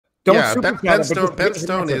Don't Yeah, super Ben, chat ben it, but Stone. just Ben give us an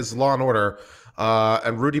Stone answer. is Law and Order,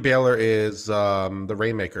 and Rudy Baylor is the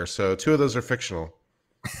Rainmaker. So two of those are fictional.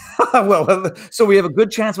 Well, so we have a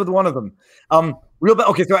good chance with one of them.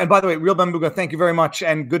 Okay, so and by the way, Real Bambuga, thank you very much,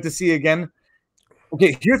 and good to see you again.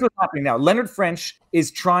 Okay, here's what's happening now. Leonard French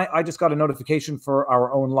is trying. I just got a notification for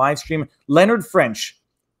our own live stream. Leonard French,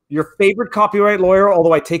 your favorite copyright lawyer,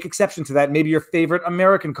 although I take exception to that. Maybe your favorite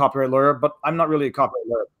American copyright lawyer, but I'm not really a copyright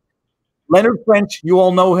lawyer. Leonard French, you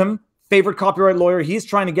all know him. Favorite copyright lawyer. He's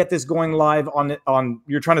trying to get this going live on.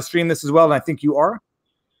 You're trying to stream this as well, and I think you are.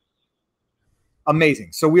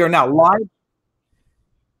 Amazing. So we are now live.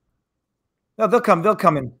 No, they'll come. They'll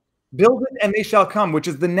come in. Build it and they shall come, which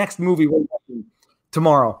is the next movie we're watching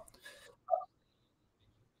tomorrow.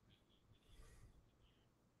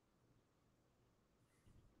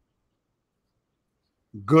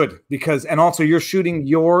 Good, because and also you're streaming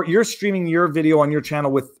your video on your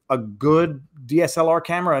channel with a good DSLR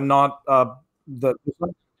camera and not this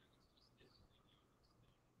one.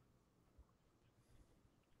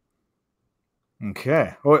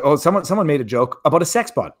 Okay. Oh, someone made a joke about a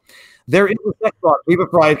sex bot. There is a sex bot. Viva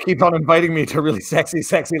Frei keep on inviting me to really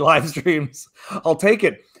sexy live streams. I'll take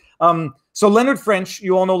it. So Leonard French,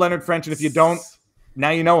 you all know Leonard French, and if you don't, now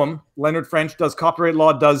you know him. Leonard French does copyright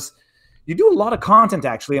law, you do a lot of content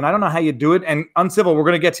actually, and I don't know how you do it. And Uncivil, we're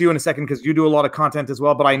going to get to you in a second because you do a lot of content as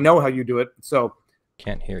well, but I know how you do it. So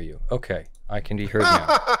can't hear you. Okay, I can be heard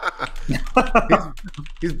now.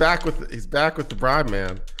 he's back with the bribe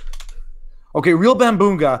man. Okay, Real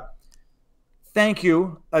Bambunga, thank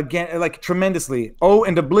you again, like tremendously. Oh,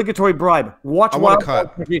 and obligatory bribe. Watch Wild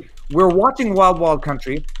Country. We're watching Wild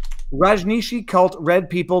Country. Rajneeshi cult red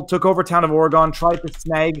people took over town of Oregon, tried to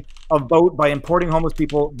snag a vote by importing homeless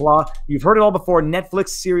people, blah. You've heard it all before. Netflix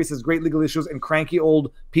series has great legal issues and cranky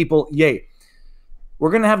old people, yay. We're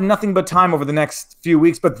going to have nothing but time over the next few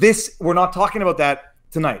weeks, but we're not talking about that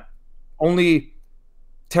tonight. Only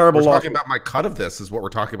terrible We're talking about my cut of this is what we're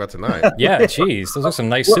talking about tonight. Yeah, geez. Those are some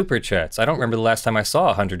nice super chats. I don't remember the last time I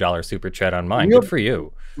saw a $100 super chat on mine. Good for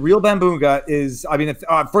you. Real Bambunga is, I mean,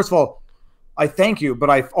 first of all, I thank you, but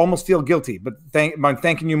I almost feel guilty. But I'm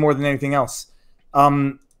thanking you more than anything else.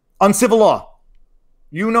 Uncivil law.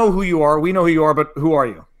 You know who you are. We know who you are, but who are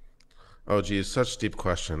you? Oh, geez, such deep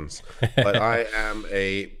questions. But I am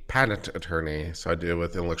a patent attorney, so I deal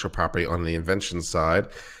with intellectual property on the invention side,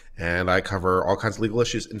 and I cover all kinds of legal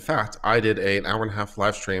issues. In fact, I did an hour-and-a-half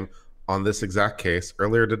live stream on this exact case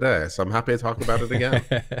earlier today, so I'm happy to talk about it again.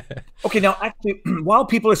 Okay, now actually, while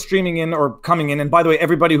people are streaming in or coming in, and by the way,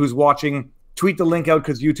 everybody who's watching, tweet the link out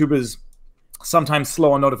because YouTube is sometimes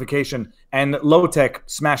slow on notification, and low tech,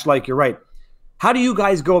 smash like, you're right. How do you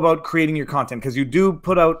guys go about creating your content? Because you do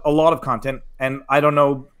put out a lot of content, and I don't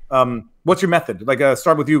know, what's your method? Like,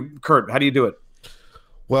 start with you, Kurt. How do you do it?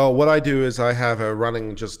 Well, what I do is I have a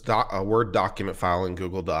running a Word document file in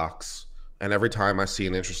Google Docs, and every time I see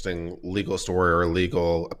an interesting legal story or a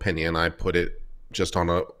legal opinion, I put it just on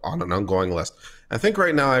an ongoing list. I think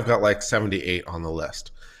right now I've got like 78 on the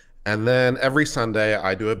list. And then every Sunday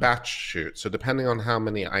I do a batch shoot. So depending on how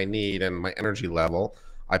many I need and my energy level,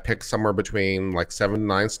 I pick somewhere between like 7 to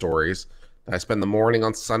 9 stories. I spend the morning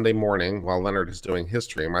on Sunday morning while Leonard is doing his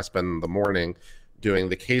stream. I spend the morning doing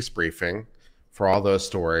the case briefing for all those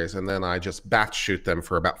stories. And then I just batch shoot them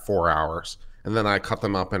for about 4 hours. And then I cut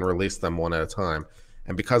them up and release them one at a time.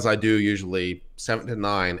 And because I do usually 7 to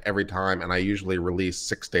 9 every time, and I usually release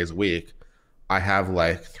 6 days a week, I have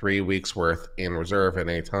like 3 weeks worth in reserve at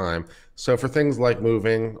any time. So for things like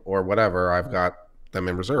moving or whatever, I've got them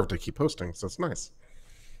in reserve to keep posting. So it's nice.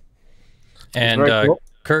 And cool.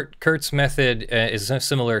 Kurt's method is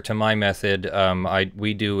similar to my method.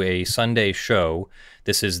 We do a Sunday show.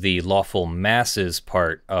 This is the lawful masses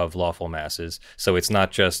part of lawful masses. So it's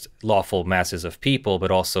not just lawful masses of people, but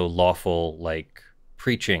also lawful like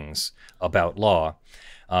preachings about law.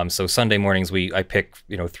 So Sunday mornings, I pick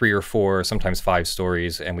 3 or 4, sometimes 5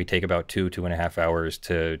 stories, and we take about 2.5 hours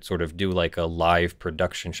to sort of do like a live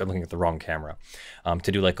production. I'm looking at the wrong camera.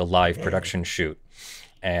 To do like a live production shoot,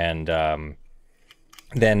 and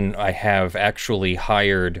then I have actually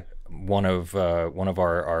hired one of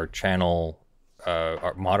our channel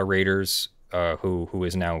our moderators, who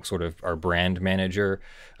is now sort of our brand manager,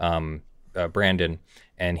 Brandon.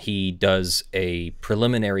 And he does a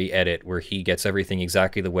preliminary edit where he gets everything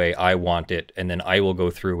exactly the way I want it, and then I will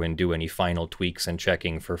go through and do any final tweaks and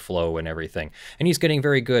checking for flow and everything. And he's getting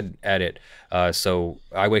very good at it. So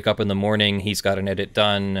I wake up in the morning, he's got an edit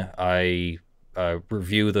done, I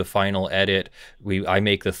review the final edit, I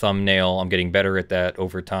make the thumbnail, I'm getting better at that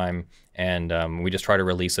over time, and we just try to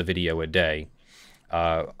release a video a day.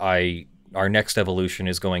 our next evolution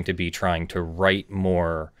is going to be trying to write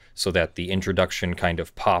more so that the introduction kind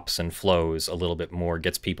of pops and flows a little bit more,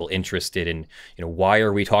 gets people interested in, why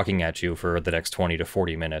are we talking at you for the next 20 to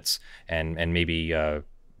 40 minutes, and maybe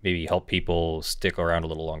help people stick around a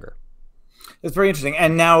little longer. It's very interesting.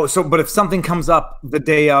 And now, but if something comes up the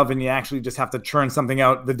day of and you actually just have to churn something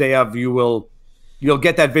out the day of, you'll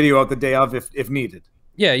get that video out the day of if needed.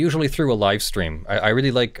 Yeah, usually through a live stream. I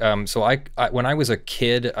really like. So I when I was a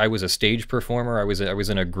kid, I was a stage performer. I was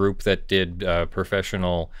in a group that did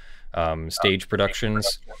professional stage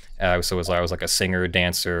productions. I was like a singer,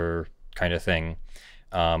 dancer kind of thing.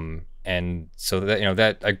 And so that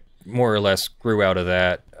that I more or less grew out of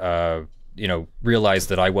that. Realized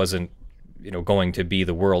that I wasn't going to be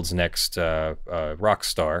the world's next rock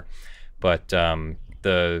star, but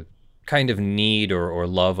the kind of need or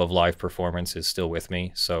love of live performance is still with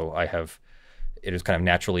me. So it is kind of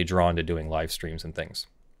naturally drawn to doing live streams and things.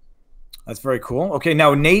 That's very cool. Okay,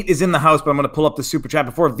 now Nate is in the house, but I'm going to pull up the super chat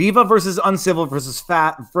before. Viva versus Uncivil versus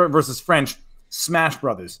French Smash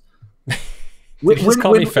Brothers. You just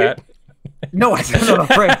call me fat. No, I said no,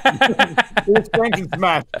 Frank. It was Frank and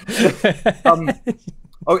Smash.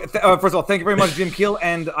 First of all, thank you very much, Jim Keel.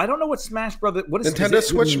 And I don't know what Smash Brothers. What is Nintendo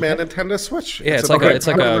Switch, man? Nintendo Switch. Yeah, it's like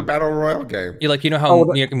a battle royale game. You know how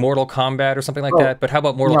Mortal Kombat or something like that. But how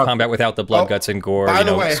about Mortal Kombat without the blood, guts, and gore? By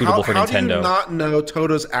the way, suitable for how Nintendo. do you not know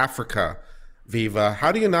Toto's Africa, Viva?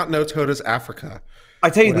 How do you not know Toto's Africa?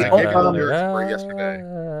 I tell you, yesterday.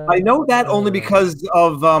 I know that only because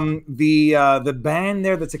of the band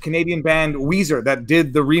there. That's a Canadian band, Weezer, that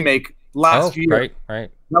did the remake last year.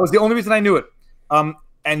 Right. That was the only reason I knew it.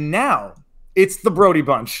 And now it's the Broady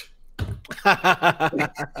Bunch. What's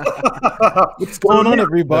going on,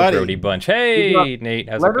 everybody? The Broady Bunch. Hey, Nate,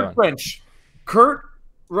 how's it going? French, Kurt,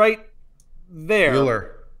 right there,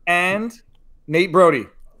 Mueller, and Nate Broady.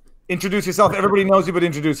 Introduce yourself. Everybody knows you, but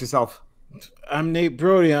introduce yourself. I'm Nate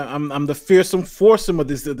Broady. I'm the fearsome foursome of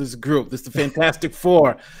this group. This is the Fantastic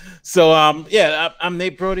Four. So I'm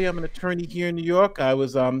Nate Broady. I'm an attorney here in New York. I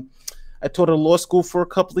taught at a law school for a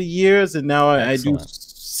couple of years, and now I do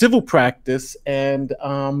civil practice and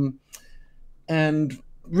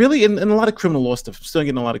really in a lot of criminal law stuff. I'm still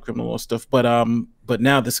getting a lot of criminal law stuff, but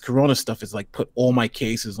now this Corona stuff is like put all my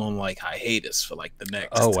cases on like hiatus for like the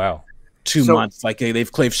next 2 months. Like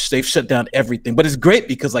they've shut down everything, but it's great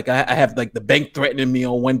because like I have like the bank threatening me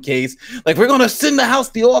on one case, like we're gonna send the house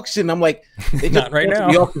the auction. I'm like, they just not right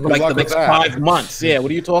now. The auction for like the next 5 months. Yeah,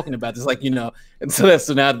 what are you talking about? It's like and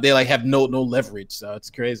so now they like have no leverage. So it's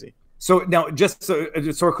crazy. So now, just so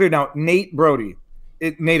we're clear now, Nate Broady.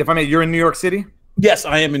 Nate, if I may, you're in New York City? Yes,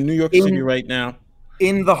 I am in New York City right now.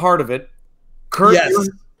 In the heart of it. Kurt, yes.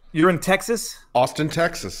 You're in Texas? Austin,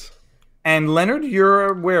 Texas. And Leonard,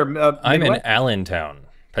 you're where? I'm in Allentown,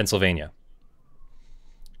 Pennsylvania.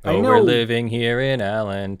 We're living here in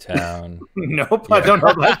Allentown. Nope, I don't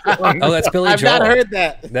know that song. Oh, that's Billy Joel. I've not heard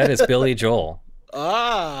that. That is Billy Joel.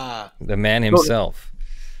 The man himself.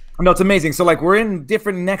 No, it's amazing. So, like, we're in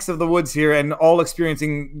different necks of the woods here, and all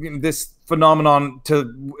experiencing this phenomenon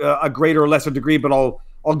to a greater or lesser degree. But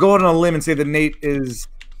I'll go out on a limb and say that Nate is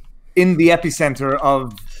in the epicenter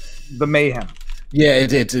of the mayhem. Yeah,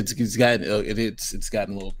 it's gotten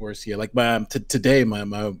a little worse here. Like today,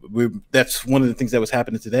 that's one of the things that was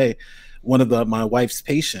happening today. One of my wife's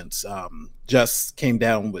patients just came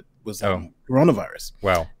down with coronavirus.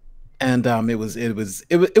 Wow, and it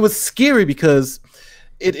was scary because.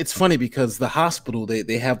 It's funny because the hospital,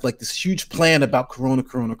 they have like this huge plan about corona,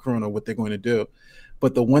 what they're going to do.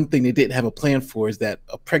 But the one thing they didn't have a plan for is that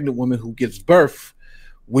a pregnant woman who gives birth,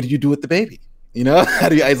 what do you do with the baby? How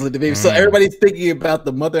do you isolate the baby? So everybody's thinking about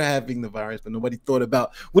the mother having the virus, but nobody thought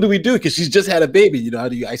about what do we do? Because she's just had a baby, how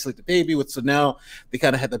do you isolate the baby? So now they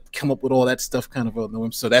kind of had to come up with all that stuff kind of on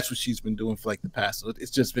them. So that's what she's been doing for like the past. So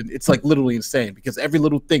it's like literally insane because every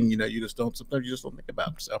little thing, sometimes you just don't think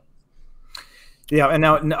about. So. Yeah, and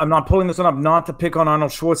now I'm not pulling this one up not to pick on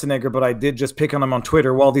Arnold Schwarzenegger, but I did just pick on him on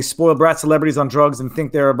Twitter. While these spoiled brat celebrities on drugs and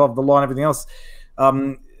think they're above the law and everything else,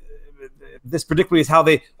 this particularly is how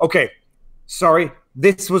they... Okay, sorry,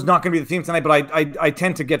 this was not going to be the theme tonight, but I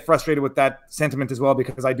tend to get frustrated with that sentiment as well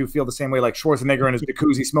because I do feel the same way, like Schwarzenegger in his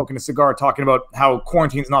jacuzzi smoking a cigar talking about how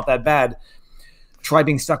quarantine's not that bad. Try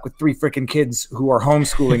being stuck with 3 freaking kids who are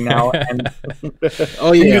homeschooling now. And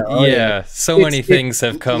so many things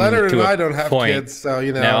have come Leonard to and a I don't have point. kids, so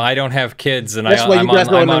Now I don't have kids, and I'm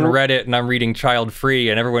on Reddit and I'm reading Child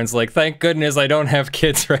Free, and everyone's like, "Thank goodness I don't have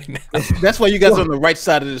kids right now." That's why you guys are on the right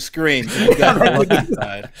side of the screen. You guys are on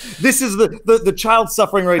this is the child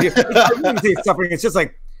suffering right here. I wouldn't say suffering. It's just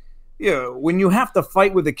like when you have to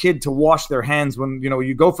fight with a kid to wash their hands when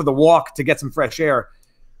you go for the walk to get some fresh air,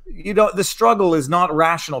 the struggle is not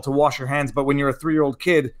rational to wash your hands. But when you're a 3-year-old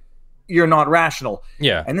kid, you're not rational.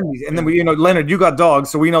 Yeah. And then we, Leonard, you got dogs,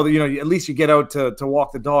 so we know that at least you get out to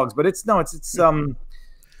walk the dogs. But it's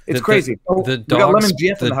crazy.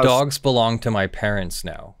 The dogs belong to my parents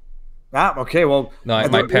now. Ah, okay. Well, no,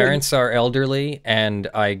 my parents are elderly, and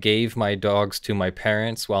I gave my dogs to my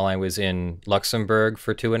parents while I was in Luxembourg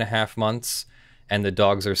for 2.5 months. And the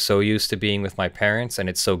dogs are so used to being with my parents, and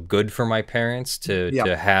it's so good for my parents to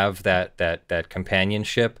have that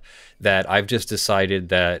companionship, that I've just decided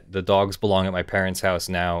that the dogs belong at my parents' house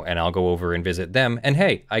now, and I'll go over and visit them. And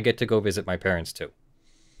hey, I get to go visit my parents too.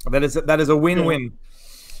 That is a win-win.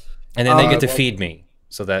 And then they get to feed me.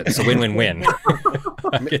 So that's a win-win-win.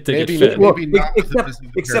 I get to get fed. Maybe not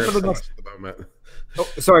except for the next moment. Oh,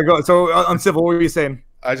 sorry, go. So Uncivil, what were you saying?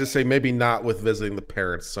 I just say maybe not with visiting the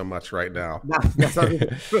parents so much right now.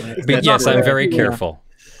 But yes, I'm very careful.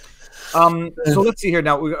 So let's see here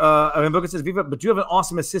now. Book says, Viva, but you have an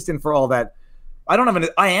awesome assistant for all that. I don't have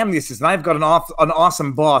I am the assistant. I've got an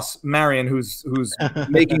awesome boss, Marion, who's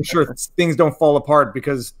making sure things don't fall apart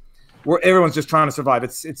because everyone's just trying to survive.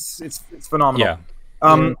 It's phenomenal. Yeah.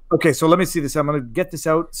 Okay, so let me see this. I'm going to get this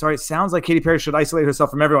out. Sorry, it sounds like Katy Perry should isolate herself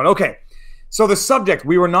from everyone. Okay, so the subject,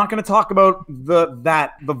 we were not going to talk about the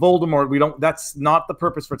Voldemort. That's not the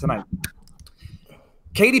purpose for tonight.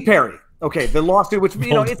 Katy Perry. Okay, the lawsuit, which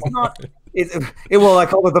it's not. I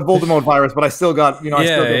call it the Voldemort virus, but I still got You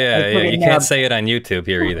can't say it on YouTube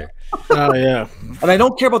here either. Oh yeah, and I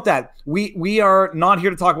don't care about that. We are not here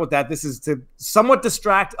to talk about that. This is to somewhat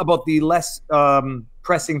distract about the less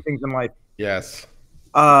pressing things in life. Yes.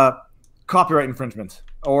 Copyright infringement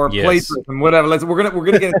or plagiarism, whatever. We're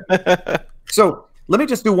gonna get it. So let me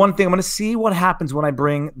just do one thing. I'm gonna see what happens when I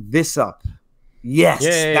bring this up. Yes,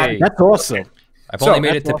 that's awesome. I've only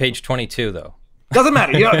made it to page 22 though. Doesn't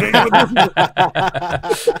matter.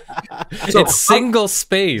 It's single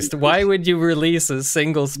spaced. Why would you release a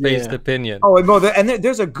single spaced opinion? Oh, and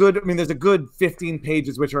there's a good 15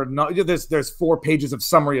 pages, which are not. There's 4 pages of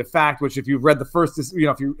summary of fact, which if you've read the first,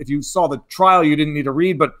 if you saw the trial, you didn't need to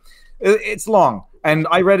read, but it's long. And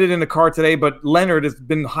I read it in the car today, but Leonard has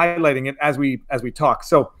been highlighting it as we talk.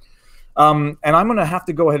 So, and I'm gonna have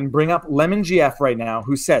to go ahead and bring up Lemon GF right now,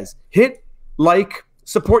 who says, "Hit like."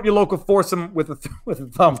 Support your local foursome with a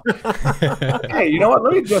thumb. Hey, you know what?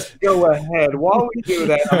 Let me just go ahead. While we do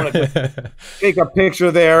that, I'm going to take a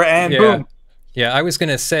picture there and boom. Yeah, I was going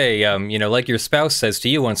to say, like your spouse says to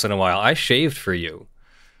you once in a while, I shaved for you.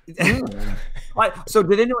 So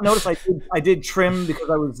did anyone notice I did trim because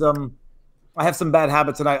I was I have some bad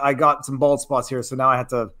habits and I got some bald spots here, so now I have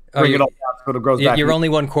to bring it all down so it grows back. You're only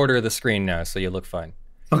 1/4 of the screen now, so you look fine.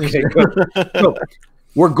 Okay, good. So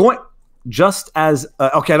we're going... Just as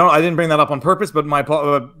okay, I didn't bring that up on purpose, but my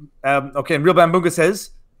okay. And Real Bambunga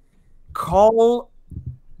says, call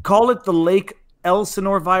it the Lake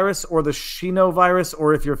Elsinore virus or the Shino virus,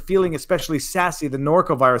 or if you're feeling especially sassy, the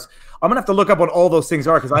Norco virus. I'm gonna have to look up what all those things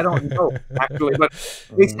are because I don't know actually, but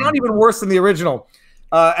they sound even worse than the original.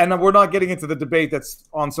 And we're not getting into the debate that's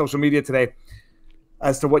on social media today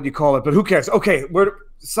as to what you call it, but who cares? Okay,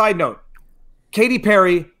 side note: Katy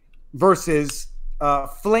Perry versus.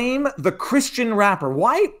 Flame, the Christian rapper.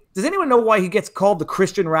 Why? Does anyone know why he gets called the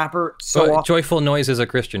Christian rapper so often? Joyful Noise is a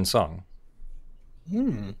Christian song.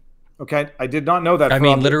 Okay, I did not know that. I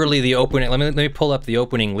mean, literally the opening. Let me pull up the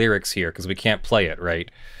opening lyrics here because we can't play it,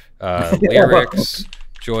 right? Lyrics,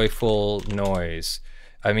 Joyful Noise.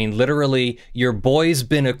 I mean, literally, your boy's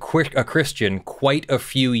been a Christian quite a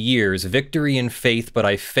few years. Victory in faith, but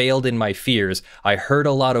I failed in my fears. I heard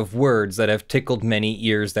a lot of words that have tickled many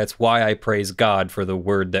ears. That's why I praise God for the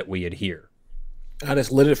word that we adhere. I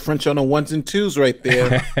just lit it French on the 1s and 2s right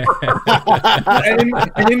there.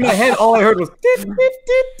 and in my head, all I heard was...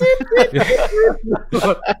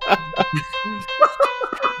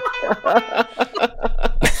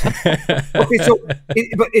 Okay, so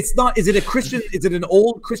but it's not. Is it a Christian? Is it an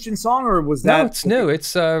old Christian song, or was that? No, it's new.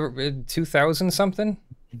 It's 2000 something.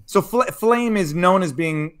 So Flame is known as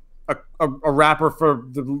being a rapper for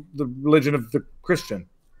the religion of the Christian.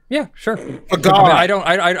 Yeah, sure. I'm no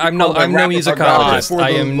musicologist. I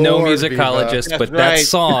am no musicologist, but that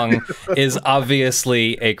song is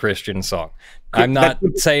obviously a Christian song. I'm not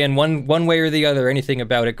saying one way or the other anything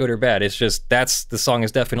about it, good or bad. It's just the song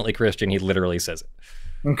is definitely Christian. He literally says it.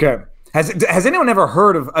 Okay. Has anyone ever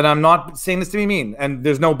heard of? And I'm not saying this to be mean, and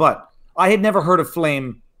there's no but. I had never heard of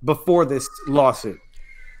Flame before this lawsuit.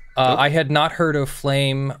 I had not heard of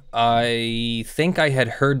Flame. I think I had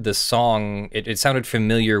heard the song. It sounded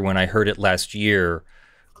familiar when I heard it last year.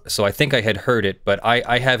 So I think I had heard it, but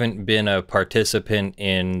I haven't been a participant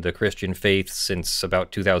in the Christian faith since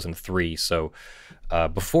about 2003. So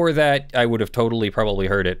before that, I would have probably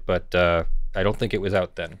heard it, but I don't think it was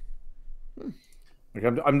out then.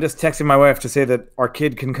 I'm just texting my wife to say that our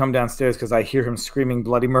kid can come downstairs because I hear him screaming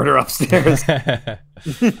bloody murder upstairs.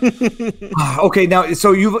 Okay, now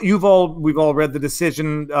so we've all read the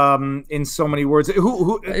decision in so many words.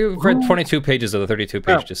 I've read 22 pages of the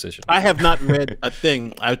 32-page decision. I have not read a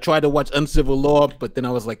thing. I tried to watch Uncivil Law, but then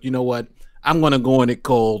I was like, you know what? I'm going to go in it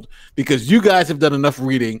cold because you guys have done enough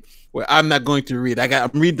reading where I'm not going to read.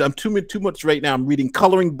 I'm too much right now. I'm reading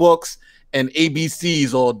coloring books and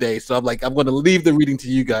ABCs all day. So I'm like, I'm going to leave the reading to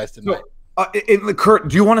you guys tonight. Kurt,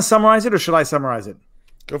 do you want to summarize it or should I summarize it?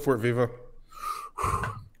 Go for it, Viva.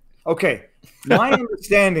 Okay. My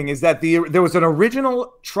understanding is that there was an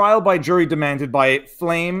original trial by jury demanded by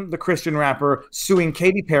Flame, the Christian rapper, suing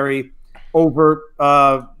Katy Perry over,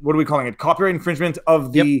 what are we calling it? Copyright infringement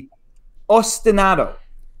of the ostinato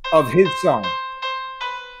of his song.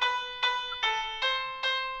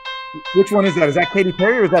 Which one is that? Is that Katy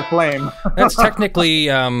Perry or is that Flame? That's technically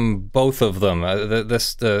both of them.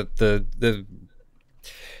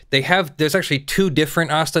 There's actually two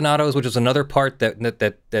different ostinatos, which is another part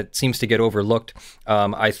that seems to get overlooked.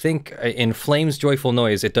 I think in Flame's Joyful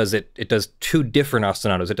Noise, it does two different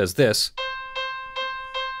ostinatos. It does this,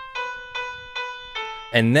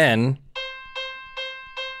 and then.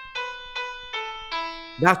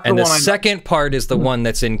 And the second part is the one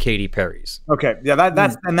that's in Katy Perry's. Okay, yeah,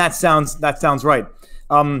 that sounds right.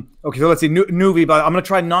 Okay, so let's see, Nuvi, but I'm gonna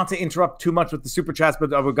try not to interrupt too much with the super chats,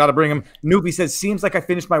 but I've got to bring him. Nuvi says, "Seems like I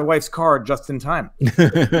finished my wife's card just in time."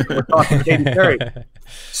 We're talking Katy Perry.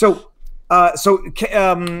 So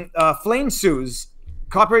Flame sues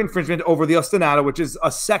copyright infringement over the ostinato, which is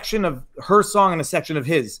a section of her song and a section of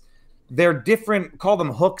his. They're different. Call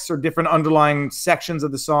them hooks or different underlying sections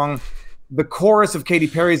of the song. The chorus of Katy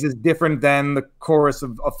Perry's is different than the chorus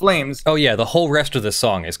of Flames. Oh yeah, the whole rest of the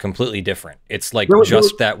song is completely different. It's like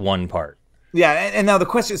that one part. Yeah, and now the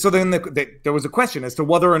question. So then there was a question as to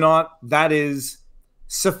whether or not that is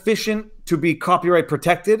sufficient to be copyright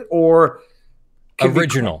protected or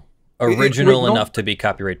original enough to be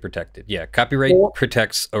copyright protected. Yeah, copyright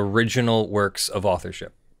protects original works of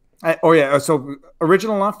authorship. So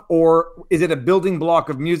original enough, or is it a building block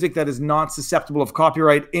of music that is not susceptible of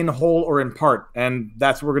copyright in whole or in part? And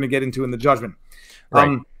that's what we're going to get into in the judgment.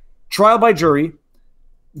 Right. Trial by jury.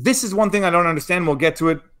 This is one thing I don't understand. We'll get to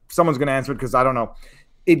it. Someone's going to answer it because I don't know.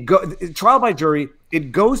 Trial by jury.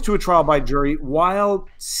 It goes to a trial by jury while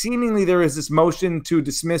seemingly there is this motion to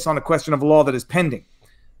dismiss on a question of law that is pending.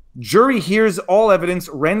 Jury hears all evidence,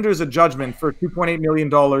 renders a judgment for $2.8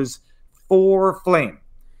 million for Flame,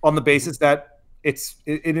 on the basis that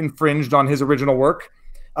it infringed on his original work.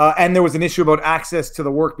 And there was an issue about access to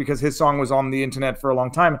the work because his song was on the internet for a long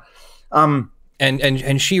time.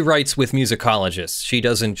 And she writes with musicologists. She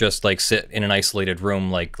doesn't just like sit in an isolated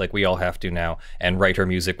room like we all have to now and write her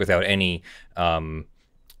music without any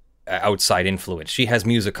outside influence. She has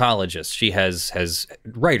musicologists. She has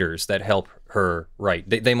writers that help her write.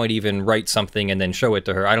 They might even write something and then show it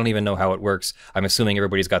to her. I don't even know how it works. I'm assuming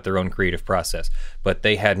everybody's got their own creative process. But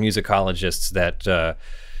they had musicologists that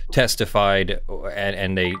testified,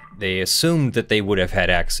 and they assumed that they would have had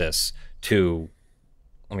access to.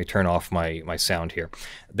 Let me turn off my sound here.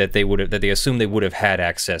 That they assumed they would have had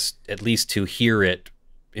access at least to hear it,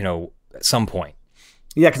 at some point.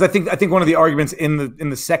 Yeah, because I think one of the arguments in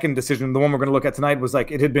the second decision, the one we're going to look at tonight, was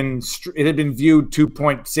like it had been viewed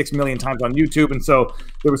 2.6 million times on YouTube, and so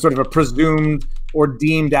there was sort of a presumed or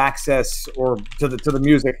deemed access or to the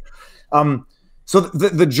music. So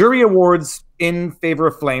the jury awards in favor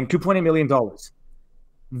of Flame $2.8 million.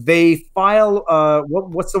 They file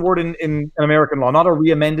what's the word in American law? Not a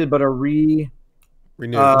re-amended, but a renewed.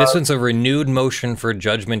 This one's a renewed motion for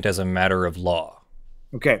judgment as a matter of law.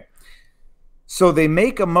 Okay. So they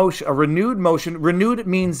make a renewed motion. Renewed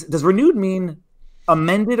means, does renewed mean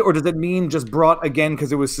amended, or does it mean just brought again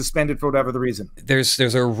because it was suspended for whatever the reason? There's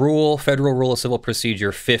a rule, Federal Rule of Civil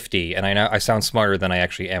Procedure 50, and I know I sound smarter than I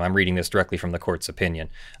actually am. I'm reading this directly from the court's opinion.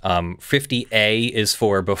 50A is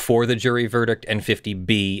for before the jury verdict, and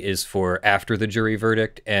 50B is for after the jury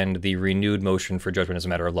verdict, and the renewed motion for judgment as a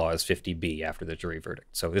matter of law is 50B, after the jury verdict.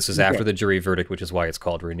 So this is after the jury verdict, which is why it's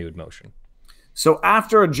called renewed motion. So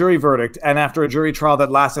after a jury verdict and after a jury trial that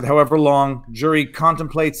lasted however long, jury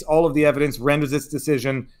contemplates all of the evidence, renders its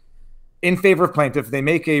decision in favor of plaintiff. They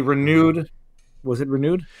make a renewed. Was it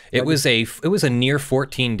renewed? It was a near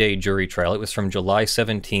 14-day jury trial. It was from July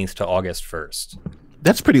 17th to August 1st.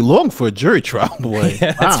 That's pretty long for a jury trial, boy.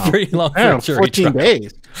 Yeah, that's pretty long for a jury 14 trial.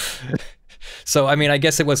 days. So, I mean, I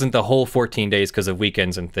guess it wasn't the whole 14 days because of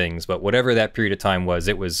weekends and things, but whatever that period of time was,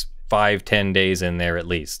 it was 5-10 days in there at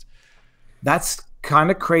least. That's kind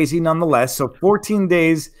of crazy nonetheless. So 14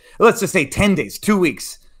 days, let's just say 10 days, 2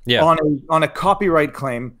 weeks on a copyright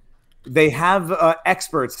claim. They have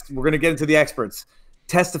experts, we're going to get into the experts,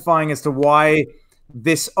 testifying as to why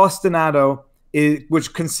this ostinato,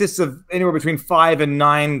 which consists of anywhere between 5 and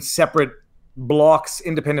 9 separate blocks,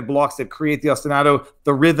 independent blocks that create the ostinato,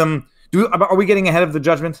 the rhythm. Are we getting ahead of the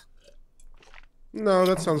judgment? No,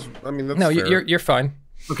 that sounds. I mean, that's no, fair. you're fine.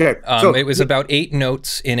 Okay, so it was about 8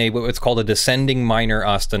 notes in what's called a descending minor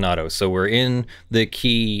ostinato. So we're in the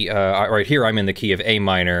key right here. I'm in the key of A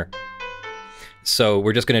minor. So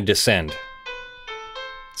we're just going to descend.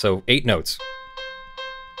 So 8 notes.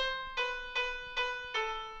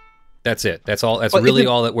 That's it. That's all. That's really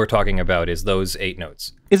all that we're talking about is those 8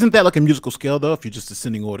 notes. Isn't that like a musical scale though? If you're just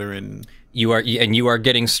descending order and you are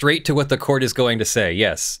getting straight to what the court is going to say.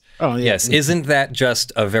 Yes. Oh, yeah. Yes. Isn't that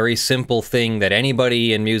just a very simple thing that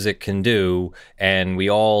anybody in music can do? And we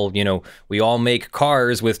all make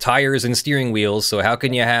cars with tires and steering wheels. So how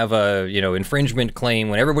can you have a, infringement claim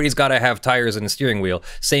when everybody's got to have tires and a steering wheel?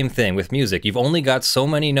 Same thing with music. You've only got so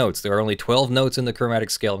many notes. There are only 12 notes in the chromatic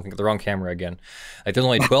scale. I'm looking at the wrong camera again. Like, there's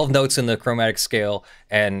only 12 notes in the chromatic scale.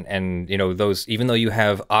 And those, even though you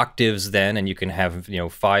have octaves then, and you can have,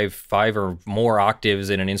 5 or more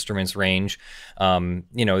octaves in an instrument's range,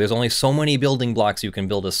 there's only so many building blocks you can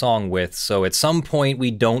build a song with. So at some point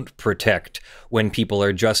we don't protect when people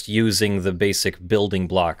are just using the basic building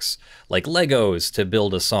blocks like Legos to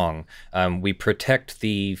build a song. We protect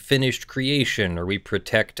the finished creation, or we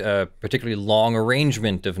protect a particularly long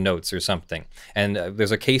arrangement of notes or something. And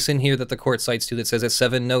there's a case in here that the court cites too that says that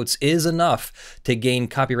 7 notes is enough to gain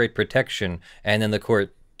copyright protection. And then the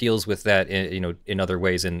court deals with that in other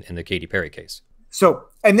ways in the Katy Perry case. So,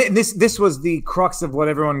 and this was the crux of what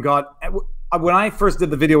everyone got. When I first did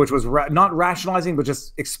the video, which was not rationalizing, but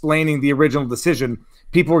just explaining the original decision,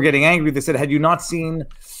 people were getting angry. They said, had you not seen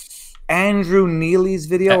Andrew Neely's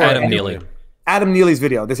video? Adam Neely. Adam Neely's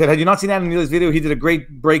video. They said, had you not seen Adam Neely's video? He did a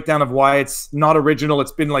great breakdown of why it's not original.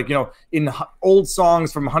 It's been in old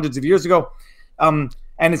songs from hundreds of years ago. And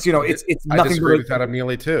it's, it's nothing. I disagree with Adam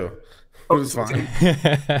Neely too. It was fine. Say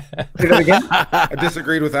that again? I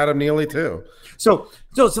disagreed with Adam Neely too. So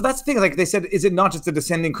that's the thing. Like they said, is it not just a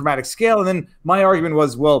descending chromatic scale? And then my argument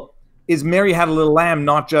was, well, is Mary Had a Little Lamb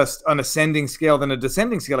not just an ascending scale than a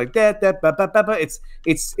descending scale? Like that, ba, ba, ba, ba.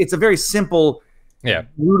 It's a very simple,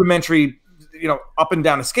 rudimentary, up and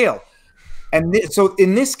down a scale. And so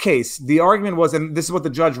in this case, the argument was, and this is what the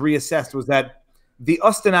judge reassessed, was that the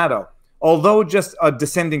ostinato, although just a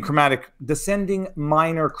descending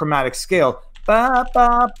minor chromatic scale, ba,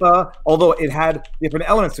 ba, ba, although it had different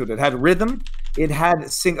elements to it. It had rhythm. It had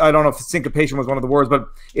I don't know if syncopation was one of the words, but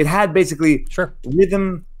it had basically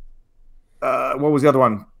rhythm. What was the other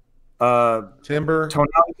one? Timbre,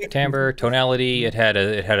 tonality. It had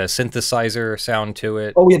a synthesizer sound to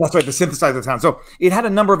it. Oh yeah, that's right, the synthesizer sound. So it had a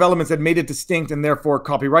number of elements that made it distinct and therefore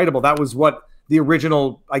copyrightable. That was what the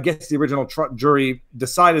original jury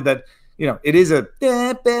decided, that it is a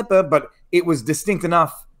but it was distinct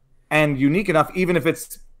enough and unique enough, even if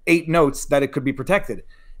it's 8 notes, that it could be protected.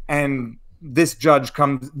 And this judge,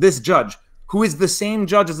 who is the same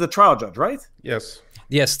judge as the trial judge, right? Yes.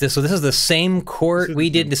 Yes. So this is the same court we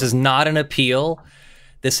did. This is not an appeal.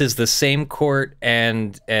 This is the same court,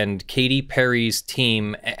 and Katy Perry's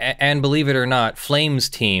team, and believe it or not, Flame's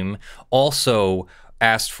team also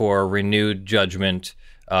asked for a renewed judgment,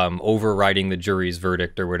 overriding the jury's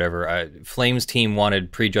verdict or whatever. Flame's team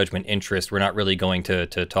wanted prejudgment interest. We're not really going to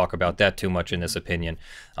talk about that too much in this opinion.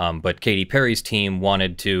 But Katy Perry's team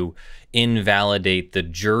wanted to invalidate the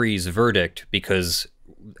jury's verdict because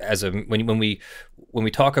when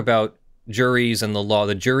we talk about juries and the law,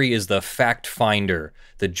 the jury is the fact finder.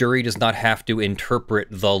 The jury does not have to interpret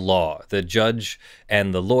the law. The judge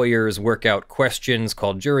and the lawyers work out questions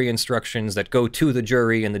called jury instructions that go to the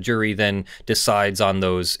jury, and the jury then decides on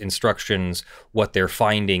those instructions what their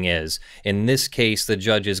finding is. In this case, the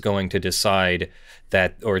judge is going to decide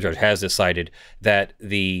that, or the judge has decided that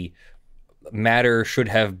the matter should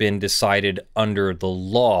have been decided under the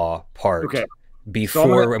law part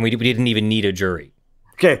before, and we didn't even need a jury.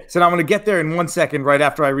 Okay, so now I'm going to get there in 1 second, right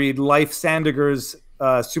after I read Life Sandiger's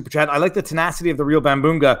super chat. I like the tenacity of the real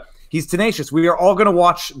Bambunga. He's tenacious. We are all going to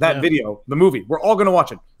watch that video, the movie. We're all going to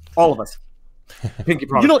watch it, all of us. Pinky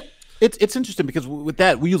promise. It's interesting because with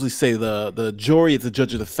that, we usually say the jury is the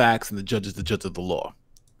judge of the facts and the judge is the judge of the law.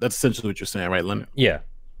 That's essentially what you're saying, right, Len? Yeah.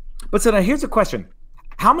 But so now here's a question.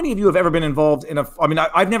 how many of you have ever been involved in I mean,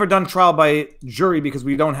 I've never done trial by jury because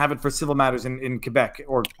we don't have it for civil matters in Quebec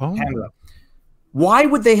or Canada. Why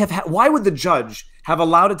would they have? Why would the judge have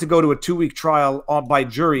allowed it to go to a 2-week trial by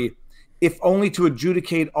jury, if only to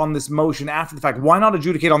adjudicate on this motion after the fact? Why not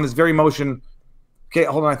adjudicate on this very motion? Okay,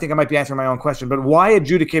 hold on. I think I might be answering my own question, but why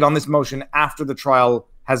adjudicate on this motion after the trial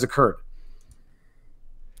has occurred?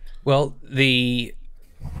 Well,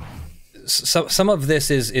 some of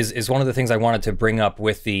this is one of the things I wanted to bring up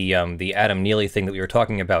with the Adam Neely thing that we were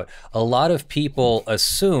talking about. A lot of people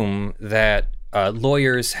assume that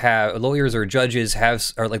lawyers or judges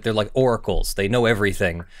are like, they're like oracles. They know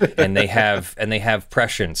everything, and they have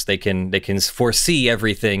prescience. They can foresee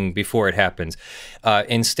everything before it happens.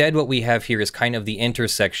 Instead, what we have here is kind of the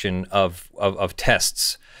intersection of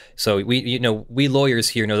tests. So we lawyers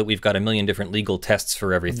here know that we've got a million different legal tests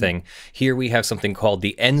for everything. Here we have something called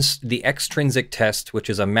the extrinsic test, which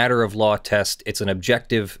is a matter of law test. It's an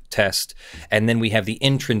objective test. And then we have the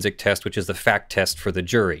intrinsic test, which is the fact test for the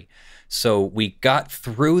jury. So we got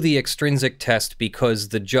through the extrinsic test because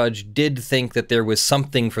the judge did think that there was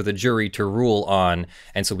something for the jury to rule on.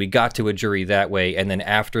 And so we got to a jury that way. And then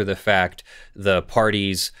after the fact, the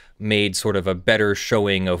parties made sort of a better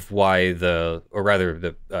showing of why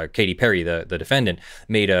Katy Perry, the defendant,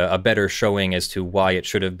 made a better showing as to why it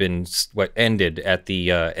should have been what ended at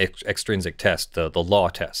the extrinsic test, the law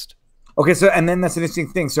test. Okay, so and then that's an interesting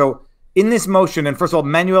thing. So in this motion, and first of all,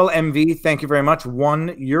 Manuel MV, thank you very much.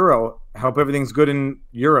 €1. I hope everything's good in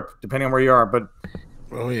Europe, depending on where you are. But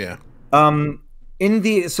in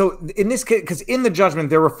this case, because in the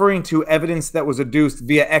judgment they're referring to evidence that was adduced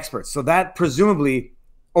via experts, so that presumably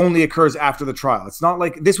only occurs after the trial. It's not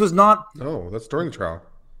like this was not. No, that's during the trial.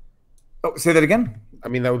 Oh, say that again. I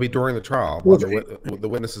mean, that would be during the trial. Well, the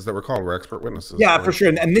witnesses that were called were expert witnesses. Yeah, for sure.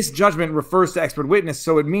 And this judgment refers to expert witness,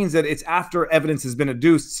 so it means that it's after evidence has been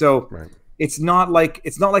adduced. So it's not like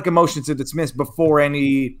a motion to dismiss before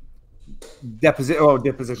any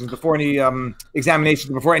depositions, before any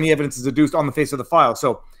examinations, before any evidence is adduced on the face of the file.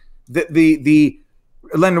 So the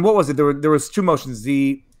Leonard, what was it? There was two motions: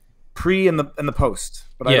 the pre and the post.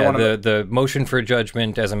 But the motion for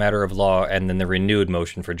judgment as a matter of law, and then the renewed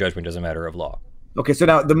motion for judgment as a matter of law. Okay, so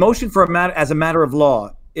now the motion for as a matter of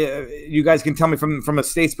law, you guys can tell me from a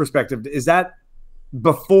state's perspective, is that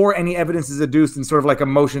before any evidence is adduced in sort of like a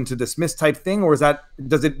motion to dismiss type thing, or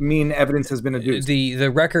does it mean evidence has been adduced? The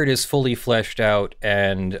record is fully fleshed out,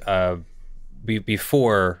 and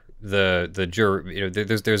before the jury,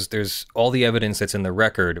 there's all the evidence that's in the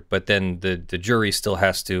record, but then the jury still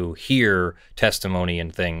has to hear testimony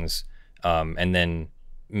and things, and then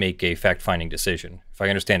make a fact-finding decision, if I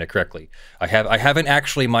understand it correctly. I haven't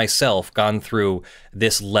actually myself gone through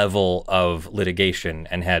this level of litigation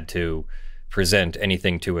and had to present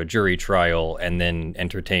anything to a jury trial and then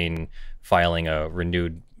entertain filing a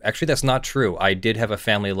renewed. Actually, that's not true. I did have a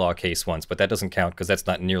family law case once, but that doesn't count because that's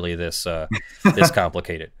not nearly this this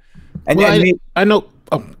complicated. And well, I know.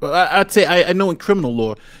 I'd say I know in criminal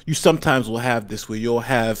law, you sometimes will have this where you'll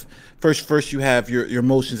have first you have your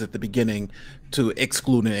motions at the beginning to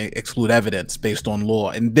exclude evidence based on law,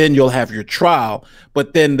 and then you'll have your trial.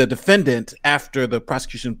 But then the defendant, after the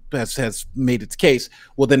prosecution has made its case,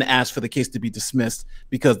 will then ask for the case to be dismissed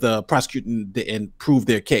because the prosecution didn't prove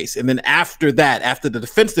their case. And then after that, after the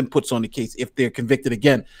defense then puts on the case, if they're convicted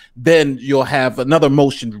again, then you'll have another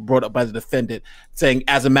motion brought up by the defendant saying,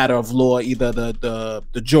 as a matter of law, either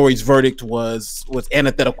the jury's verdict was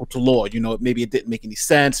antithetical to law. Maybe it didn't make any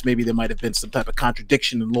sense. Maybe there might have been some type of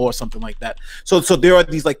contradiction in law or something like that. So there are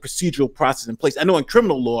these like procedural processes in place. I know in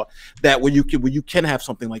criminal law that when you can have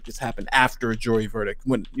something like this happen after a jury verdict,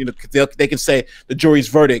 when they can say the jury's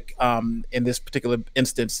verdict in this particular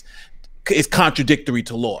instance is contradictory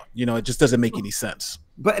to law. It just doesn't make any sense.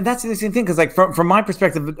 But that's the same thing, because like from my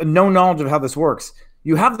perspective, no knowledge of how this works.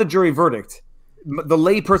 You have the jury verdict. The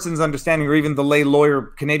lay person's understanding, or even the lay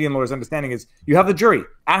lawyer, Canadian lawyer's understanding, is you have the jury.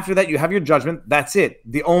 After that, you have your judgment. That's it.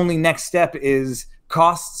 The only next step is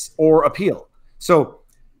costs or appeal. So,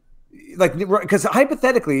 like, because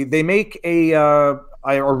hypothetically, they make a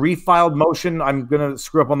refiled motion. I'm gonna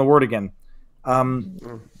screw up on the word again.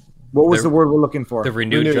 What was the word we're looking for? The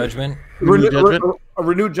renewed judgment. A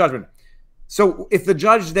renewed judgment. So, if the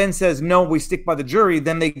judge then says no, we stick by the jury,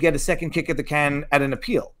 then they get a second kick at the can at an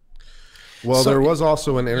appeal. Well, there was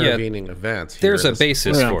also an intervening event. There's a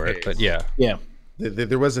basis for it, but yeah.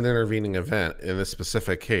 There was an intervening event in this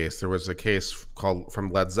specific case. There was a case called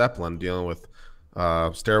from Led Zeppelin dealing with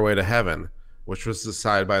Stairway to Heaven, which was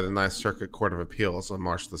decided by the Ninth Circuit Court of Appeals on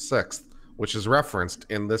March the 6th, which is referenced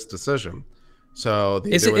in this decision. So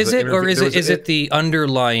is it the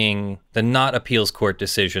underlying, the not appeals court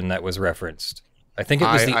decision that was referenced? I think it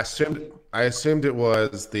was I assumed it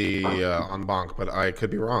was the en banc, but I could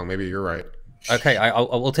be wrong. Maybe you're right. Okay,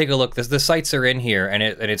 we'll take a look. The sites are in here, and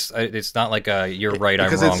it's not like a you're right,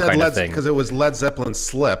 I'm wrong kind of thing. Because it was Led Zeppelin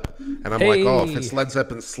Slip, and I'm like, oh, if it's Led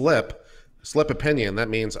Zeppelin Slip opinion, that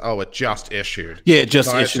means it just issued. Yeah, it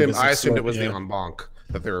just issued. I assumed it was the en banc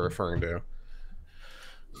that they were referring to.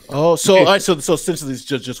 Oh, so all right, so essentially it's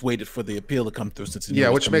just waited for the appeal to come through.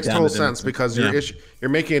 Which makes total sense because you're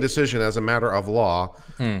making a decision as a matter of law,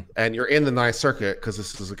 and you're in the Ninth Circuit because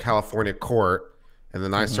this is a California court, and the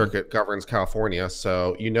Ninth Circuit governs California.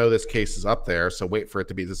 So this case is up there. So wait for it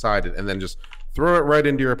to be decided, and then just throw it right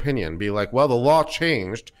into your opinion. Be like, well, the law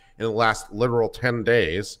changed in the last literal 10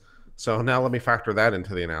 days, so now let me factor that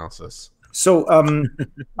into the analysis. So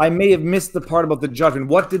I may have missed the part about the judgment.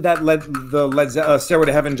 What did that Stairway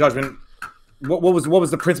to Heaven judgment? What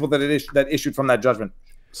was the principle that issued from that judgment?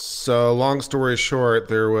 So long story short,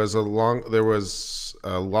 there was a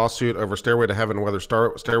lawsuit over Stairway to Heaven, whether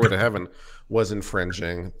Stairway to Heaven was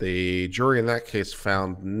infringing. The jury in that case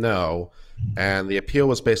found no, and the appeal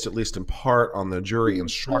was based at least in part on the jury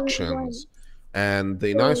instructions. And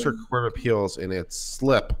the Ninth Circuit Court of Appeals, in its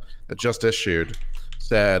slip that just issued,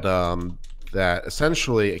 said that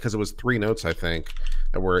essentially, because it was 3 notes, I think,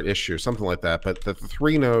 that were at issue, something like that, but that the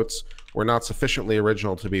 3 notes were not sufficiently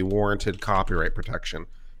original to be warranted copyright protection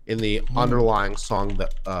in the underlying song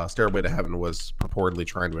that Stairway to Heaven was purportedly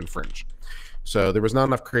trying to infringe. So there was not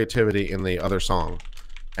enough creativity in the other song.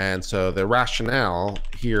 And so the rationale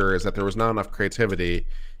here is that there was not enough creativity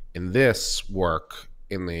in this work,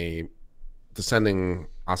 in the Descending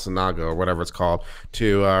Asanaga, or whatever it's called,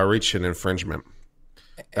 to reach an infringement.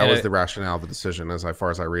 That was the rationale of the decision, as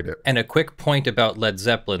far as I read it. And a quick point about Led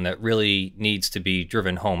Zeppelin that really needs to be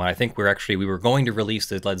driven home. And I think we were going to release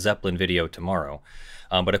the Led Zeppelin video tomorrow.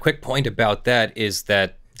 But a quick point about that is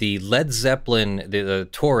that the Led Zeppelin, the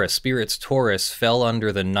Taurus, Spirit's Taurus, fell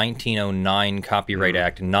under the 1909 Copyright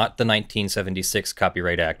Act, not the 1976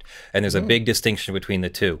 Copyright Act. And there's a big distinction between the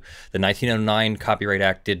two. The 1909 Copyright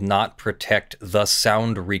Act did not protect the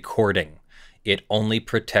sound recording. It only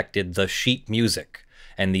protected the sheet music.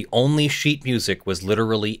 And the only sheet music was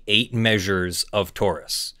literally 8 measures of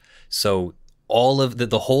Taurus. So all of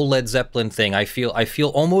the whole Led Zeppelin thing, I feel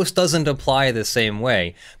almost doesn't apply the same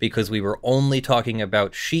way, because we were only talking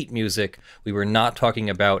about sheet music. We were not talking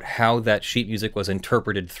about how that sheet music was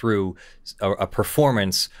interpreted through a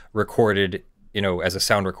performance recorded, as a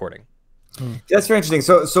sound recording. That's very interesting.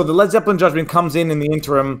 So the Led Zeppelin judgment comes in the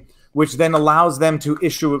interim, which then allows them to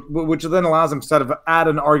sort of add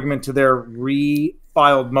an argument to their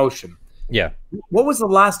refiled motion. Yeah. What was the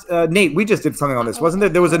last, Nate, we just did something on this, wasn't there?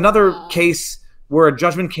 There was another case where a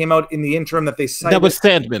judgment came out in the interim that they cited. That was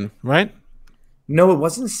Sandman, right? No, it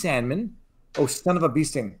wasn't Sandman. Oh, son of a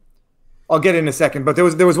beasting. I'll get it in a second. But there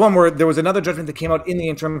was one where there was another judgment that came out in the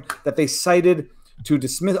interim that they cited to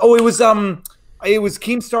dismiss. Oh, it was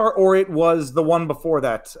Keemstar, or it was the one before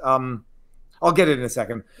that. I'll get it in a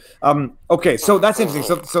second. Okay, so that's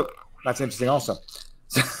interesting. So that's interesting also.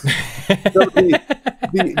 Go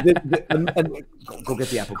get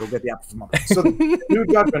the apple. Go get the apple from Mother. So the new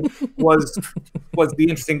judgment was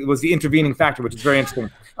the intervening factor, which is very interesting.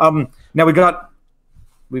 Now we've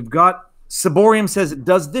got Saborium says,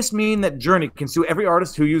 does this mean that Journey can sue every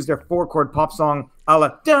artist who used their 4-chord pop song a la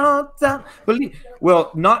don't believe?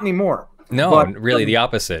 Well, not anymore. No, but really the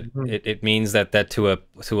opposite. It means that to a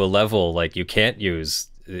level, like, you can use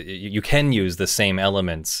the same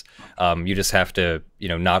elements. You just have to,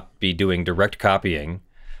 not be doing direct copying,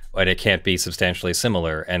 but it can't be substantially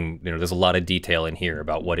similar. And there's a lot of detail in here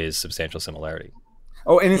about what is substantial similarity.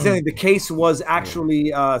 Oh, and incidentally, the case was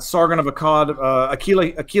actually Sargon of Akkad,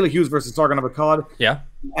 Aquila Hughes versus Sargon of Akkad. Yeah.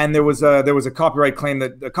 And there was a copyright claim,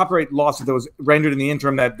 that a copyright lawsuit that was rendered in the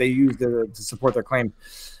interim that they used to support their claim.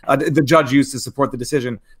 The judge used to support the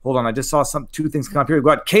decision. Hold on, I just saw 2 things come up here. We've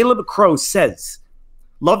got Caleb Crow says,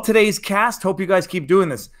 love today's cast. Hope you guys keep doing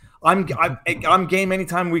this. I'm game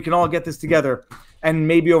anytime we can all get this together. And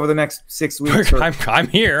maybe over the next 6 weeks. I'm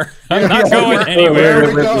here. I'm not going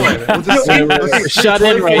anywhere. Where are we going? Shut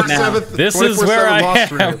in right now. This is where I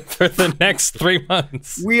am for the next 3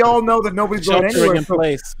 months. We all know that nobody's going anywhere. In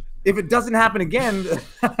place. If it doesn't happen again,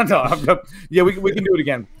 yeah, we can do it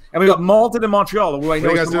again. And we got Malton in Montreal. What are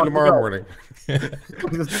you guys doing tomorrow morning?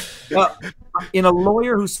 In a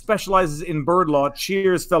lawyer who specializes in bird law,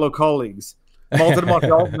 cheers, fellow colleagues. Malton in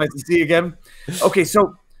Montreal, nice to see you again. Okay,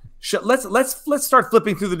 so let's start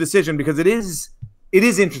flipping through the decision, because it is it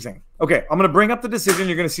is interesting. Okay, I'm going to bring up the decision.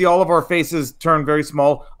 You're going to see all of our faces turn very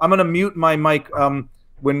small. I'm going to mute my mic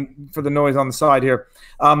for the noise on the side here.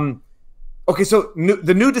 Okay, so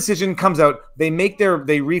the new decision comes out. They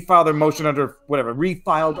refile their motion under whatever,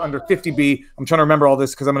 refiled under 50B. I'm trying to remember all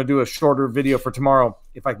this because I'm going to do a shorter video for tomorrow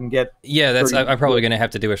if I can get. Yeah, I'm probably going to have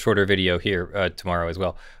to do a shorter video here tomorrow as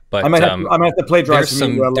well. But I might have to play dry.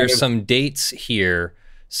 There's some dates here.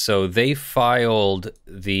 So they filed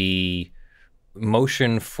the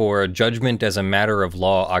motion for judgment as a matter of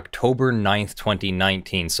law October 9th,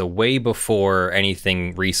 2019, so way before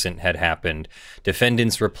anything recent had happened.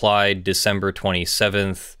 Defendants replied December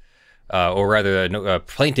 27th, or rather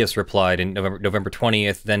plaintiffs replied in November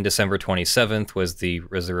 20th, then December 27th was the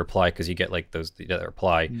reply, because you get like that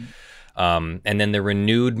reply. And then the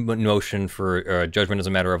renewed motion for judgment as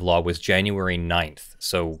a matter of law was January 9th,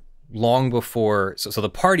 so long before, so the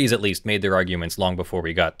parties at least made their arguments long before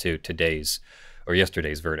we got to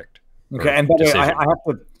yesterday's verdict. Okay, and by the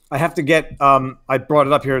way, I have to get, I brought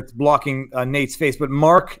it up here, it's blocking Nate's face, but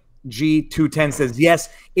Mark G210 says, yes,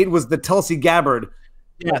 it was the Tulsi Gabbard.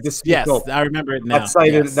 Yes, I remember it now. That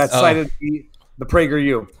cited the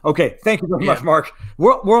PragerU. Okay, thank you very much, Mark.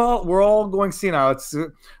 We're all going senile. It's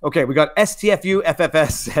okay. We got STFU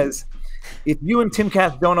FFS says, if you and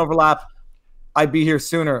Timcast don't overlap, I'd be here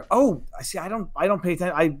sooner. Oh, I see. I don't pay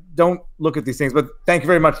attention. I don't look at these things, but thank you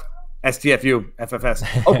very much, STFU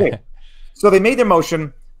FFS. Okay, so they made their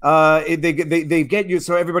motion. They get you.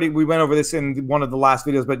 So everybody, we went over this in one of the last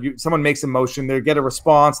videos, but someone makes a motion, they get a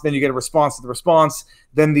response, then you get a response to the response,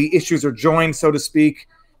 then the issues are joined, so to speak,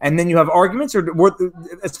 and then you have arguments. Or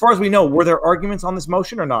as far as we know, were there arguments on this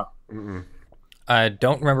motion or not? I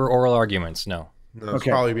don't remember oral arguments. No. No, it's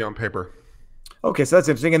probably be on paper. Okay, so that's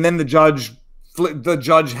interesting. And then the judge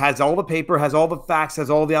has all the paper, has all the facts, has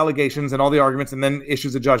all the allegations and all the arguments, and then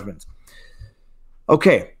issues a judgment.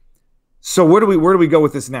 Okay, so where do we go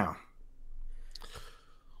with this now?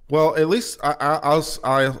 Well, at least I'll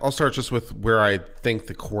start just with where I think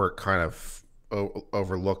the court kind of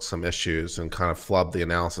overlooked some issues and kind of flubbed the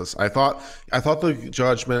analysis. I thought the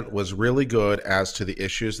judgment was really good as to the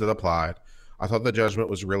issues that applied. I thought the judgment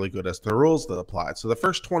was really good as to the rules that applied. So the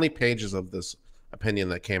first 20 pages of this opinion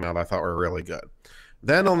that came out I thought were really good.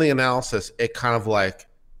 Then on the analysis, it kind of like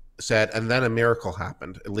said, and then a miracle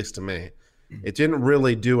happened, at least to me. It didn't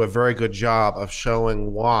really do a very good job of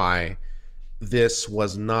showing why this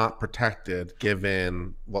was not protected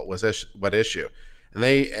given what issue. And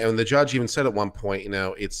the judge even said at one point,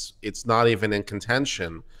 it's not even in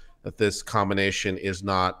contention that this combination is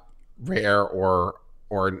not rare or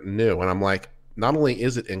new. And I'm like, not only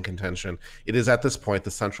is it in contention, it is at this point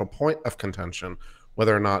the central point of contention,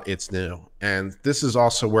 whether or not it's new. And this is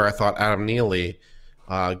also where I thought Adam Neely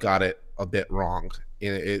got it a bit wrong.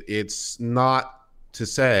 It's not to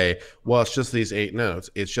say, well, it's just these 8 notes.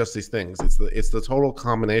 It's just these things. It's the total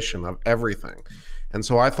combination of everything. And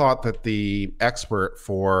so I thought that the expert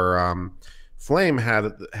for Flame had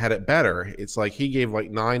it better. It's like he gave like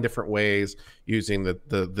 9 different ways using the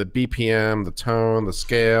BPM, the tone, the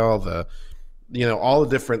scale, all the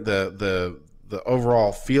different the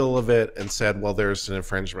overall feel of it, and said, well, there's an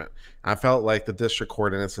infringement. I felt like the district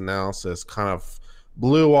court in its analysis kind of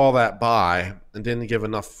blew all that by and didn't give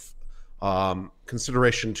enough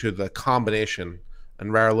consideration to the combination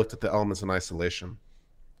and rather looked at the elements in isolation.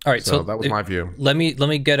 All right, so that was my view. Let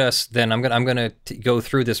me get us then. I'm gonna go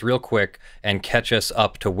through this real quick and catch us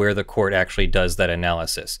up to where the court actually does that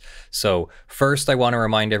analysis. So first, I want to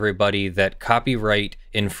remind everybody that copyright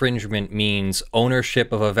infringement means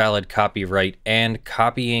ownership of a valid copyright and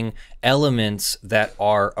copying elements that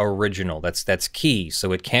are original. That's key.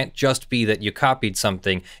 So it can't just be that you copied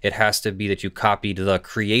something. It has to be that you copied the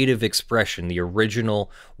creative expression, the original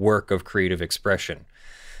work of creative expression.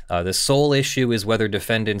 The sole issue is whether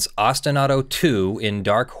defendants ostinato 2 in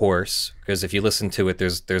Dark Horse, because if you listen to it,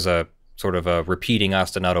 there's a sort of a repeating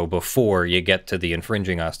ostinato before you get to the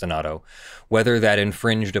infringing ostinato, whether that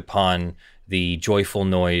infringed upon the joyful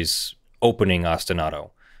noise opening ostinato,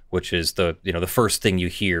 which is the first thing you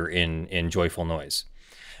hear in joyful noise.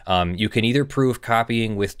 You can either prove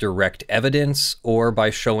copying with direct evidence or by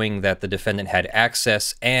showing that the defendant had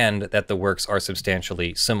access and that the works are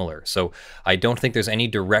substantially similar. So I don't think there's any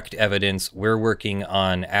direct evidence. We're working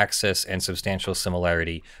on access and substantial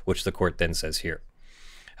similarity, which the court then says here.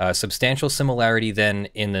 Substantial similarity then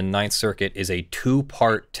in the Ninth Circuit is a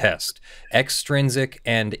two-part test, extrinsic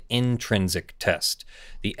and intrinsic test.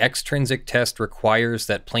 The extrinsic test requires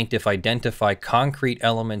that plaintiff identify concrete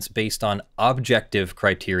elements based on objective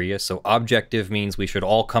criteria. So objective means we should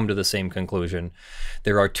all come to the same conclusion.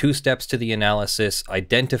 There are two steps to the analysis: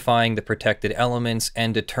 identifying the protected elements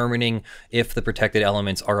and determining if the protected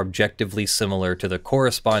elements are objectively similar to the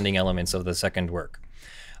corresponding elements of the second work.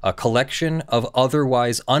 A collection of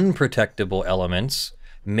otherwise unprotectable elements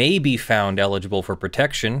may be found eligible for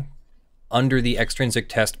protection under the extrinsic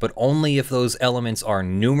test, but only if those elements are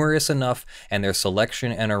numerous enough and their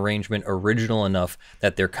selection and arrangement original enough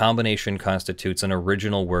that their combination constitutes an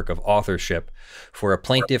original work of authorship. For a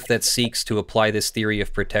plaintiff that seeks to apply this theory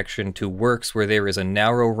of protection to works where there is a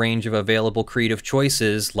narrow range of available creative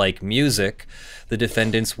choices, like music, the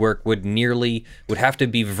defendant's work would have to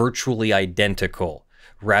be virtually identical,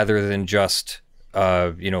 rather than just,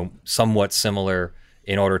 somewhat similar.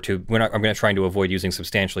 In order to, I'm going to try to avoid using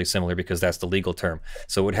substantially similar because that's the legal term.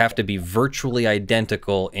 So it would have to be virtually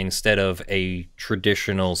identical instead of a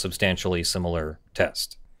traditional substantially similar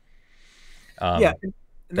test. Yeah,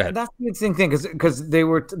 that's the interesting thing, because they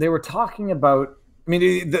were talking about. I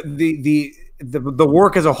mean, the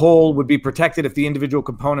work as a whole would be protected if the individual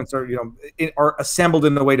components are assembled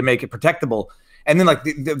in a way to make it protectable. And then like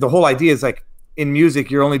the whole idea is like, in music,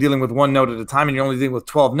 you're only dealing with one note at a time, and you're only dealing with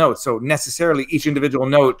 12 notes. So necessarily each individual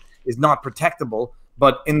note is not protectable,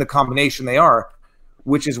 but in the combination they are,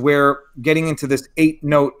 which is where getting into this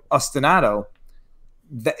 8-note ostinato,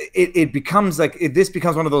 it becomes like, this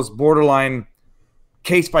becomes one of those borderline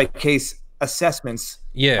case-by-case assessments.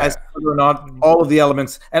 Yeah. As to whether or not all of the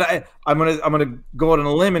elements, and I'm gonna go out on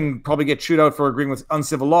a limb and probably get chewed out for agreeing with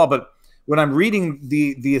uncivil law, but when I'm reading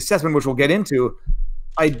the assessment, which we'll get into,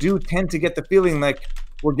 I do tend to get the feeling like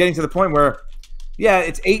we're getting to the point where, yeah,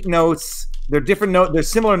 it's 8 notes. They're different notes. They're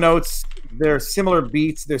similar notes. They're similar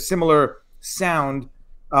beats. They're similar sound,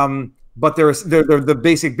 but they're the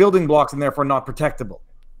basic building blocks and therefore not protectable.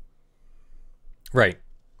 Right.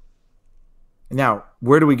 Now,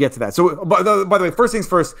 where do we get to that? So, by the way, first things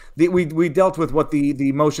first, we dealt with what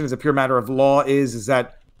the motion as a pure matter of law is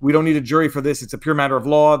that we don't need a jury for this. It's a pure matter of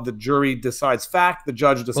law. The jury decides fact. The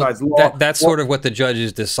judge decides law. That's sort of what the judge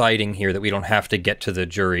is deciding here, that we don't have to get to the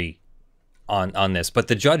jury on this. But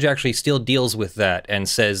the judge actually still deals with that and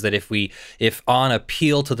says that if on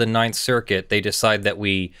appeal to the Ninth Circuit they decide that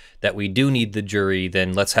we do need the jury,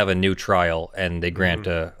 then let's have a new trial, and they grant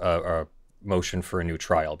a motion for a new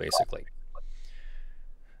trial, basically.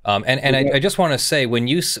 I just want to say, when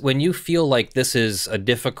you feel like this is a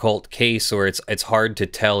difficult case or it's hard to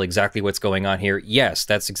tell exactly what's going on here, yes,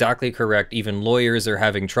 that's exactly correct. Even lawyers are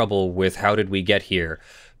having trouble with how did we get here,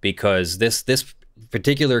 because this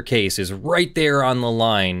particular case is right there on the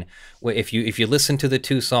line. If you listen to the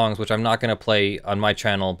two songs, which I'm not going to play on my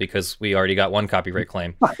channel because we already got one copyright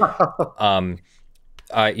claim.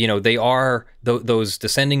 They are, those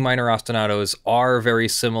descending minor ostinatos are very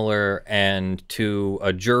similar, and to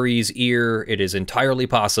a jury's ear, it is entirely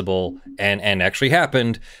possible, and actually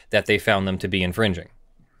happened, that they found them to be infringing.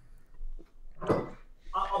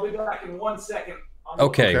 I'll be back in 1 second.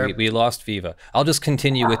 Okay, we lost Viva. I'll just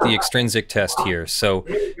continue with the extrinsic test here. So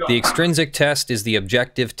the extrinsic test is the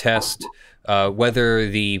objective test, whether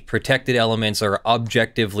the protected elements are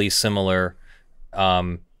objectively similar.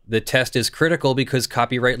 The test is critical because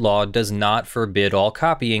copyright law does not forbid all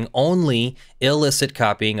copying, only illicit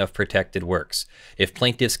copying of protected works. If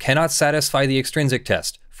plaintiffs cannot satisfy the extrinsic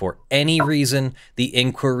test for any reason, the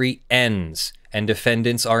inquiry ends, and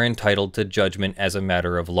defendants are entitled to judgment as a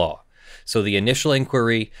matter of law. So the initial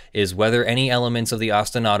inquiry is whether any elements of the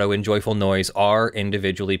ostinato in joyful noise are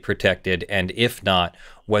individually protected, and if not,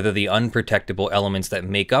 whether the unprotectable elements that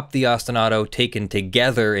make up the ostinato taken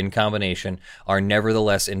together in combination are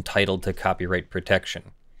nevertheless entitled to copyright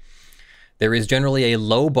protection. There is generally a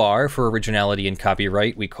low bar for originality in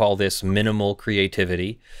copyright. We call this minimal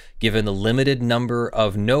creativity. Given the limited number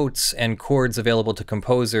of notes and chords available to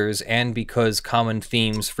composers, and because common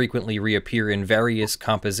themes frequently reappear in various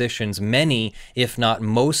compositions, many, if not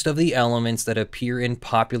most, of the elements that appear in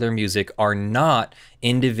popular music are not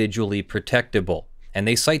individually protectable. And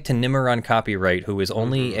they cite to Nimmer on Copyright, who is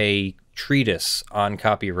only a treatise on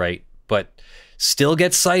copyright, but still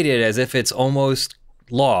gets cited as if it's almost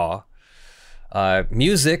law.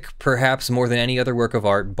 Music, perhaps more than any other work of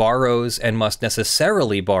art, borrows and must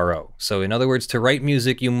necessarily borrow. So in other words, to write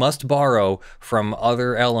music, you must borrow from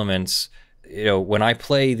other elements. You know, when I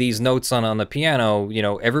play these notes on the piano, you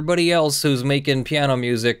know, everybody else who's making piano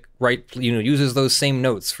music, uses those same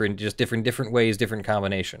notes for just different ways, different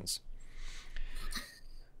combinations.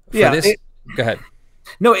 Yeah, this, go ahead.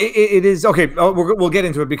 No, it is okay. We'll get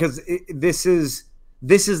into it because this is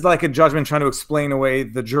like a judgment trying to explain away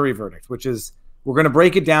the jury verdict, which is we're going to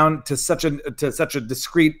break it down to such a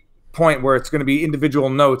discrete point where it's going to be individual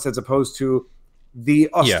notes as opposed to the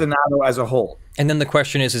ostinato as a whole. And then the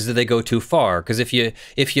question is did they go too far? Because if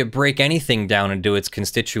you break anything down into its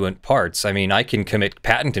constituent parts, I mean, I can commit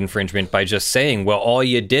patent infringement by just saying, well, all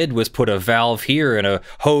you did was put a valve here and a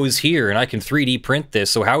hose here, and I can 3D print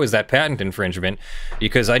this. So how is that patent infringement?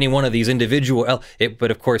 Because any one of these individual,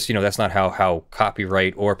 but of course, you know, that's not how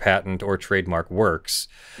copyright or patent or trademark works.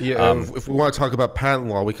 Yeah, if we want to talk about patent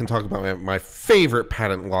law, we can talk about my favorite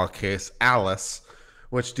patent law case, Alice,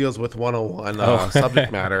 which deals with 101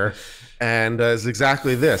 subject matter, and is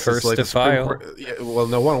exactly this. First it's like to file. Well,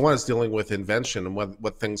 no, 101 is dealing with invention and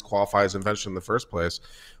what things qualify as invention in the first place.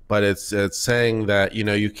 But it's saying that, you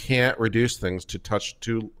know, you can't reduce things to touch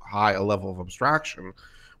too high a level of abstraction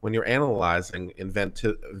when you're analyzing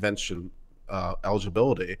invention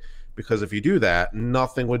eligibility. Because if you do that,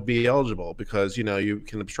 nothing would be eligible because, you know, you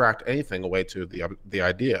can abstract anything away to the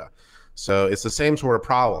idea. So it's the same sort of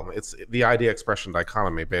problem. It's the idea expression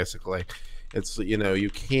dichotomy, basically. It's, you know, you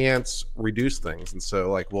can't reduce things. And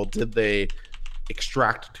so, like, well, did they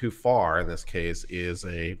extract too far in this case is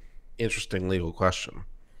a interesting legal question.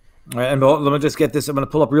 All right, and let me just get this. I'm going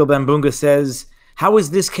to pull up Real Bambunga says, how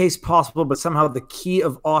is this case possible, but somehow the Key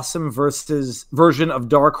of Awesome version of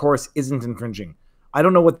Dark Horse isn't infringing? I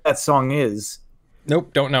don't know what that song is.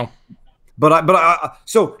 Nope, don't know. But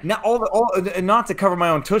so now not to cover my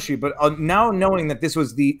own tushy, but now knowing that this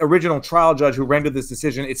was the original trial judge who rendered this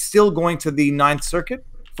decision, it's still going to the Ninth Circuit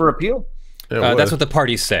for appeal. That's what the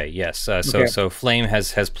parties say. Yes. So Flame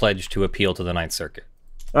has pledged to appeal to the Ninth Circuit.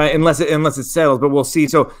 Unless it settles, but we'll see.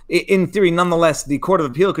 So in theory, nonetheless, the Court of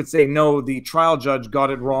Appeal could say no. The trial judge got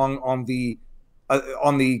it wrong on the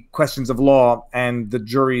questions of law, and the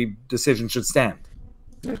jury decision should stand.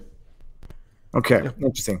 Yeah. Okay,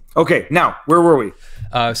 interesting. Okay, now where were we?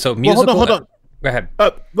 So musical. Well, hold on. Go ahead.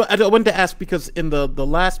 But I wanted to ask because in the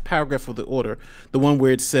last paragraph of the order, the one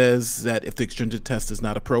where it says that if the extrinsic test is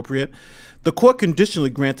not appropriate, the court conditionally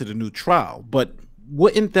granted a new trial. But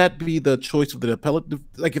wouldn't that be the choice of the appellate?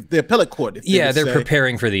 Like if the appellate court? They're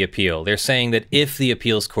preparing for the appeal. They're saying that if the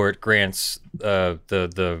appeals court grants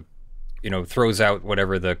the throws out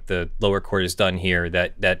whatever the lower court has done here,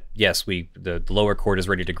 that yes, the lower court is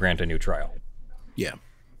ready to grant a new trial. Yeah.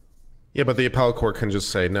 Yeah, but the appellate court can just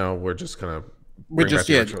say, no, we're just going to...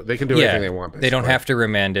 They can do anything they want, basically. They don't have to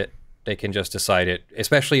remand it. They can just decide it,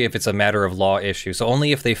 especially if it's a matter of law issue. So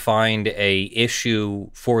only if they find a issue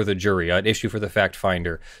for the jury, an issue for the fact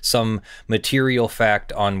finder, some material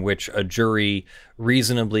fact on which a jury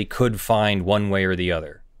reasonably could find one way or the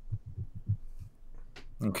other.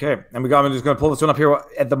 Okay, and I'm just going to pull this one up here.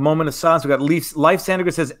 At the moment of silence, we got Life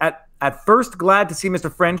Sandiger says, at first glad to see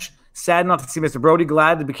Mr. French, sad not to see Mr. Broady,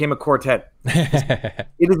 glad it became a quartet.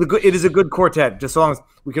 It is a good quartet, just so long as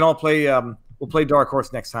we can all play. We'll play Dark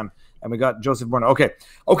Horse next time. And we got Joseph Borno.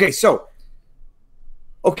 Okay, so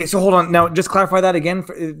hold on. Now, just clarify that again.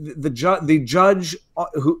 The judge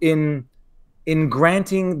who in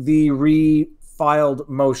granting the refiled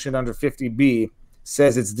motion under 50B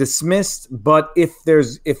says it's dismissed, but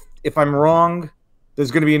if I'm wrong,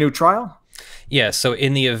 there's going to be a new trial? Yeah, so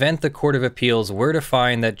in the event the Court of Appeals were to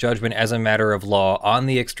find that judgment as a matter of law on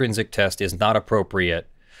the extrinsic test is not appropriate,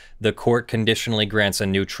 the court conditionally grants a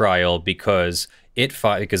new trial because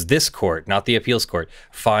this court, not the appeals court,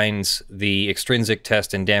 finds the extrinsic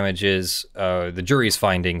test and damages, the jury's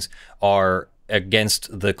findings are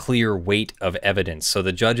against the clear weight of evidence. So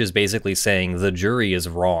the judge is basically saying the jury is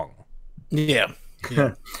wrong. Yeah.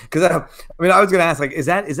 Because I was going to ask, like, is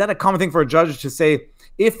that a common thing for a judge to say,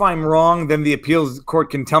 if I'm wrong, then the appeals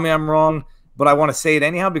court can tell me I'm wrong, but I want to say it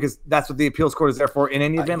anyhow because that's what the appeals court is there for in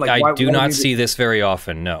any event? Like, I do not see this very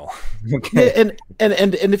often, no. Okay. Yeah,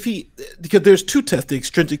 and if because there's two tests, the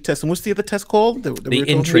extrinsic test, and what's the other test called? The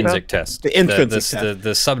intrinsic test. The intrinsic test.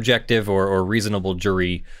 The subjective or reasonable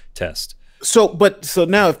jury test. So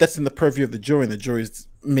now if that's in the purview of the jury and the jury's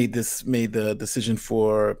made the decision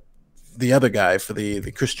for the other guy, for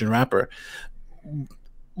the Christian rapper,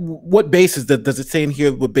 what basis does it say in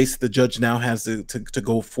here? What basis the judge now has to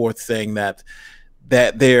go forth saying that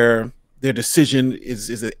their decision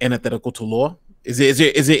is antithetical to law? Is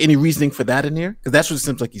there any reasoning for that in here? Because that's what it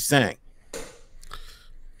seems like he's saying.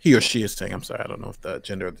 He or she is saying. I'm sorry, I don't know if the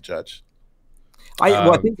gender of the judge.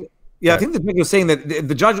 I think the judge was saying that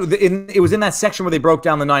the judge it was in that section where they broke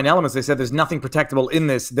down the 9 elements. They said there's nothing protectable in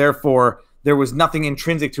this, therefore there was nothing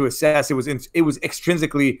intrinsic to assess. It was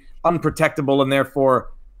extrinsically unprotectable, and therefore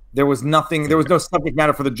there was nothing. There was no subject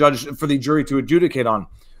matter for the jury to adjudicate on,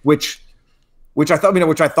 which I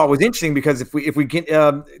thought was interesting, because if we get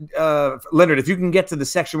Leonard, if you can get to the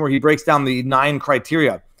section where he breaks down the 9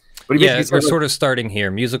 criteria. But we're sort of starting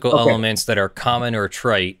here. Musical elements that are common or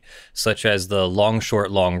trite, such as the long,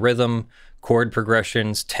 short, long rhythm, chord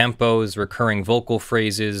progressions, tempos, recurring vocal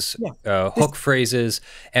phrases, hook phrases,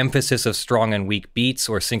 emphasis of strong and weak beats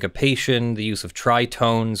or syncopation, the use of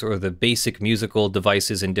tritones, or the basic musical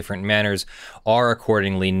devices in different manners are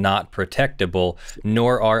accordingly not protectable,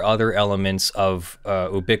 nor are other elements of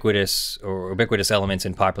ubiquitous elements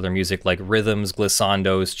in popular music like rhythms,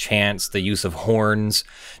 glissandos, chants, the use of horns,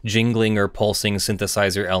 jingling or pulsing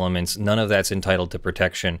synthesizer elements. None of that's entitled to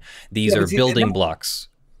protection. These are building blocks.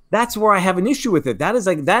 That's where I have an issue with it. That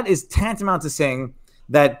is tantamount to saying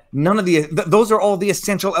that none of those are all the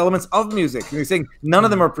essential elements of music. And you're saying none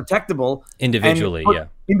of them are protectable individually.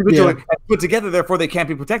 Individually and put togetable, therefore they can't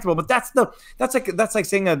be protectable. But that's like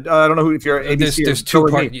saying I don't know if you're ABC. There's two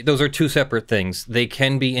parts. Those are two separate things. They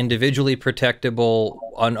can be individually protectable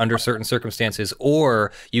under certain circumstances,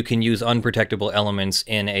 or you can use unprotectable elements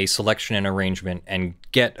in a selection and arrangement and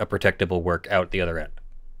get a protectable work out the other end.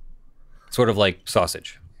 Sort of like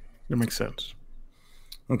sausage. That makes sense.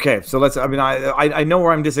 Okay, so let's. I mean, I know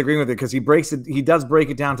where I'm disagreeing with it, because he does break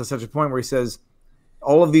it down to such a point where he says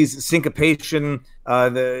all of these syncopation,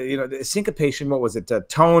 the syncopation. What was it? The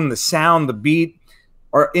tone, the sound, the beat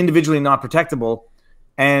are individually not protectable,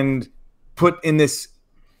 and put in this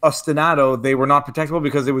ostinato, they were not protectable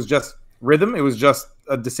because it was just rhythm. It was just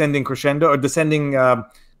a descending crescendo, a descending minor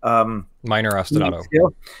ostinato,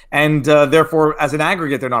 scale, and therefore, as an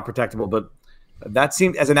aggregate, they're not protectable. But that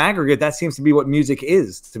seems, as an aggregate, that seems to be what music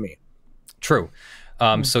is to me. True.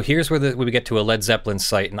 So here's where we get to a Led Zeppelin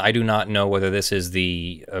site, and I do not know whether this is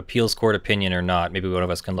the appeals court opinion or not. Maybe one of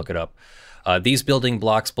us can look it up. These building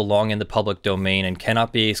blocks belong in the public domain and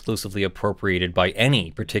cannot be exclusively appropriated by any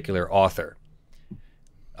particular author.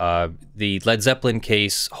 The Led Zeppelin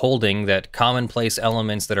case holding that commonplace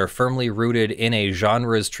elements that are firmly rooted in a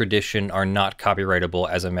genre's tradition are not copyrightable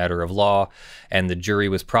as a matter of law, and the jury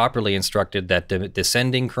was properly instructed that the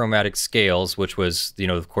descending chromatic scales, which was,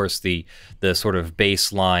 of course, the sort of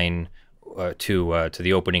baseline to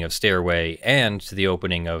the opening of Stairway and to the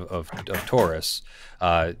opening of Taurus,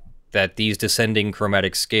 that these descending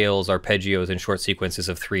chromatic scales, arpeggios, and short sequences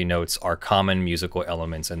of 3 notes are common musical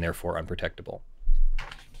elements and therefore unprotectable.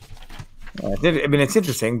 I mean, it's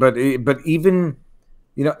interesting, but even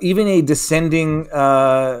a descending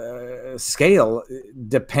scale,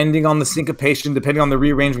 depending on the syncopation, depending on the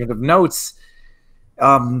rearrangement of notes,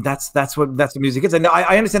 that's what music is. And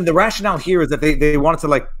I understand the rationale here is that they wanted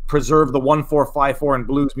to preserve the 1-4-5-4 in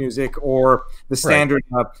blues music, or the standard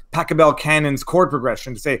Pachelbel canon's chord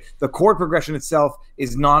progression, to say the chord progression itself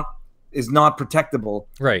is not protectable,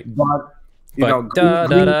 right? But at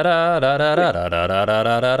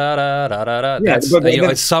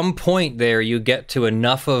some point there you get to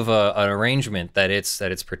enough of an arrangement that it's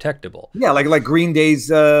protectable. Yeah, like Green Day's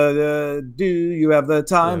 "Do You Have the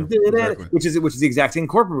Time," exactly. which is the exact same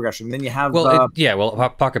chord progression. Then you have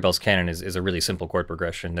Pachelbel's canon is a really simple chord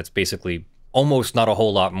progression that's basically almost not a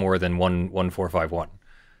whole lot more than 1-4-5-1.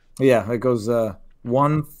 Yeah, it goes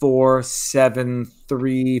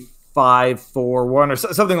 1-4-7-3. 5-4-1 or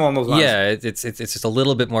something along those lines. Yeah, it's just a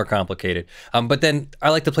little bit more complicated. But then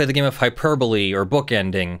I like to play the game of hyperbole or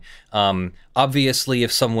bookending. Obviously,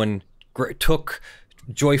 if someone took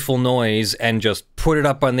Joyful Noise and just put it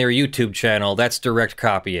up on their YouTube channel, that's direct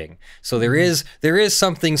copying. So there is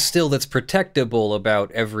something still that's protectable about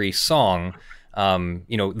every song.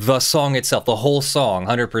 The song itself, the whole song,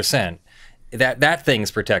 100%. That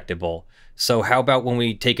thing's protectable. So how about when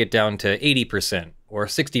we take it down to 80%? Or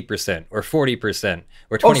 60%, or 40%,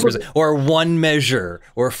 or 20%, or one measure,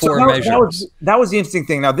 or 4 measures. That was the interesting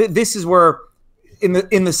thing. Now, this is where, in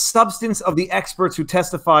the substance of the experts who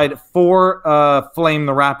testified for Flame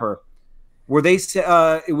the Rapper, where they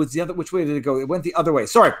said it was the other. Which way did it go? It went the other way.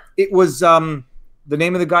 Sorry, it was the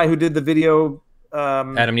name of the guy who did the video.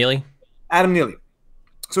 Adam Neely. Adam Neely.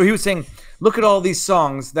 So he was saying, look at all these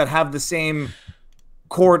songs that have the same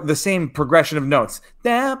chord, the same progression of notes,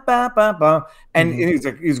 and he's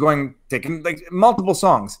taking multiple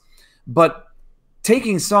songs, but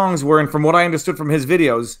taking songs were, and from what I understood from his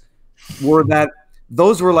videos, were that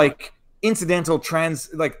those were incidental not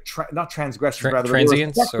transgressions, rather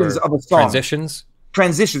transients or of a song.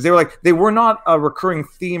 Transitions. They were not a recurring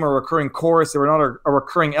theme or recurring chorus. They were not a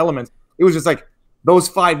recurring element. It was just those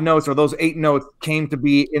 5 notes or those 8 notes came to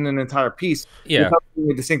be in an entire piece, without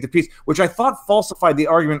being a distinctive piece, which I thought falsified the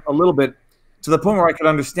argument a little bit, to the point where I could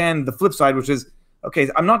understand the flip side, which is okay,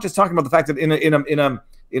 I'm not just talking about the fact that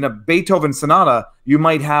in a Beethoven sonata you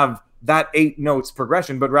might have that 8 notes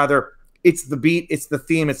progression, but rather it's the beat, it's the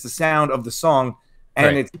theme, it's the sound of the song,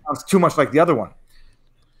 and it sounds too much like the other one.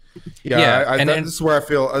 Yeah, this is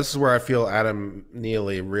where I feel Adam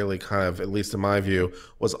Neely really kind of, at least in my view,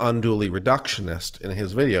 was unduly reductionist in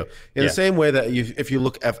his video. In the same way that if you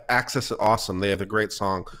look at Access It Awesome, they have a great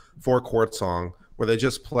song, 4-chord song, where they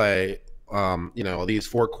just play these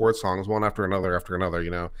 4-chord songs one after another,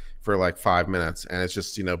 for like 5 minutes, and it's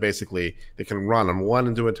just, basically they can run them one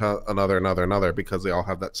and do it to another because they all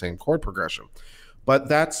have that same chord progression. But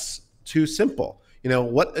that's too simple.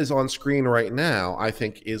 What is on screen right now, I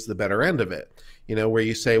think, is the better end of it. Where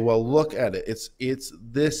you say, well, look at it. It's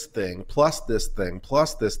this thing plus this thing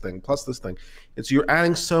plus this thing plus this thing. You're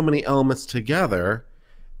adding so many elements together,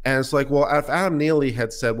 and it's like, well, if Adam Neely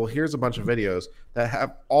had said, well, here's a bunch of videos that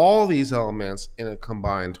have all these elements in a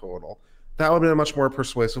combined total, that would have been a much more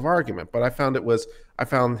persuasive argument. But I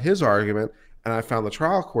found his argument and I found the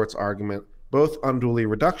trial court's argument both unduly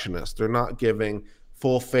reductionist. They're not giving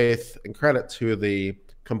full faith and credit to the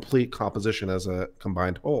complete composition as a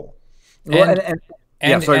combined whole.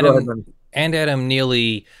 Adam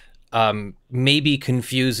Neely maybe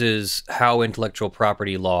confuses how intellectual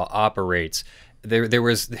property law operates. There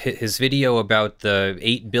was his video about the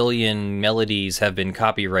 8 billion melodies have been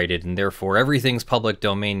copyrighted and therefore everything's public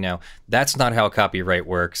domain now. That's not how copyright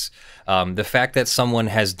works. The fact that someone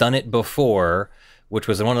has done it before, which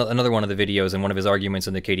was another one of the videos and one of his arguments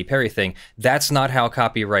in the Katy Perry thing, that's not how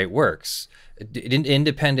copyright works.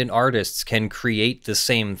 Independent artists can create the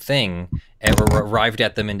same thing and arrived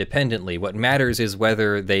at them independently. What matters is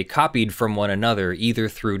whether they copied from one another, either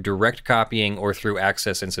through direct copying or through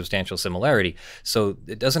access and substantial similarity. So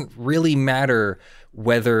it doesn't really matter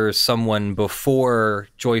whether someone before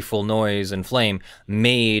Joyful Noise and Flame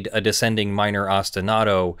made a descending minor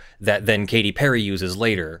ostinato that then Katy Perry uses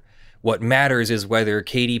later. What matters is whether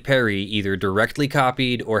Katy Perry either directly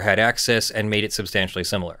copied or had access and made it substantially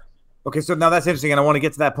similar. Okay, so now that's interesting, and I want to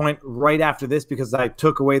get to that point right after this because I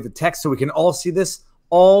took away the text so we can all see this.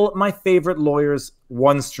 All my favorite lawyers,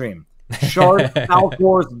 one stream. Shard,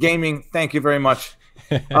 Alcors, Gaming, thank you very much.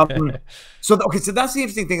 So that's the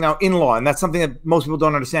interesting thing now in law, and that's something that most people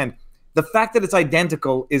don't understand. The fact that it's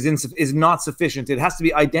identical is not sufficient. It has to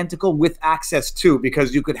be identical with access to,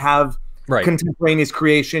 because you could have contemporaneous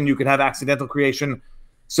creation, you could have accidental creation.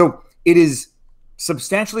 So it is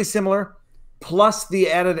substantially similar, plus the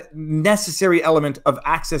added necessary element of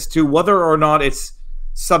access to, whether or not it's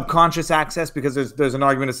subconscious access, because there's an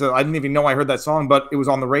argument that says, I didn't even know I heard that song, but it was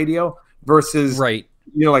on the radio, versus like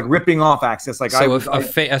ripping off access. Like, so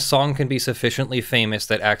a song can be sufficiently famous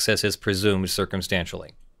that access is presumed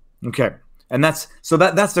circumstantially. Okay, and that's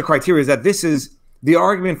the criteria. Is that this is the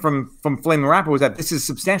argument from Flame the Rapper, was that this is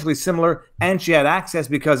substantially similar, and she had access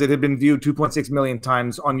because it had been viewed 2.6 million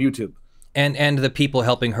times on YouTube. And the people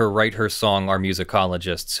helping her write her song are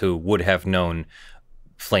musicologists who would have known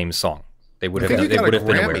Flame's song. They would have been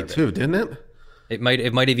aware of it too, didn't it? It might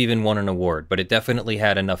have even won an award, but it definitely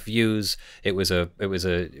had enough views. It was a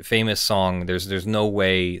famous song. There's no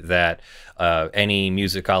way that any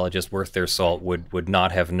musicologist worth their salt would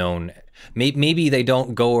not have known. Maybe they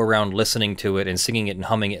don't go around listening to it and singing it and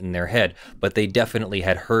humming it in their head, but they definitely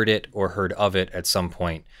had heard it or heard of it at some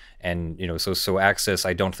point. And so access,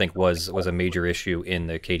 I don't think was a major issue in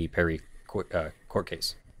the Katy Perry court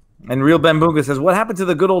case. And Real Bambunga says, what happened to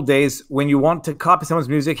the good old days when you want to copy someone's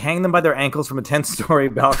music, hang them by their ankles from a 10-story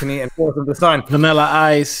balcony, and force them to sign? Vanilla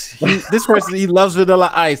Ice. This person, he loves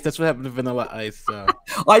Vanilla Ice. That's what happened to Vanilla Ice.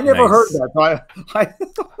 I never heard that.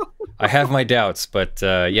 I have my doubts, but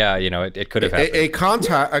it could have happened.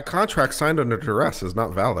 A contract signed under duress is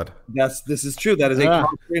not valid. This is true. That is a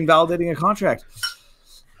invalidating a contract.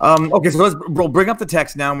 Okay, so we'll bring up the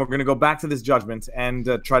text now, and we're going to go back to this judgment and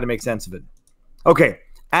try to make sense of it. Okay.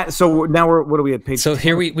 So now what are we at, page 10? So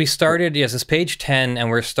here we started, yes, it's page 10, and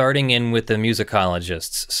we're starting in with the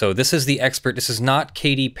musicologists. So this is the expert. This is not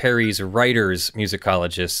Katy Perry's writer's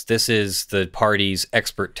musicologists. This is the party's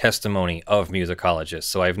expert testimony of musicologists.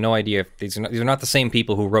 So I have no idea if these are not the same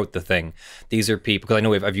people who wrote the thing. These are people, because I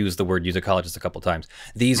know I've used the word musicologist a couple times.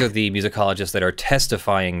 These are the musicologists that are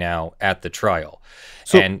testifying now at the trial.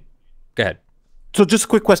 And go ahead. So just a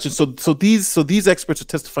quick question. So these experts are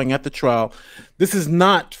testifying at the trial. This is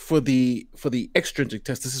not for the extrinsic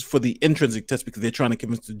test. This is for the intrinsic test, because they're trying to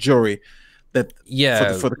convince the jury that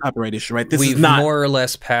for the copyright issue, right? We've more or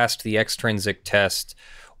less passed the extrinsic test,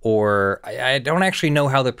 or I don't actually know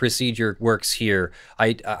how the procedure works here.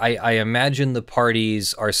 I imagine the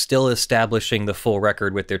parties are still establishing the full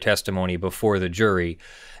record with their testimony before the jury.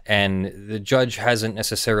 and the judge hasn't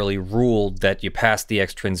necessarily ruled that you passed the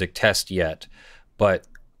extrinsic test yet. But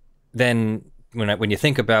then when you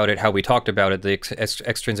think about it, how we talked about it, the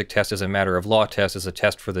extrinsic test is a matter of law test, is a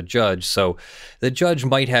test for the judge. So the judge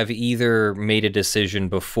might have either made a decision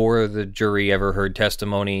before the jury ever heard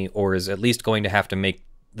testimony, or is at least going to have to make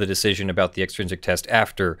the decision about the extrinsic test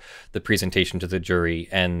after the presentation to the jury.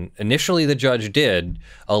 And initially the judge did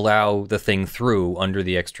allow the thing through under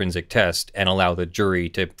the extrinsic test and allow the jury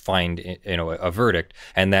to find, you know, a verdict.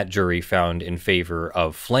 And that jury found in favor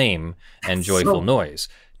of Flame and Joyful Noise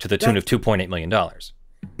to the tune of $2.8 million.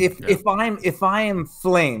 If I am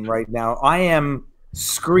Flame right now, I am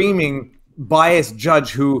screaming biased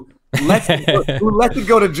judge who lets it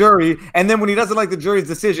go to jury, and then when he doesn't like the jury's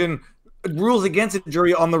decision, rules against the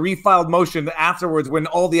jury on the refiled motion afterwards when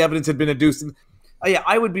all the evidence had been adduced. Yeah,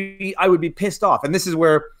 I would be pissed off, and this is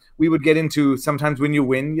where we would get into sometimes when you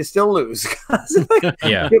win, you still lose.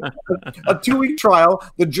 Yeah, a 2-week trial,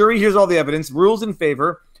 the jury hears all the evidence, rules in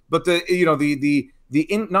favor, but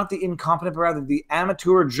not the incompetent, but rather the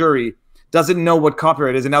amateur jury doesn't know what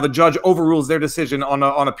copyright is, and now the judge overrules their decision on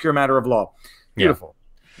a pure matter of law. Beautiful. Yeah.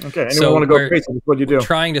 Okay, anyone want to go crazy? That's what you do.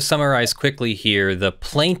 Trying to summarize quickly here, the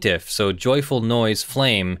plaintiff, so Joyful Noise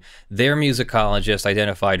Flame, their musicologist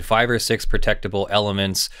identified 5 or 6 protectable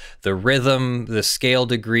elements: the rhythm, the scale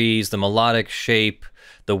degrees, the melodic shape,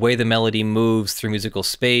 the way the melody moves through musical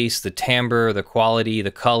space, the timbre, the quality, the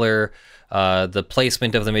color, the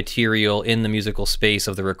placement of the material in the musical space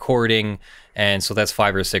of the recording. And so that's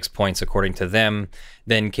 5 or 6 points according to them.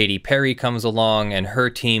 Then Katy Perry comes along and her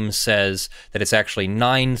team says that it's actually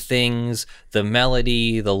 9 things: the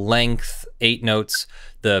melody, the length, 8 notes,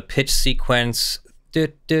 the pitch sequence,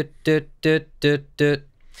 the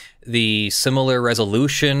similar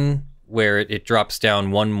resolution where it drops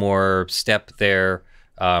down one more step there.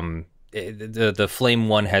 The Flame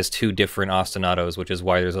one has 2 different ostinatos, which is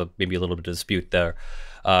why there's maybe a little bit of dispute there.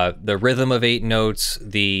 The rhythm of 8 notes,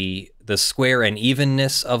 the square and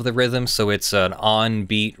evenness of the rhythm, so it's an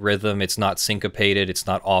on-beat rhythm, it's not syncopated, it's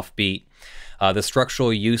not off-beat. The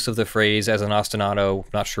structural use of the phrase as an ostinato,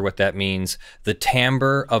 not sure what that means. The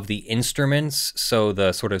timbre of the instruments, so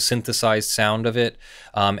the sort of synthesized sound of it,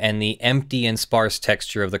 and the empty and sparse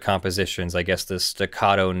texture of the compositions. I guess the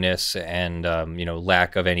staccato-ness and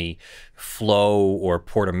lack of any flow or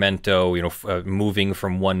portamento, moving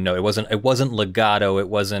from one note. It wasn't legato. It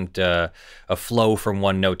wasn't a flow from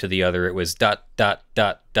one note to the other. It was dot dot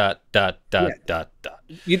dot dot dot dot dot dot.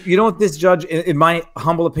 You know what this judge, in my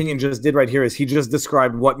humble opinion, just did right here is he just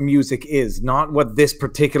described what music is, not what this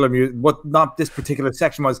particular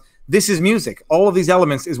section was. This is music. All of these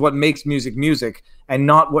elements is what makes music music, and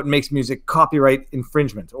not what makes music copyright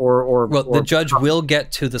infringement or the judge will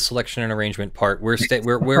get to the selection and arrangement part. We're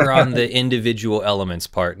on the individual elements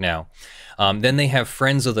part now. Then they have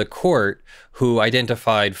friends of the court who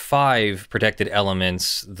identified 5 protected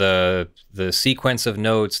elements: the sequence of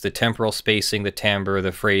notes, the temporal spacing, the timbre,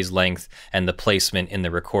 the phrase length, and the placement in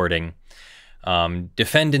the recording.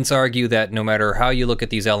 Defendants argue that no matter how you look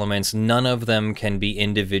at these elements, none of them can be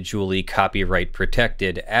individually copyright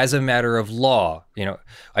protected as a matter of law.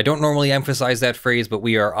 I don't normally emphasize that phrase, but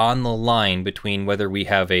we are on the line between whether we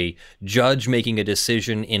have a judge making a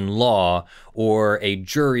decision in law or a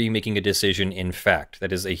jury making a decision in fact.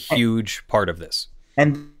 That is a huge part of this.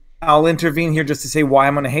 And I'll intervene here just to say why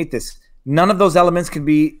I'm going to hate this. None of those elements can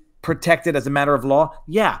be protected as a matter of law.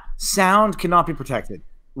 Yeah, sound cannot be protected.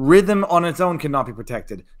 Rhythm on its own cannot be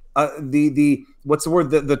protected. What's the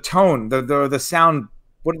word? The tone, the sound.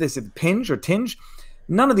 What did they say? Pinch or tinge?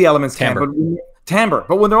 None of the elements timbre. Timbre.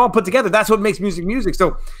 But when they're all put together, that's what makes music music.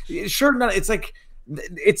 So sure, it's like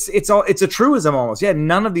it's a truism almost. Yeah,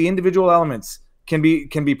 none of the individual elements can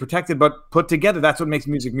be protected, but put together, that's what makes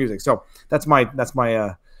music music. So that's my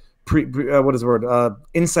what is the word?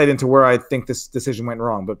 Insight into where I think this decision went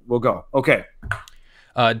wrong. But we'll go. Okay.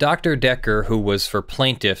 Dr. Decker, who was for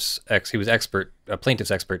plaintiff's expert,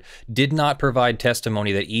 did not provide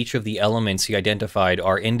testimony that each of the elements he identified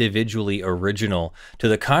are individually original. To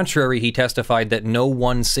the contrary, he testified that no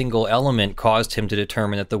one single element caused him to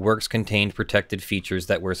determine that the works contained protected features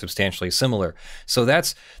that were substantially similar. So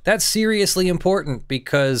that's seriously important,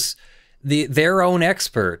 because their own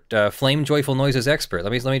expert, Flame Joyful Noise's expert.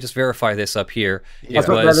 Let me just verify this up here. It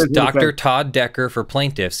was Dr. Todd Decker for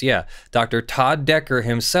plaintiffs. Yeah, Dr. Todd Decker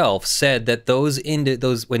himself said that those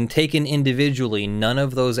when taken individually, none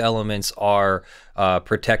of those elements are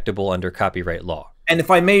protectable under copyright law. And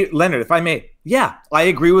if I may, Leonard, yeah, I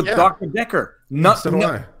agree with Dr. Decker.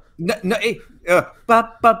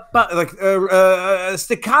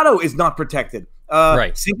 Staccato is not protected.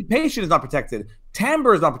 Right. Syncopation is not protected.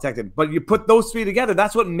 timbre is not protected. But you put those three together,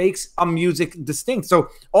 that's what makes a music distinct. So,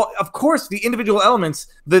 of course, the individual elements,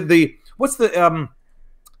 what's the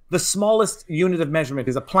smallest unit of measurement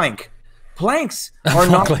is a plank. Planks are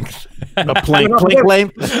not a plank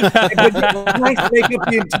length. Planks make up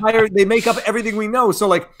the entire. They make up everything we know. So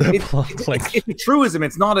like, it's a truism.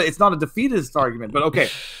 It's not a defeatist argument. But okay,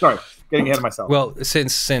 sorry, getting ahead of myself. Well,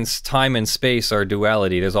 since time and space are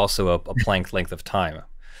duality, there's also a Planck length of time.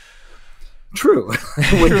 True,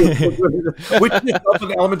 which is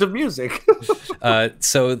an element of music.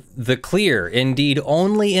 So the clear, indeed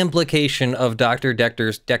only implication of Dr.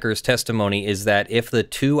 Decker's testimony is that if the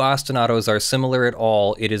two ostinatos are similar at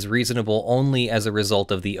all, it is reasonable only as a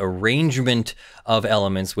result of the arrangement of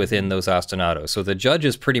elements within those ostinatos. So the judge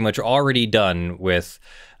is pretty much already done with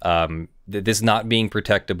this not being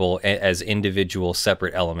protectable as individual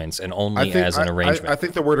separate elements and only as an arrangement. I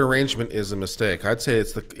think the word arrangement is a mistake. I'd say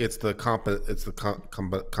it's the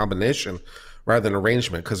combination rather than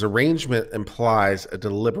arrangement, because arrangement implies a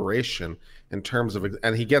deliberation in terms of,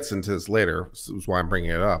 and he gets into this later, this is why I'm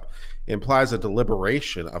bringing it up, it implies a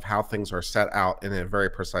deliberation of how things are set out in a very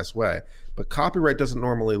precise way. But copyright doesn't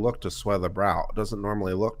normally look to sway the brow. It doesn't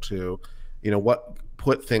normally look to, what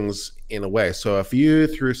put things in a way. So if you,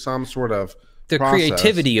 through some sort of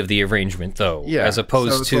creativity of the arrangement, though, as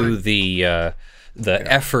opposed to the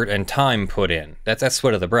effort and time put in, that's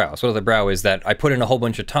sweat of the brow. Sweat of the brow is that I put in a whole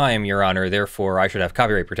bunch of time, Your Honor, therefore I should have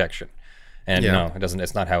copyright protection. And no, it doesn't.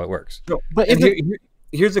 It's not how it works. No, but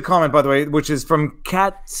here's a comment, by the way, which is from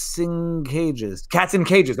Cats in Cages. Cats in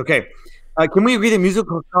Cages. Okay. Can we agree that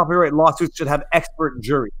musical copyright lawsuits should have expert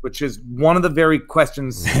juries, which is one of the very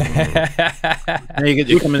questions? You're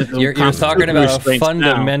talking about a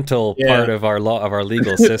fundamental part of our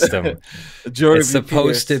legal system. It's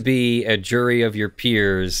supposed to be a jury of your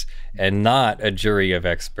peers and not a jury of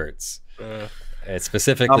experts. It's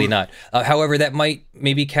specifically not. However, that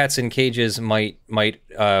maybe Cats in Cages might like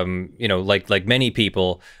many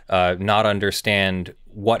people, not understand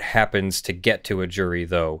what happens to get to a jury,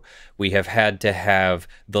 though. We have had to have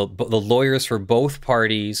the lawyers for both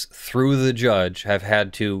parties through the judge have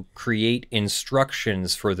had to create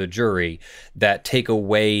instructions for the jury that take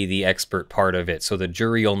away the expert part of it. So the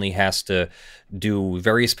jury only has to do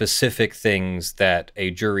very specific things that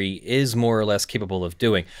a jury is more or less capable of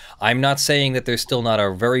doing. I'm not saying that there's still not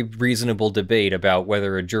a very reasonable debate about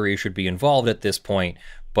whether a jury should be involved at this point,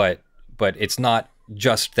 but it's not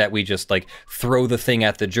just that we just like throw the thing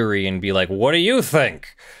at the jury and be like, what do you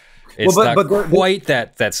think? It's not quite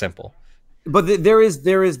that simple. But there is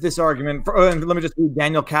this argument. And let me just read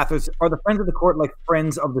Daniel Cathers. Are the friends of the court like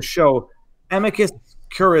friends of the show? Amicus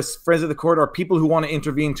curious, friends of the court are people who want to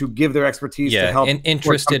intervene to give their expertise to help. And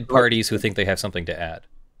interested parties who think they have something to add.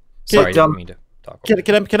 Sorry, I didn't mean to talk.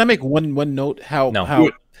 Can I make one note?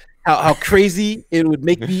 How crazy it would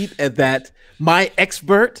make me that my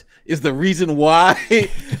expert is the reason why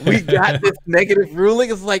we got this negative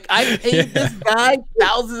ruling. It's like I paid this guy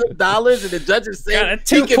thousands of dollars, and the judge is saying got a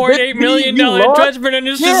 $2.8 million judgment, and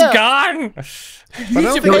it's just gone. I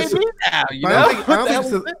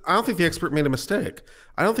don't think the expert made a mistake.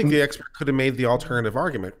 I don't think the expert could have made the alternative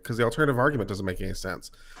argument, because the alternative argument doesn't make any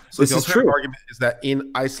sense. So the alternative argument is that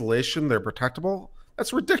in isolation they're protectable.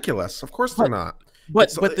 That's ridiculous. Of course they're not.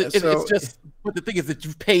 But the thing is that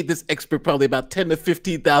you've paid this expert probably about $10,000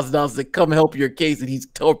 to $15,000 to come help your case, and he's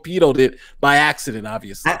torpedoed it by accident,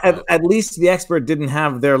 obviously. At least the expert didn't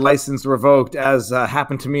have their license revoked, as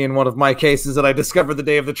happened to me in one of my cases that I discovered the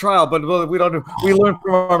day of the trial. But we learn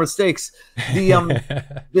from our mistakes.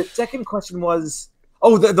 The second question was,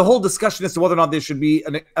 the whole discussion as to whether or not there should be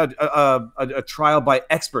a trial by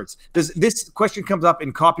experts. This question comes up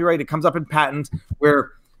in copyright. It comes up in patent,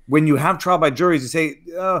 where when you have trial by juries, you say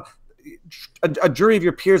a jury of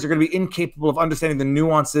your peers are going to be incapable of understanding the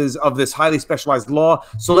nuances of this highly specialized law.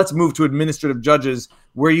 So let's move to administrative judges,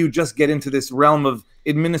 where you just get into this realm of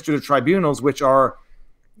administrative tribunals, which are,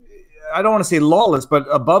 I don't want to say lawless, but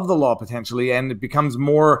above the law potentially, and it becomes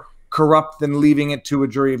more corrupt than leaving it to a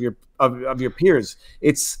jury of your peers.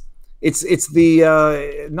 It's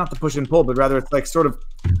the not the push and pull, but rather it's like sort of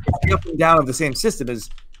the up and down of the same system. Is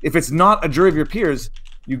if it's not a jury of your peers,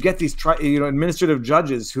 you get these administrative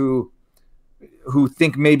judges who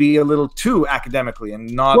think maybe a little too academically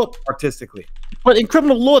and not artistically. But in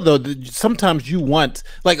criminal law, though, sometimes you want,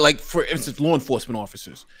 like for instance, law enforcement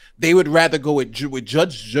officers, they would rather go with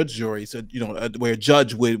judge juries, where a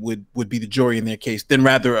judge would be the jury in their case, than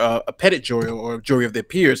rather a pettit jury or a jury of their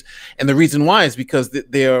peers. And the reason why is because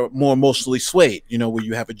they're more emotionally swayed. Where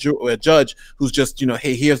you have a judge who's just,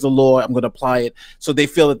 hey, here's the law, I'm going to apply it, so they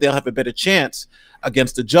feel that they'll have a better chance.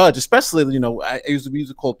 against the judge, especially, you know, I used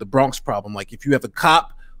to call it the Bronx problem. Like if you have a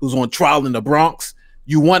cop who's on trial in the Bronx,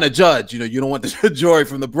 you want a judge, you know, you don't want the jury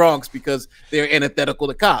from the Bronx because they're antithetical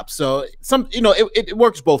to cops. So you know, it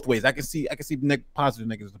works both ways. I can see positive and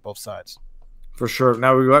negatives on both sides. For sure.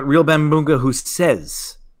 Now we got Real Bambunga, who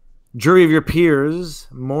says, "Jury of your peers,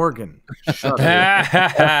 Morgan." Shut up.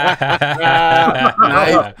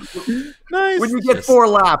 Nice. When you get 4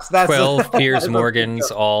 laps, that's 12 Piers Morgans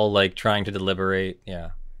all like trying to deliberate.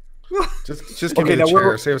 Yeah. Just give me the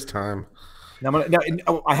chair. Saves time. Now,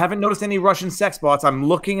 I haven't noticed any Russian sex bots. I'm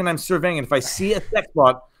looking and I'm surveying. And if I see a sex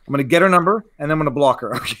bot, I'm going to get her number and then I'm going to block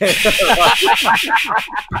her. Okay.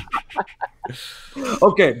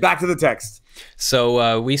 Okay, back to the text.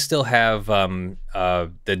 So we still have the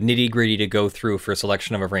nitty-gritty to go through for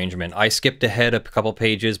selection of arrangement. I skipped ahead a couple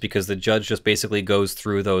pages because the judge just basically goes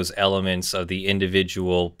through those elements of the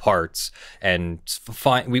individual parts, and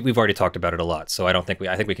we've already talked about it a lot. So I think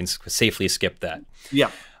we can safely skip that.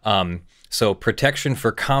 Yeah. So protection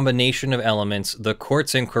for combination of elements. The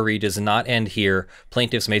court's inquiry does not end here.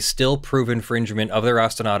 Plaintiffs may still prove infringement of their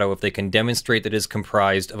ostinato if they can demonstrate that it is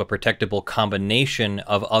comprised of a protectable combination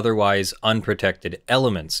of otherwise unprotected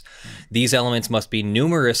elements. These elements must be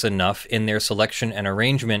numerous enough in their selection and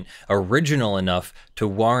arrangement, original enough to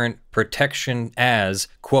warrant protection as,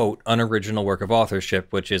 quote, unoriginal work of authorship,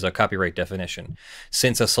 which is a copyright definition.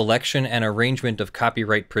 Since a selection and arrangement of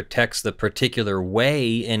copyright protects the particular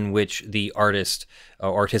way in which the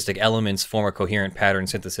artistic elements form a coherent pattern,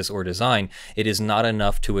 synthesis, or design, it is not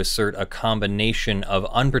enough to assert a combination of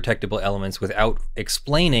unprotectable elements without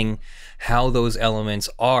explaining how those elements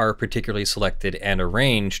are particularly selected and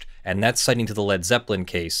arranged, and that's citing to the Led Zeppelin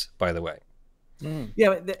case, by the way.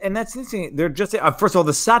 Yeah, and that's interesting. They're just first of all,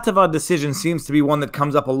 the Satava decision seems to be one that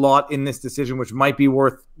comes up a lot in this decision, which might be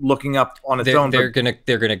worth looking up on its own. They're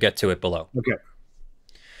gonna get to it below. Okay.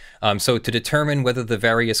 So to determine whether the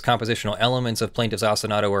various compositional elements of plaintiff's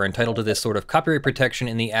ostinato are entitled to this sort of copyright protection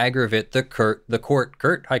in the aggregate, the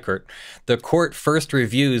court first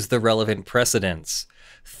reviews the relevant precedents.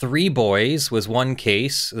 Three Boys was one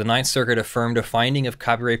case. The Ninth Circuit affirmed a finding of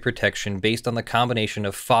copyright protection based on the combination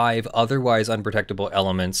of 5 otherwise unprotectable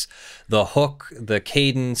elements: the hook, the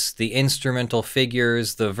cadence, the instrumental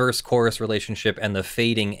figures, the verse-chorus relationship, and the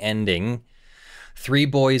fading ending. Three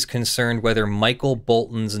Boys concerned whether Michael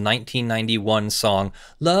Bolton's 1991 song,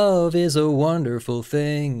 "Love is a Wonderful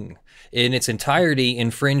Thing," in its entirety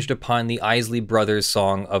infringed upon the Isley Brothers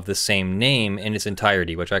song of the same name in its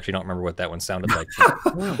entirety, which I actually don't remember what that one sounded like.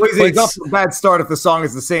 Well, it's off to a bad start if the song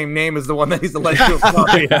is the same name as the one that he's alleged to have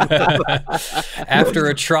copied. After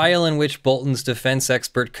a trial in which Bolton's defense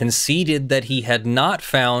expert conceded that he had not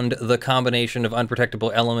found the combination of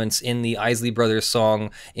unprotectable elements in the Isley Brothers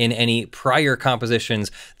song in any prior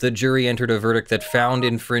compositions, the jury entered a verdict that found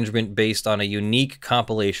infringement based on a unique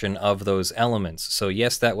compilation of those elements. So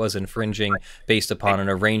yes, that was infringing based upon an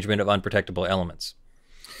arrangement of unprotectable elements.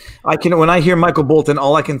 When I hear Michael Bolton,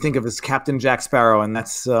 all I can think of is Captain Jack Sparrow, and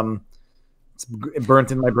that's it's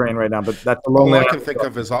burnt in my brain right now. But that's the all I can think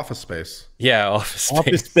of is Office Space. Yeah, Office Space.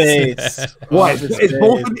 Office Space. What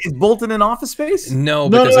is Bolton in Office Space? No,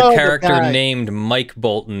 but there's a character named Mike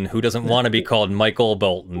Bolton who doesn't want to be called Michael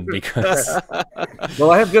Bolton because. Well,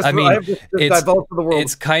 I have just divulged to the world.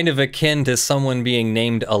 It's kind of akin to someone being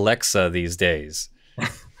named Alexa these days.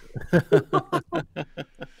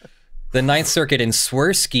 The Ninth Circuit in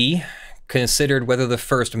Swirsky considered whether the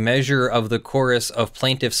first measure of the chorus of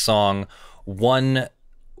plaintiff's song, one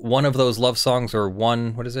of those love songs, or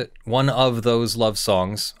one of those love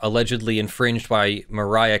songs allegedly infringed by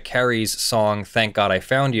Mariah Carey's song "Thank God I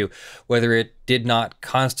Found You," whether it did not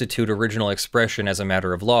constitute original expression as a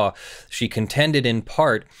matter of law. She contended in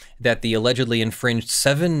part that the allegedly infringed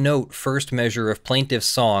 7-note first measure of plaintiff's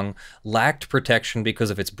song lacked protection because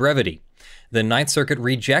of its brevity. The Ninth Circuit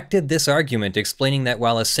rejected this argument, explaining that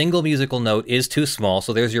while a single musical note is too small,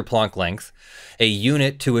 so there's your Planck length, a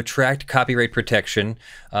unit to attract copyright protection,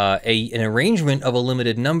 an arrangement of a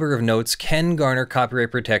limited number of notes can garner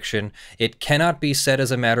copyright protection. It cannot be said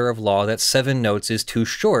as a matter of law that 7 notes is too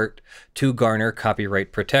short to garner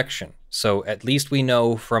copyright protection. So at least we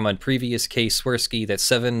know from a previous case, Swirsky, that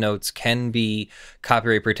 7 notes can be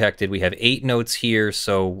copyright protected. We have 8 notes here,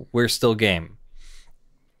 so we're still game.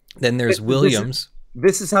 Then there's Williams.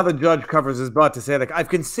 This is how the judge covers his butt to say, like, I've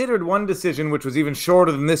considered one decision which was even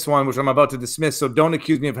shorter than this one, which I'm about to dismiss, so don't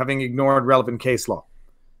accuse me of having ignored relevant case law,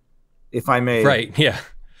 if I may. Right, yeah.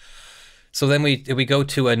 So then we go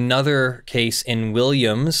to another case in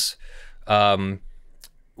Williams,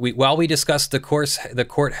 while we discussed the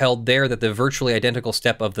court held there that the virtually identical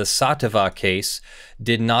step of the Sativa case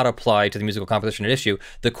did not apply to the musical composition at issue.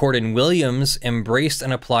 The court in Williams embraced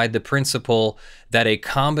and applied the principle that a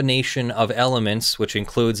combination of elements, which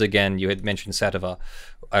includes, again, you had mentioned Sativa,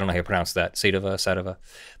 I don't know how you pronounce that, Sativa.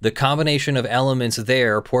 The combination of elements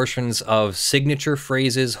there, portions of signature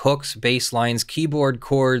phrases, hooks, bass lines, keyboard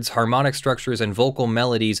chords, harmonic structures, and vocal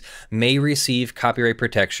melodies may receive copyright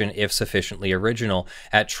protection if sufficiently original.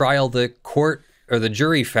 At trial, the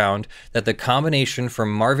jury found that the combination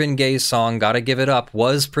from Marvin Gaye's song Gotta Give It Up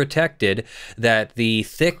was protected, that the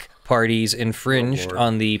thick parties infringed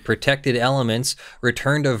on the protected elements,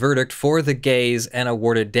 returned a verdict for the Gays, and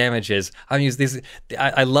awarded damages.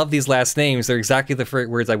 I love these last names. They're exactly the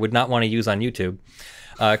words I would not want to use on YouTube.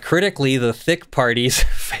 Critically, the thick parties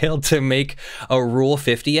failed to make a Rule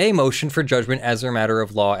 50A motion for judgment as a matter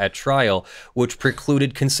of law at trial, which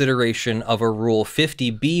precluded consideration of a Rule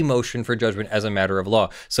 50B motion for judgment as a matter of law.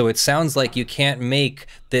 So it sounds like you can't make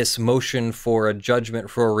this motion for a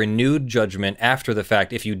judgment, for a renewed judgment after the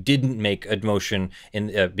fact if you didn't make a motion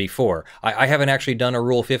before. I haven't actually done a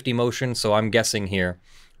Rule 50 motion, so I'm guessing here.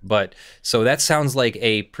 But so that sounds like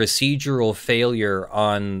a procedural failure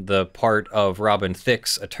on the part of Robin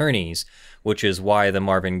Thicke's attorneys, which is why the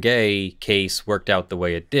Marvin Gaye case worked out the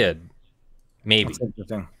way it did. Maybe. That's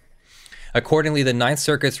interesting. Accordingly, the Ninth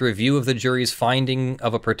Circuit's review of the jury's finding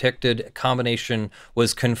of a protected combination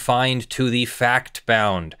was confined to the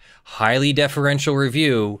fact-bound, highly deferential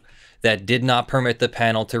review that did not permit the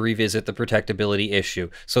panel to revisit the protectability issue.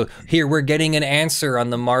 So here we're getting an answer on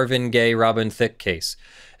the Marvin Gaye Robin Thicke case.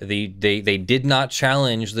 They did not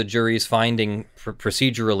challenge the jury's finding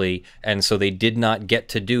procedurally, and so they did not get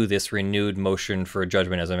to do this renewed motion for a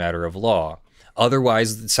judgment as a matter of law.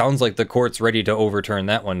 Otherwise, it sounds like the court's ready to overturn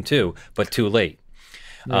that one too, but too late.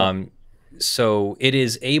 Yeah. So it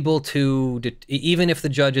is able to, even if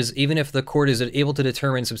the court is able to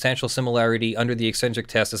determine substantial similarity under the eccentric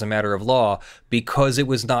test as a matter of law, because it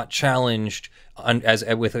was not challenged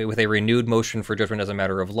with a renewed motion for judgment as a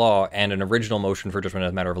matter of law and an original motion for judgment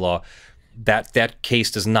as a matter of law, that case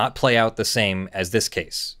does not play out the same as this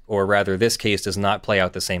case, or rather, this case does not play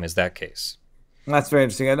out the same as that case. That's very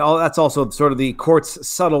interesting, and that's also sort of the court's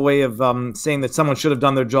subtle way of saying that someone should have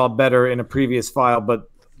done their job better in a previous file, but.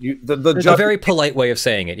 The judge, a very polite way of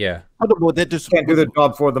saying it, yeah. Well, that just can't do the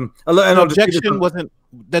job for them. Objection wasn't.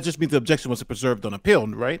 That just means the objection wasn't preserved on appeal,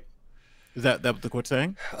 right? Is that what the court's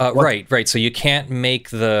saying? Right. So you can't make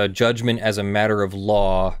the judgment as a matter of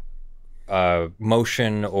law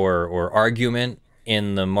motion or argument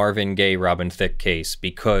in the Marvin Gaye Robin Thicke case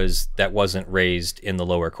because that wasn't raised in the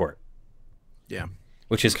lower court. Yeah.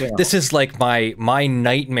 Which is, this is like my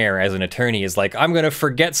nightmare as an attorney is like, I'm going to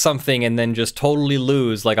forget something and then just totally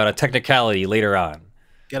lose like on a technicality later on.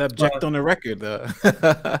 Gotta object on the record.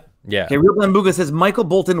 Yeah. Okay, Real Bambuga says, Michael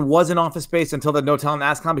Bolton was in Office Space until the No Talent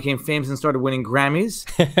Ascon became famous and started winning Grammys.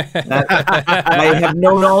 I have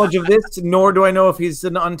no knowledge of this, nor do I know if he's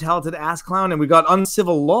an untalented ass clown, and we got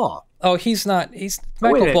Uncivil Law. Oh, he's not.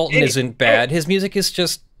 Michael Bolton isn't bad. His music is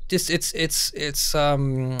just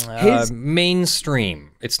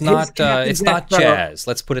mainstream. It's not jazz.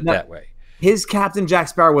 Let's put it that way. His Captain Jack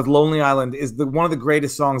Sparrow with Lonely Island is one of the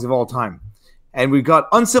greatest songs of all time. And we've got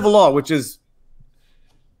Uncivil Law, which is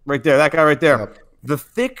right there, that guy right there. Yep. The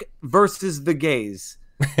Thick versus the Gays.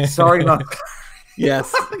 Sorry, not.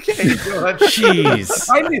 Yes. Okay, jeez.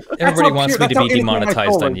 Everybody wants me to be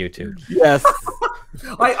demonetized on YouTube. Yes.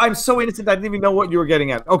 I'm so innocent. I didn't even know what you were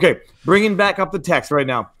getting at. Okay, bringing back up the text right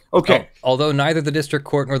now. Okay. Although neither the District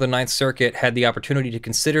Court nor the Ninth Circuit had the opportunity to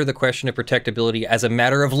consider the question of protectability as a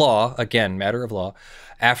matter of law, again, matter of law,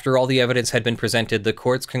 after all the evidence had been presented, the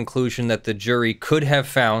court's conclusion that the jury could have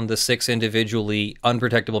found the 6 individually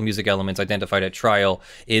unprotectable music elements identified at trial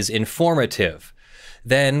is informative.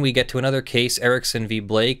 Then we get to another case, Erickson v.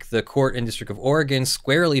 Blake. The court in District of Oregon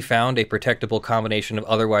squarely found a protectable combination of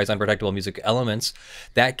otherwise unprotectable music elements.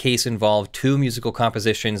 That case involved 2 musical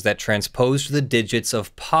compositions that transposed the digits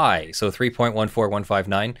of pi, so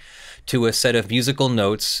 3.14159, to a set of musical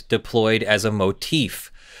notes deployed as a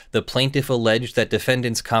motif. The plaintiff alleged that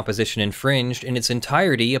defendant's composition infringed in its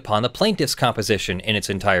entirety upon the plaintiff's composition in its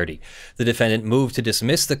entirety. The defendant moved to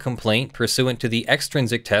dismiss the complaint pursuant to the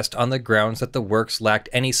extrinsic test on the grounds that the works lacked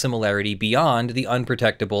any similarity beyond the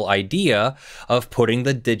unprotectable idea of putting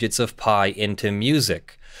the digits of pi into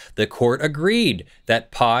music. The court agreed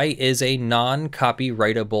that pi is a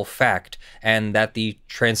non-copyrightable fact and that the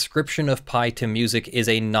transcription of pi to music is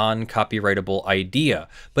a non-copyrightable idea,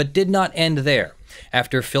 but did not end there.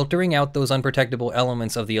 After filtering out those unprotectable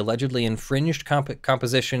elements of the allegedly infringed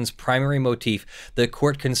composition's primary motif, the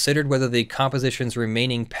court considered whether the composition's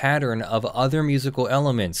remaining pattern of other musical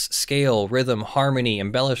elements, scale, rhythm, harmony,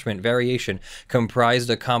 embellishment, variation, comprised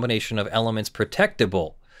a combination of elements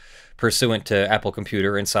protectable pursuant to Apple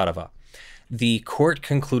Computer and Sadava. The court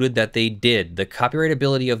concluded that they did. The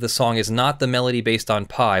copyrightability of the song is not the melody based on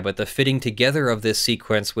pi, but the fitting together of this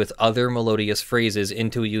sequence with other melodious phrases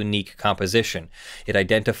into a unique composition. It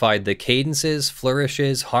identified the cadences,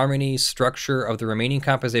 flourishes, harmonies, structure of the remaining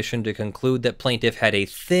composition to conclude that plaintiff had a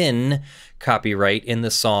thin copyright in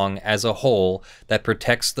the song as a whole that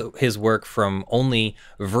protects his work from only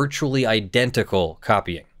virtually identical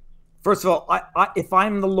copying. First of all, if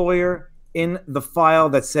I'm the lawyer in the file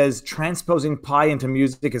that says transposing pi into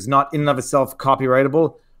music is not in and of itself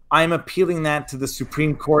copyrightable, I'm appealing that to the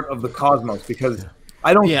Supreme Court of the Cosmos, because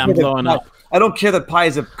I don't care I don't care that pi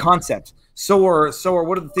is a concept. So are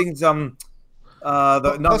what are the things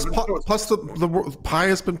plus the pi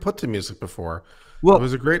has been put to music before. Well, it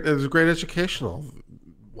was a great educational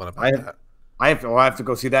one about that. I have to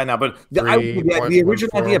go see that now. But the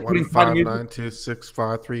original idea of putting pi to music. 9 2 6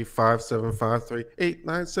 5 3 5 7 5 3 8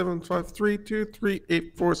 9 7 5 3 2 3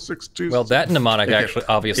 8 4 6 2. Well, that mnemonic actually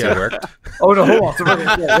obviously worked. Oh no, hold on. So,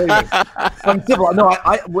 no,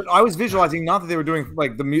 I was visualizing not that they were doing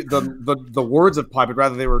like the words of pi, but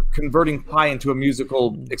rather they were converting pi into a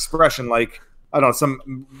musical expression, like I don't know,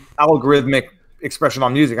 some algorithmic expression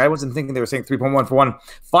on music. I wasn't thinking they were saying 3.1 for 1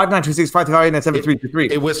 5 9 2 6 5 3 9 7 3 2 3.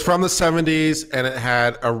 It was from the 70s, and it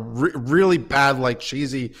had a really bad, like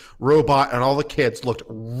cheesy robot, and all the kids looked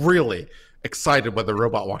really excited when the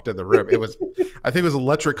robot walked in the room. It was, I think it was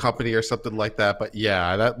Electric Company or something like that. But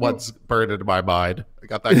yeah, that one's burned into my mind. I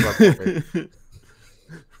got that.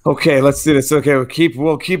 Okay, let's do this. Okay,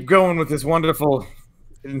 we'll keep going with this wonderful,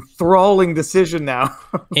 enthralling decision now.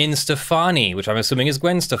 In Stefani, which I'm assuming is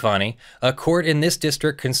Gwen Stefani, a court in this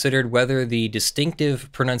district considered whether the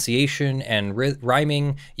distinctive pronunciation and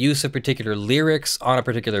rhyming, use of particular lyrics on a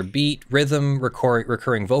particular beat, rhythm,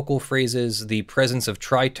 recurring vocal phrases, the presence of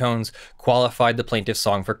tritones qualified the plaintiff's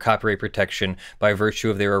song for copyright protection by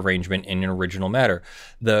virtue of their arrangement in an original matter.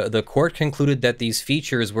 The court concluded that these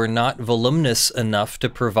features were not voluminous enough to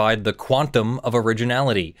provide the quantum of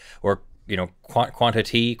originality, or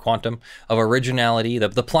quantum of originality,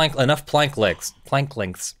 enough plank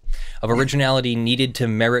lengths of originality needed to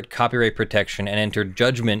merit copyright protection, and entered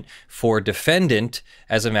judgment for defendant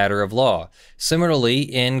as a matter of law. Similarly,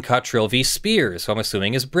 in Cottrell v. Spears, who I'm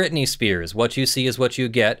assuming is Britney Spears, what you see is what you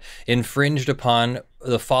get, infringed upon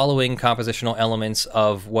the following compositional elements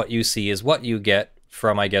of what you see is what you get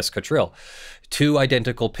from, I guess, Cottrell. 2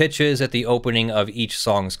 identical pitches at the opening of each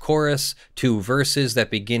song's chorus, 2 verses that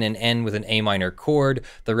begin and end with an A minor chord,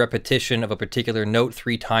 the repetition of a particular note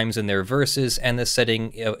 3 times in their verses, and the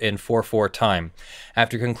setting in 4/4 time.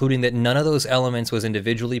 After concluding that none of those elements was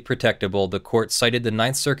individually protectable, the court cited the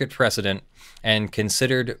Ninth Circuit precedent and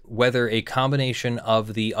considered whether a combination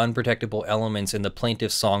of the unprotectable elements in the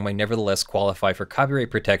plaintiff's song may nevertheless qualify for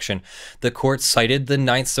copyright protection. The court cited the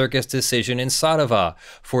Ninth Circuit's decision in Sadava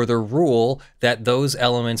for the rule that those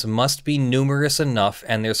elements must be numerous enough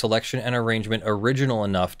and their selection and arrangement original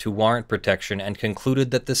enough to warrant protection, and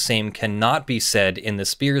concluded that the same cannot be said in the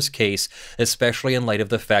Spears case, especially in light of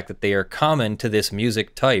the fact that they are common to this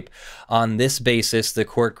music type. On this basis, the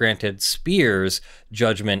court granted Spears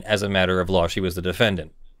judgment as a matter of law. She was the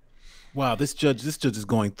defendant. Wow, this judge is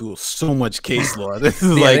going through so much case law. This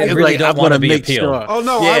is I really don't want to be appealed. Oh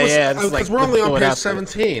no, because we're only on page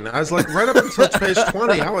 17. I was like, right up until page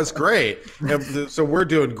 20, I was great. So we're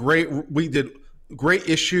doing great. We did great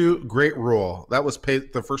issue, great rule. That was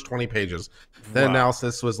the first 20 pages. Then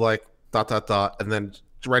analysis was like ... and then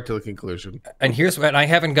right to the conclusion. And I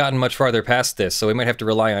haven't gotten much farther past this, so we might have to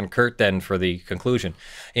rely on Kurt then for the conclusion.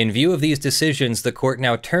 In view of these decisions, the court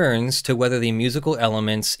now turns to whether the musical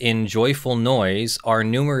elements in Joyful Noise are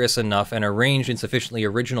numerous enough and arranged in sufficiently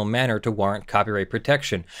original manner to warrant copyright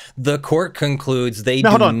protection. The court concludes they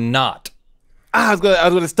do not. I was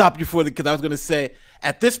going to stop you because I was going to say,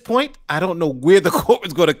 at this point, I don't know where the court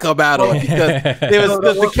was going to come out on, because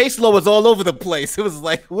the case law was all over the place. It was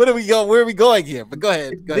like, where are we going here? But go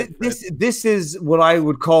ahead. This is what I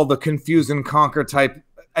would call the confuse and conquer type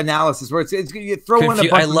analysis, where it's you throw in a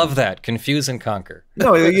bunch I love that, confuse and conquer.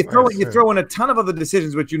 No, you throw in a ton of other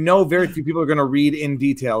decisions which very few people are going to read in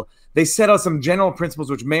detail. They set out some general principles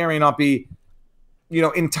which may or may not be,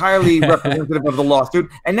 entirely representative of the lawsuit.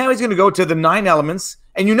 And now he's going to go to the 9 elements.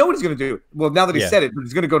 And you know what he's going to do. Well, now that he said it,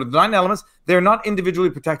 he's going to go to the 9 elements. They're not individually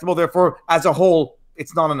protectable. Therefore, as a whole,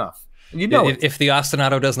 it's not enough. You know, if the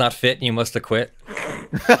ostinato does not fit, you must acquit.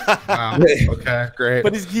 Wow. Okay, great.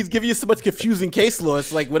 But he's giving you so much confusing case law.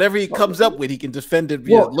 It's like whatever he comes up with, he can defend it.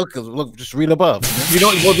 Well, look, just read above. You know,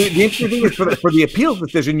 well, the interesting thing is for the appeals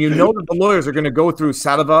decision, you know that the lawyers are going to go through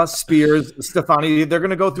Sadova, Spears, Stefani. They're going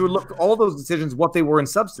to go through all those decisions, what they were in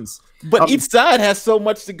substance. But each side has so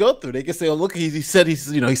much to go through. They can say, "Oh, look, he said he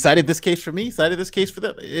cited this case for me, he cited this case for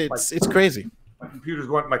them." It's crazy. My computer's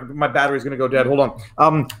going. My battery's going to go dead. Hold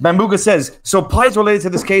on. Bambuga says so. Pie's related to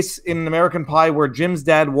this case in American Pie where Jim's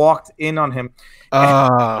dad walked in on him.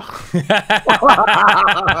 Okay,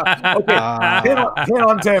 10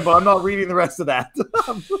 on 10, but I'm not reading the rest of that.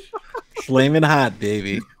 Flaming hot,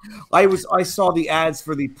 baby. I saw the ads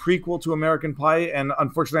for the prequel to American Pie, and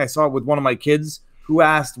unfortunately, I saw it with one of my kids who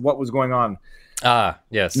asked what was going on.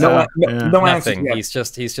 Yes. No Nothing.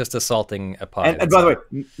 Answer He's just assaulting a pie. And by the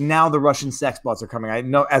way, now the Russian sex bots are coming. I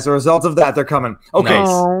know as a result of that, they're coming. Okay.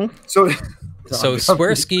 Nice. So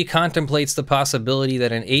Swirsky contemplates the possibility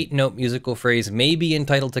that an 8-note musical phrase may be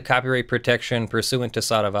entitled to copyright protection pursuant to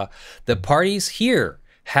Sadova. The parties here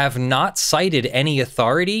have not cited any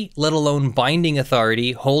authority, let alone binding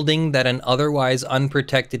authority, holding that an otherwise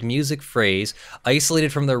unprotected music phrase,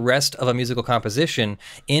 isolated from the rest of a musical composition,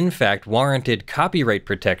 in fact warranted copyright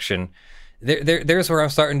protection. There's where I'm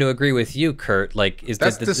starting to agree with you, Kurt. Like,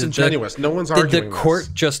 that's disingenuous. No one's arguing. Did the court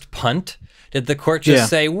just punt? Did the court just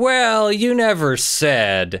say, "Well, you never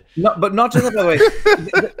said"? No, but not just that. By the way,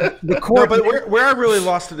 the court. No, but where I really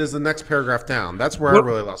lost it is the next paragraph down. That's where I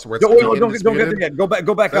really lost it. Where don't get there yet. Go back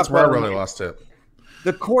That's up. That's where I really lost it.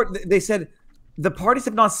 The court. They said the parties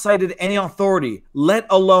have not cited any authority, let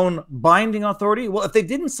alone binding authority. Well, if they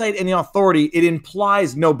didn't cite any authority, it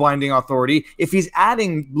implies no binding authority. If he's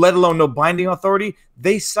adding, let alone no binding authority,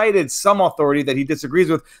 they cited some authority that he disagrees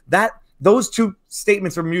with. Those two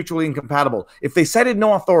statements are mutually incompatible. If they cited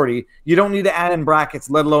no authority, you don't need to add in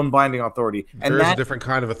brackets, let alone binding authority. And there is a different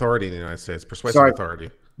kind of authority in the United States, persuasive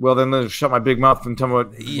authority. Well, then let's shut my big mouth and tell me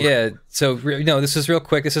what... Yeah, so, this is real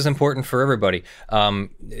quick. This is important for everybody.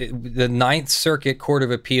 The Ninth Circuit Court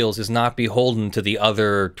of Appeals is not beholden to the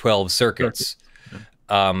other 12 circuits.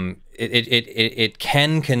 It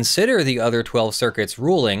can consider the other 12 circuits'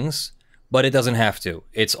 rulings, but it doesn't have to.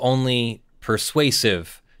 It's only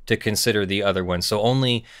persuasive to consider the other one. So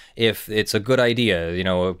only if it's a good idea,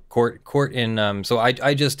 a court in, so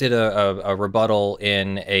I just did a rebuttal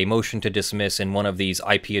in a motion to dismiss in one of these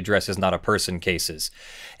IP addresses, not a person cases.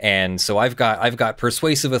 And so I've got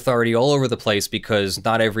persuasive authority all over the place because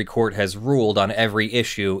not every court has ruled on every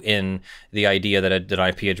issue in the idea that an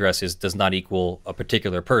IP address does not equal a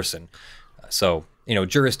particular person. So,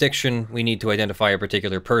 jurisdiction, we need to identify a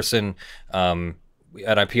particular person.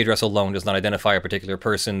 An IP address alone does not identify a particular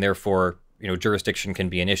person, therefore, jurisdiction can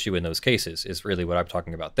be an issue in those cases, is really what I'm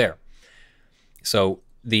talking about there. So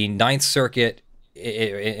the Ninth Circuit,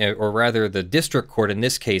 or rather the district court in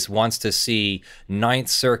this case, wants to see Ninth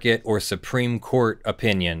Circuit or Supreme Court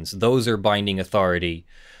opinions. Those are binding authority.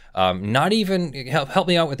 Not even, help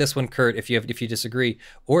me out with this one, Kurt, if you disagree,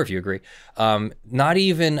 or if you agree, not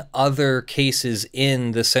even other cases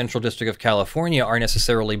in the Central District of California are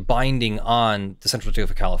necessarily binding on the Central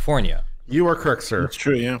District of California. You are correct, sir. That's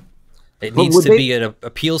true, yeah. It needs to be an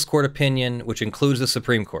appeals court opinion, which includes the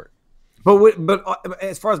Supreme Court. But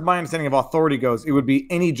as far as my understanding of authority goes, it would be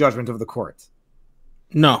any judgment of the court.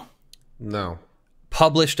 No.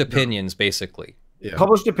 Published opinions, basically. Yeah.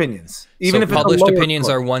 Published opinions. Even if published opinions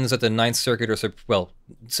are ones that the Ninth Circuit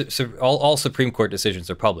all Supreme Court decisions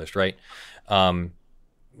are published, right? I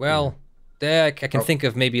can think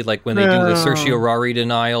of maybe like when they do the certiorari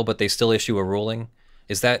denial, but they still issue a ruling.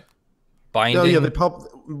 Is that binding? No, yeah,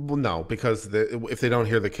 no, because if they don't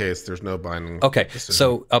hear the case, there's no binding. Okay, decision.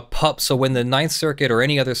 So when the Ninth Circuit or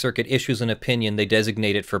any other circuit issues an opinion, they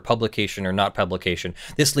designate it for publication or not publication.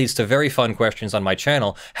 This leads to very fun questions on my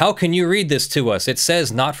channel. How can you read this to us? It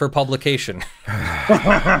says not for publication.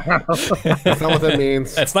 That's not what that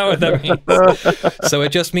means. That's not what that means. So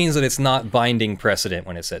it just means that it's not binding precedent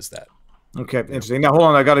when it says that. Okay, interesting. Now hold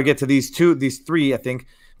on, I got to get to these three, I think.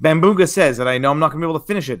 Bambuga says that I know I'm not going to be able to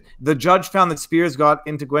finish it. The judge found that Spears got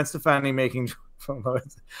into Gwen Stefani making.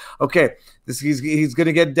 Okay, he's going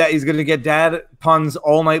to get dad puns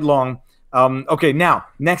all night long. Okay, now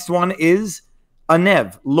next one is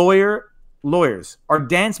Anev lawyers. Are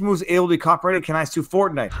dance moves able to be copyrighted? Can I sue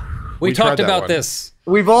Fortnite? We talked about this.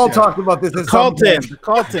 We've all talked about this. Colton.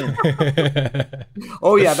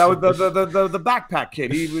 Oh yeah, that was the backpack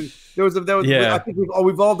kid. There was. Yeah. I think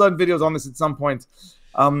we've all done videos on this at some point.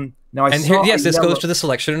 Now, this goes to the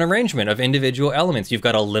selection and arrangement of individual elements. You've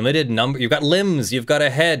got a limited number. You've got limbs. You've got a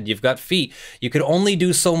head. You've got feet. You can only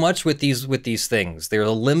do so much with these things. There are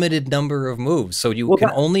a limited number of moves, so you can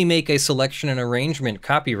only make a selection and arrangement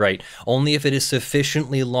copyright only if it is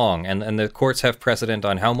sufficiently long. And the courts have precedent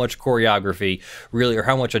on how much choreography really, or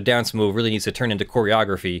how much a dance move really needs to turn into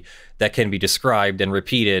choreography that can be described and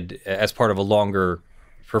repeated as part of a longer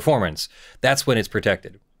performance. That's when it's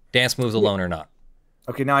protected. Dance moves alone or not.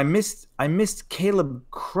 Okay, now I missed Caleb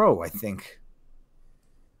Crow, I think.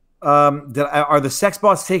 Are the sex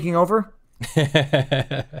bots taking over?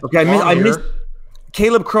 Okay, I missed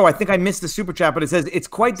Caleb Crow. I think I missed the super chat, but it says it's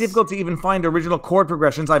quite difficult to even find original chord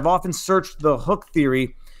progressions. I've often searched the Hook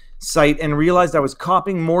Theory site and realized I was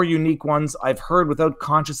copying more unique ones I've heard without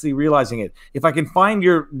consciously realizing it. If I can find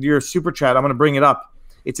your super chat, I'm going to bring it up.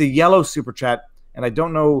 It's a yellow super chat, and I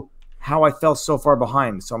don't know how I fell so far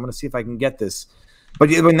behind, so I'm going to see if I can get this. But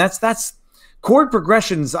I mean, that's chord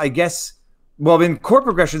progressions, I guess. Well, I mean, chord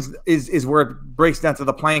progressions is where it breaks down to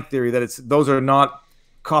the Planck theory that those are not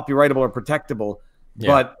copyrightable or protectable. Yeah.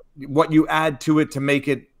 But what you add to it to make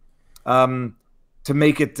it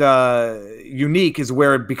unique is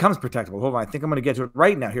where it becomes protectable. Hold on, I think I'm going to get to it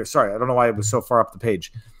right now. Here, sorry, I don't know why it was so far up the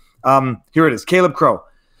page. Here it is, Caleb Crow.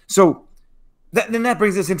 So then that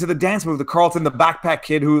brings us into the dance move, the Carlton, the backpack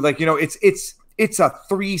kid, who it's a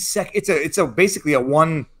 3 second. It's basically a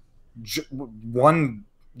one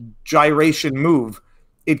gyration move.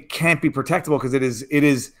 It can't be protectable because it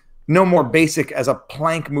is no more basic as a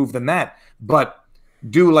plank move than that. But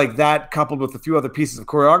do like that coupled with a few other pieces of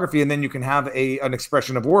choreography, and then you can have an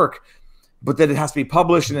expression of work. But then it has to be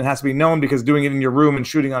published and it has to be known, because doing it in your room and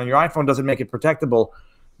shooting on your iPhone doesn't make it protectable.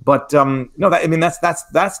 But no,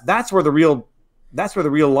 that's where the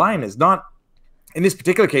real line is. Not in this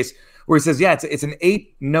particular case, where he says, yeah, it's an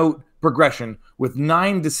 8-note progression with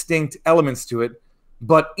 9 distinct elements to it,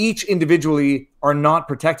 but each individually are not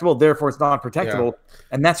protectable. Therefore, it's not protectable, yeah.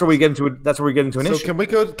 And that's where we get into it. That's where we get into an issue. So can we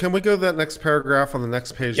go to that next paragraph on the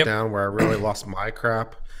next page down, where I really lost my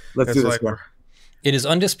crap? Let's do this. It is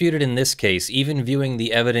undisputed in this case, even viewing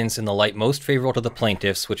the evidence in the light most favorable to the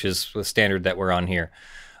plaintiffs, which is the standard that we're on here,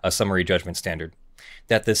 a summary judgment standard,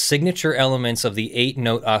 that the signature elements of the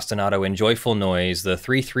 8-note ostinato in joyful noise, the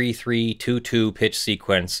 3-3-3-2-2 pitch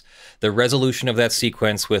sequence, the resolution of that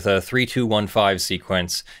sequence with a 3-2-1-5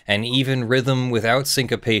 sequence, and even rhythm without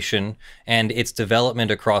syncopation, and its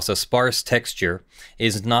development across a sparse texture,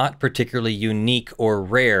 is not particularly unique or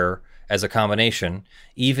rare as a combination,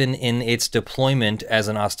 even in its deployment as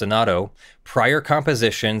an ostinato. Prior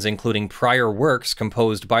compositions, including prior works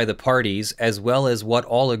composed by the parties, as well as what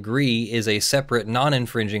all agree is a separate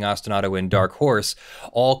non-infringing ostinato in Dark Horse,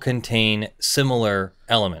 all contain similar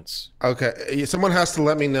elements. Okay, someone has to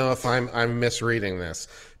let me know if I'm misreading this,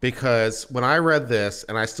 because when I read this,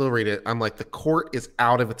 and I still read it, I'm like, the court is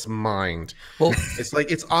out of its mind. Well, it's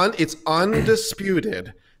like it's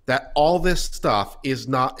undisputed that all this stuff is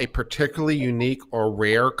not a particularly unique or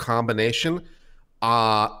rare combination.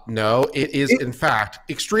 No, it is in fact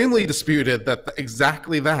extremely disputed that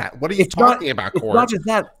exactly that. What are you talking about, Court?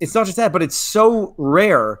 It's not just that, but it's so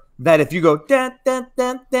rare that if you go dun, dun,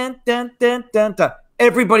 dun, dun, dun, dun, dun, dun,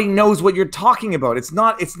 everybody knows what you're talking about. It's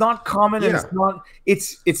not common, and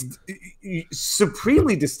it's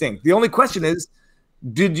supremely distinct. The only question is,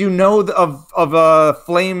 did you know of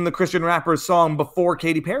Flame, the Christian rapper's song before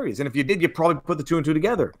Katy Perry's? And if you did, you probably put the 2 and 2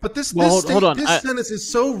 together. But this sentence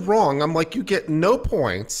is so wrong. I'm like, you get no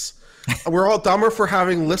points. We're all dumber for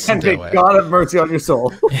having listened to it. God have mercy on your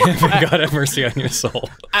soul. God have mercy on your soul.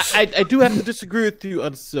 I do have to disagree with you,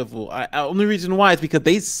 Uncivil. Only reason why is because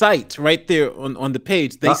they cite right there on the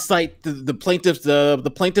page. They cite the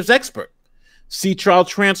plaintiff's expert, see trial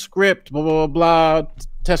transcript, blah blah blah,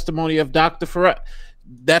 testimony of Dr. Ferret.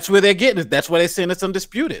 That's where they're getting it. That's why they're saying it's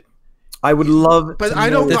undisputed. I would love, but I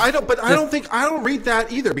don't read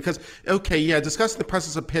that either, because discussing the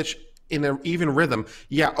presence of pitch in an even rhythm.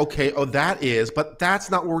 Yeah, okay. Oh, that is, but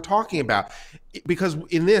that's not what we're talking about. Because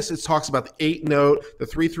in this, it talks about the 8-note, the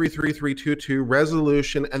 3-3-3-3-2-2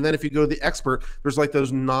 resolution, and then if you go to the expert, there's like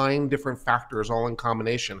those 9 different factors all in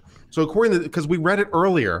combination. So according to, because we read it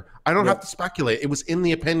earlier, I don't have to speculate. It was in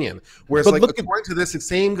the opinion. Whereas according to this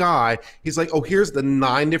same guy, he's like, oh, here's the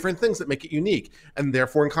 9 different things that make it unique, and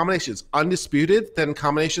therefore in combinations, undisputed. Then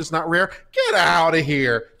combination is not rare. Get out of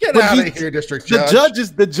here! Get out of here, district judge.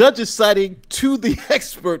 The judge is citing to the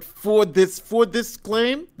expert for this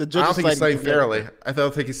claim. The judge. I don't think he's citing fairly. I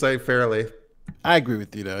don't think he's citing fairly. I agree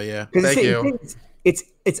with you, though. Yeah. Thank you.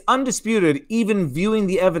 It's undisputed, even viewing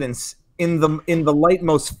the evidence in the light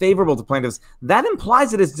most favorable to plaintiffs, that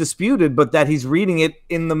implies that it's disputed, but that he's reading it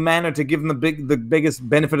in the manner to give them the biggest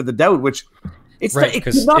benefit of the doubt, which it's right,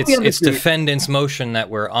 because it's defendant's motion that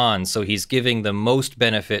we're on, so he's giving the most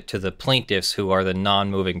benefit to the plaintiffs who are the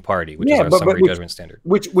non-moving party, which is our summary judgment standard.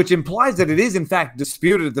 Which implies that it is in fact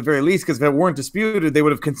disputed at the very least, because if it weren't disputed, they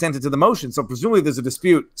would have consented to the motion. So presumably there's a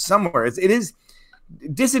dispute somewhere. It is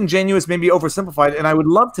disingenuous, maybe oversimplified, and I would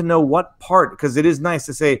love to know what part, because it is nice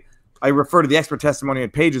to say I refer to the expert testimony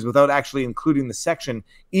at pages without actually including the section.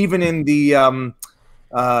 Even in the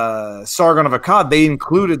Sargon of Akkad, they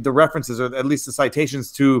included the references, or at least the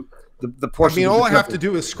citations to the portion. I mean, all I have to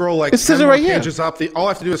do is scroll like 10 more pages up the. All I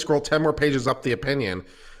have to do is scroll 10 more pages up the opinion,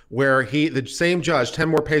 where the same judge 10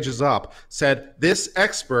 more pages up said this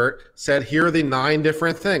expert said here are the 9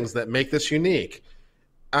 different things that make this unique.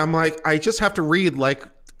 I'm like, I just have to read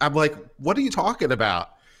I'm like, what are you talking about?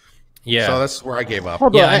 Yeah. So that's where I gave up.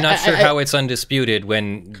 I'm not sure how it's undisputed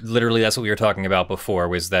when literally that's what we were talking about before,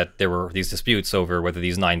 was that there were these disputes over whether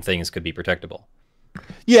these 9 things could be protectable.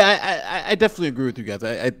 Yeah, I definitely agree with you guys.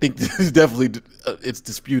 I think this is definitely it's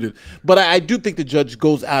disputed, but I do think the judge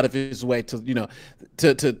goes out of his way to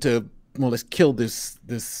to more or less kill this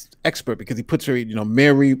expert, because he puts her,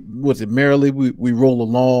 merrily we roll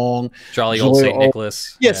along, jolly old St.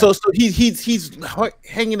 Nicholas. Yeah, so he's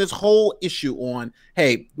hanging his whole issue on,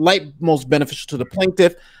 hey, light most beneficial to the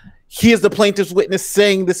plaintiff. Here's the plaintiff's witness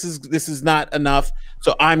saying this is not enough,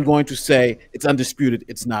 so I'm going to say it's undisputed,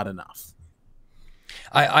 it's not enough.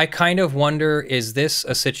 I kind of wonder, is this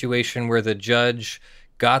a situation where the judge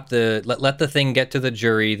got let the thing get to the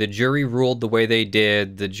jury ruled the way they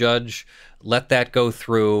did, the judge let that go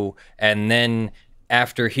through, and then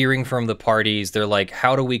after hearing from the parties, they're like,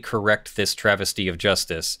 how do we correct this travesty of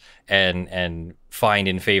justice and find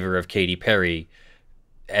in favor of Katy Perry?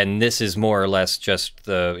 And this is more or less just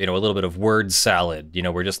a little bit of word salad.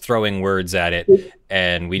 We're just throwing words at it,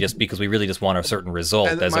 and because we really just want a certain result,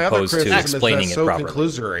 as opposed to explaining it properly.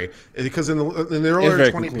 Conclusory, because in the earlier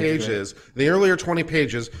 20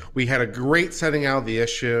 pages, we had a great setting out of the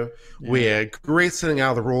issue. Yeah. We had great setting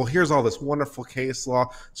out of the rule. Here's all this wonderful case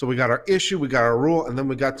law. So we got our issue, we got our rule, and then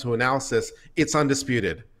we got to analysis. It's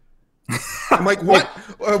undisputed. I'm like, what?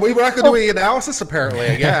 We're not going to do any analysis, apparently,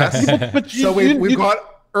 I guess. We've got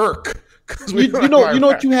irk. You know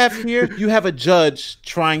what you have here? You have a judge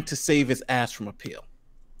trying to save his ass from appeal.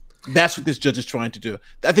 That's what this judge is trying to do.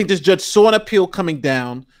 I think this judge saw an appeal coming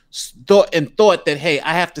down, thought that, hey,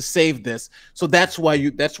 I have to save this. So that's why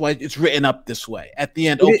it's written up this way. At the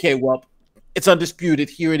end, okay, well, it's undisputed.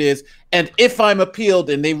 Here it is. And if I'm appealed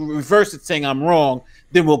and they reverse it saying I'm wrong,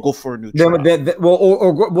 then we'll go for a new trial.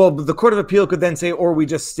 The Court of Appeal could then say, or we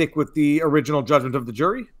just stick with the original judgment of the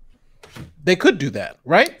jury. They could do that,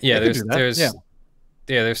 right? Yeah,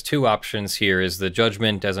 there's 2 options here: is the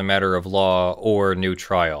judgment as a matter of law or new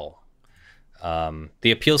trial.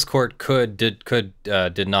 The appeals court could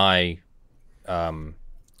deny or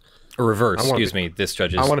reverse. This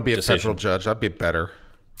judge's. I want to be decision. A federal judge. I'd be better.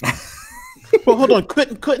 Well, hold on.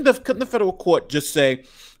 Couldn't the federal court just say,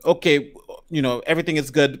 okay, everything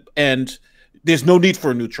is good and there's no need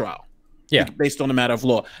for a new trial? Yeah, based on a matter of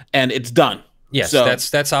law, and it's done. Yes, so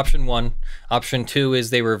that's option 1. Option 2 is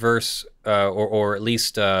they reverse or at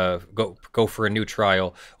least go for a new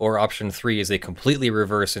trial. Or option 3 is they completely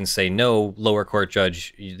reverse and say, no, lower court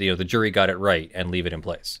judge, the jury got it right, and leave it in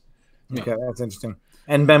place. Okay, that's interesting.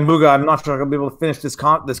 And Bambuga, I'm not sure I'll be able to finish this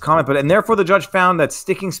comment, but and therefore the judge found that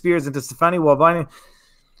sticking spears into Stefani while binding.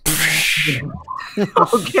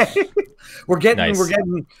 Okay, we're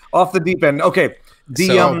getting off the deep end. Okay,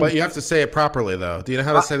 but you have to say it properly, though. Do you know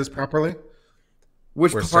how to say this properly?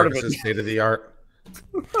 Which part of it is state of the art?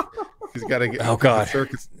 He's got to get. Oh God,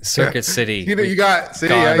 Circuit City. You got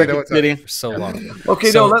City. Yeah, you know what's City for so long. Okay,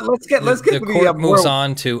 so let's get the court moves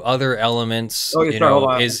on to other elements.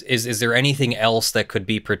 Is there anything else that could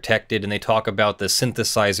be protected? And they talk about the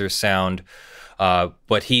synthesizer sound.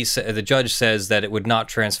 But the judge says that it would not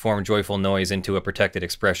transform joyful noise into a protected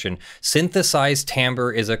expression. Synthesized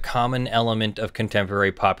timbre is a common element of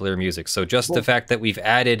contemporary popular music. So just the fact that we've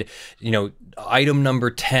added, item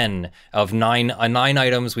number 10 of 9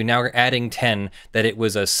 items, we now are adding 10, that it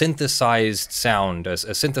was a synthesized sound, a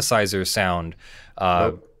synthesizer sound.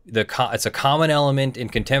 It's a common element in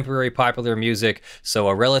contemporary popular music, so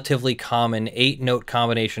a relatively common 8-note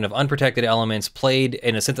combination of unprotected elements played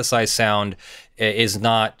in a synthesized sound is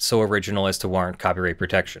not so original as to warrant copyright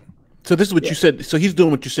protection. So this is what you said. So he's doing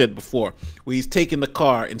what you said before, where he's taking the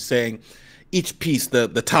car and saying each piece, the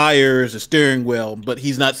tires, the steering wheel, but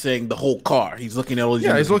he's not saying the whole car. He's looking at all these.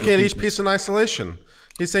 Yeah, he's looking at each piece in isolation.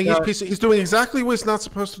 He's saying each piece. He's doing exactly what he's not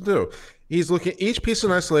supposed to do. He's looking at each piece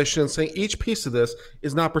in isolation and saying each piece of this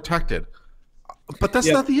is not protected. But that's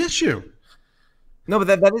not the issue. No, but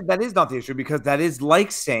that is not the issue, because that is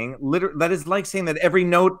like saying that every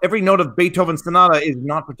note of Beethoven's sonata is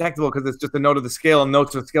not protectable because it's just a note of the scale, and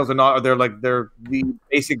notes of scales are not. They're the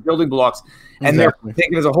basic building blocks, and they're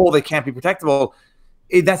taken as a whole. They can't be protectable.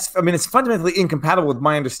 It's fundamentally incompatible with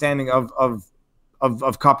my understanding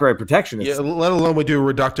of copyright protection. Let alone we do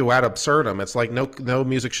reductio ad absurdum. It's like no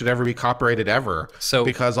music should ever be copyrighted ever. So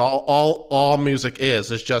because all music is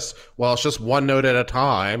just it's just one note at a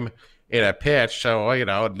time in a pitch. So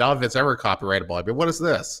none of it's ever copyrightable. I mean, what is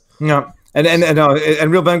this? No, and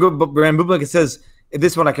Real Bamboo, it says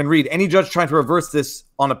this one I can read. Any judge trying to reverse this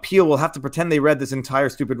on appeal will have to pretend they read this entire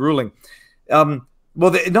stupid ruling. Well,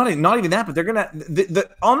 not even that, but they're gonna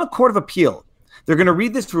on the Court of Appeal. They're going to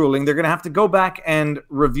read this ruling. They're going to have to go back and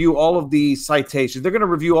review all of the citations. They're going to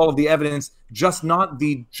review all of the evidence, just not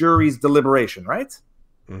the jury's deliberation, right?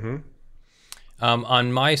 Mm-hmm.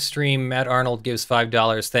 On my stream, Matt Arnold gives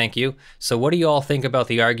 $5. Thank you. So what do you all think about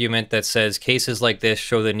the argument that says cases like this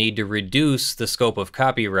show the need to reduce the scope of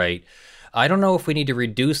copyright? I don't know if we need to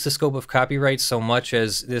reduce the scope of copyright so much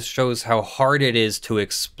as this shows how hard it is to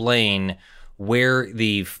explain where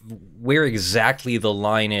exactly the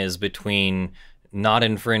line is between not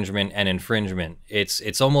infringement and infringement.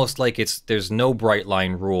 It's almost like there's no bright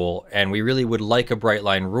line rule, and we really would like a bright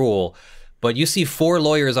line rule. But you see 4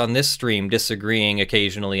 lawyers on this stream disagreeing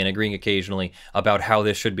occasionally and agreeing occasionally about how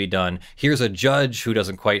this should be done. Here's a judge who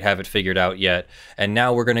doesn't quite have it figured out yet, and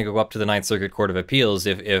now we're going to go up to the Ninth Circuit Court of Appeals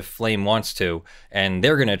if Flame wants to, and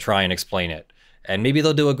they're going to try and explain it. And maybe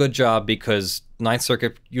they'll do a good job, because Ninth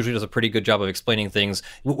Circuit usually does a pretty good job of explaining things.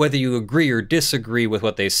 Whether you agree or disagree with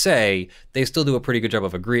what they say, they still do a pretty good job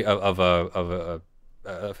of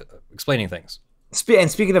explaining things. And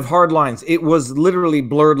speaking of hard lines, it was literally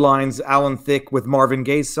blurred lines, Alan Thicke with Marvin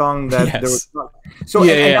Gaye's song. There was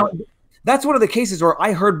that's one of the cases where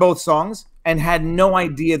I heard both songs and had no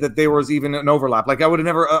idea that there was even an overlap. Like I would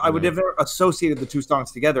never associated the two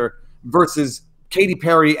songs together, versus Katy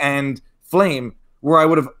Perry and Flame, where I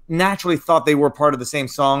would have naturally thought they were part of the same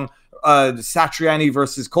song. Satriani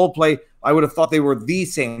versus Coldplay, I would have thought they were the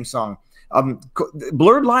same song.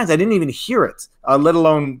 Blurred lines, I didn't even hear it, let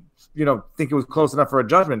alone think it was close enough for a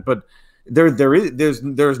judgment. But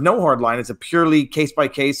there's no hard line. It's a purely case by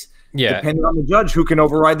case, depending on the judge who can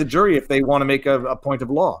override the jury if they want to make a point of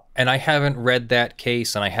law. And I haven't read that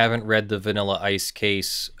case, and I haven't read the Vanilla Ice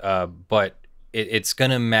case, but it's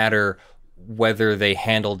going to matter whether they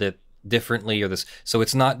handled it differently or this. So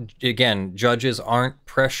it's not, again, judges aren't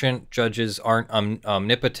prescient, judges aren't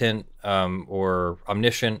omnipotent or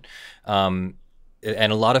omniscient, and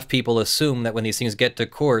a lot of people assume that when these things get to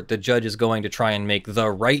court, the judge is going to try and make the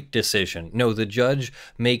right decision. No, the judge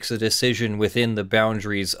makes a decision within the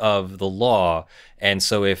boundaries of the law. And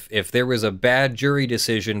so if there was a bad jury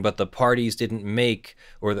decision, but the parties didn't make,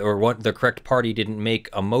 or the correct party didn't make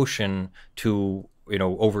a motion to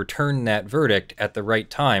overturn that verdict at the right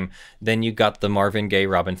time, then you got the Marvin Gaye,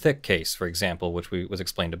 Robin Thicke case, for example, which was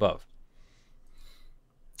explained above.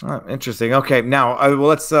 Oh, interesting. Okay, now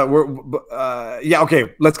let's get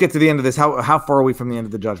to the end of this. How far are we from the end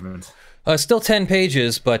of the judgment? Still 10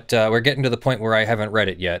 pages, but we're getting to the point where I haven't read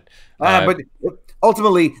it yet. But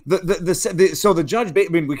ultimately, so the judge. I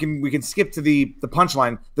mean, we can skip to the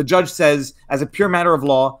punchline. The judge says, as a pure matter of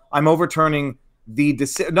law, I'm overturning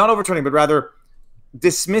not overturning, but rather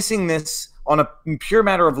dismissing this on a pure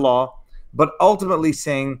matter of law, but ultimately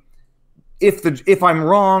saying, if I'm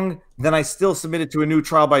wrong, then I still submit it to a new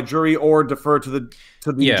trial by jury or defer to the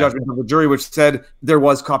judgment of the jury, which said there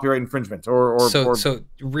was copyright infringement.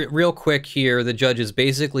 Real quick here, the judge is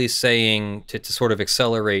basically saying, to sort of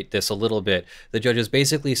accelerate this a little bit, the judge is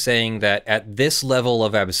basically saying that at this level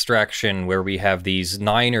of abstraction, where we have these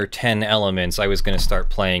 9 or 10 elements, I was going to start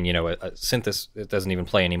playing, a synthesis. It doesn't even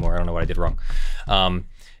play anymore. I don't know what I did wrong.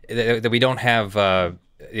 That we don't have,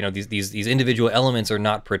 these individual elements are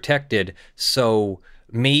not protected. So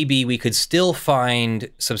maybe we could still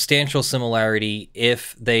find substantial similarity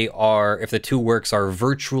if the two works are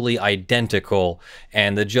virtually identical,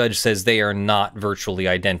 and the judge says they are not virtually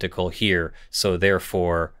identical here, so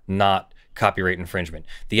therefore not copyright infringement.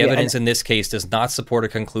 The evidence in this case does not support a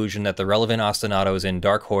conclusion that the relevant ostinatos in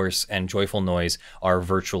Dark Horse and Joyful Noise are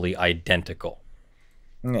virtually identical.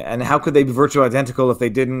 And how could they be virtually identical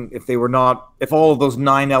if all of those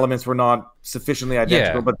 9 elements were not sufficiently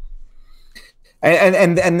identical? But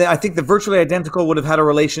And I think the virtually identical would have had a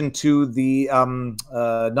relation to the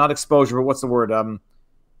not exposure, but what's the word?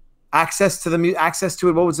 access to the access to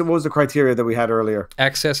it. What was the criteria that we had earlier?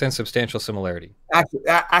 Access and substantial similarity.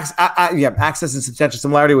 Access and substantial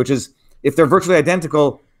similarity, which is if they're virtually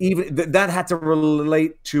identical, even that had to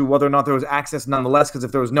relate to whether or not there was access nonetheless. Because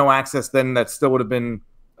if there was no access, then that still would have been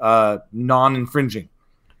non-infringing,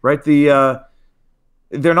 right?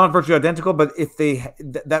 They're not virtually identical, but if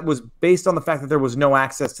that was based on the fact that there was no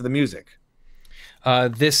access to the music.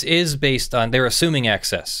 This is based on they're assuming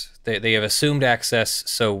access. They have assumed access,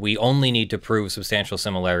 so we only need to prove substantial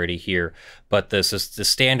similarity here. But the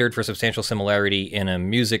standard for substantial similarity in a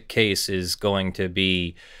music case is going to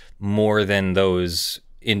be more than those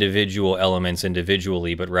individual elements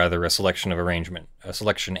individually, but rather a selection and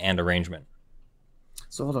arrangement.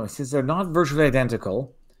 So hold on, since they're not virtually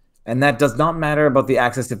identical, and that does not matter about the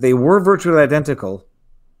access. If they were virtually identical,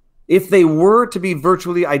 if they were to be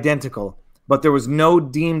virtually identical, but there was no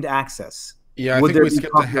deemed access. Yeah, I think we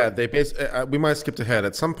skipped ahead. We might have skipped ahead.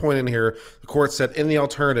 At some point in here, the court said in the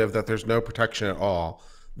alternative that there's no protection at all.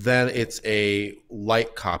 Then it's a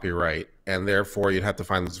light copyright, and therefore you'd have to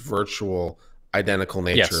find this virtual identical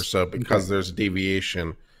nature. Yes. So because there's a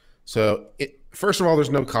deviation. So first of all, there's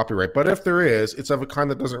no copyright. But if there is, it's of a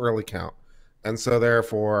kind that doesn't really count. And so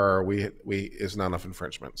therefore is not enough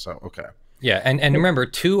infringement. So okay. Yeah, and remember,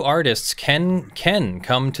 two artists can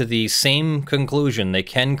come to the same conclusion. They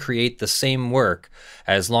can create the same work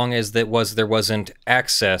as long as there wasn't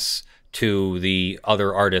access to the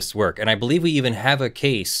other artist's work. And I believe we even have a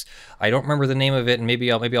case. I don't remember the name of it, and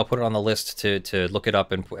maybe I'll put it on the list to look it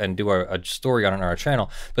up and do a story on it on our channel.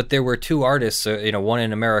 But there were two artists, one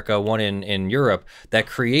in America, one in Europe, that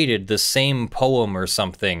created the same poem or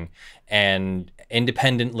something, and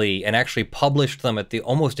independently, and actually published them at the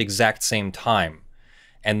almost exact same time.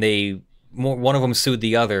 And one of them sued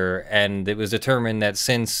the other, and it was determined that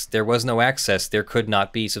since there was no access, there could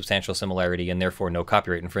not be substantial similarity, and therefore no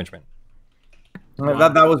copyright infringement.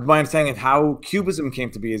 That was my understanding of how Cubism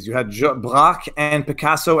came to be. Is you had Braque and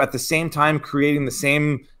Picasso at the same time creating the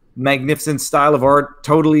same magnificent style of art,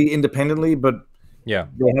 totally independently, but yeah,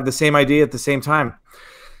 they had the same idea at the same time.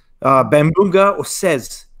 Bambunga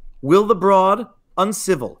says, will the Broady,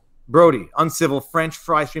 uncivil French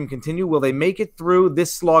fry stream continue? Will they make it through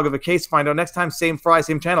this slog of a case? Find out next time. Same fry,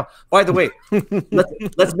 same channel. By the way,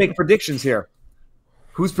 let's make predictions here.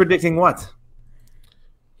 Who's predicting what?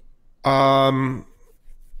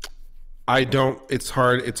 I don't. It's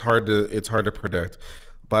hard to predict.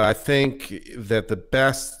 But I think that the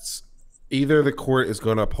best, either the court is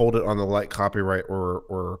going to uphold it on the light copyright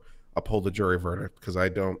or uphold the jury verdict, because I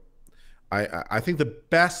don't. I think the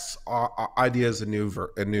best idea is a new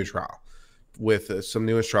trial with some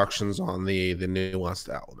new instructions on the nuanced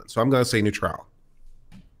element. So I'm going to say new trial.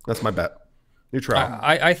 That's my bet. New trial.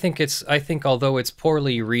 I think although it's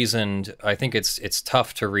poorly reasoned, I think it's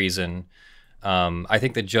tough to reason. I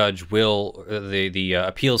think the judge will, the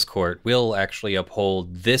appeals court will actually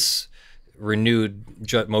uphold this renewed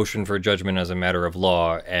motion for judgment as a matter of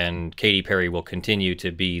law, and Katy Perry will continue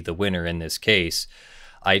to be the winner in this case.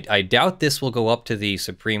 I doubt this will go up to the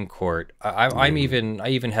Supreme Court. I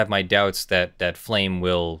even have my doubts that Flame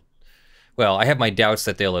will. Well, I have my doubts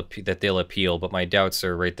that they'll appeal, but my doubts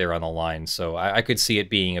are right there on the line. So I could see it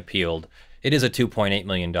being appealed. It is a $2.8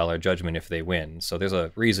 million judgment if they win, so there's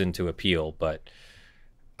a reason to appeal. But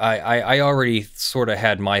I already sort of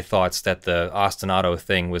had my thoughts that the ostinato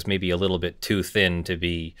thing was maybe a little bit too thin to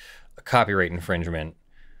be a copyright infringement.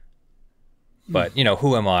 But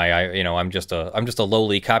who am I? I'm just a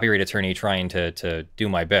lowly copyright attorney trying to do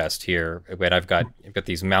my best here. But I've got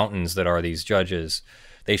these mountains that are these judges.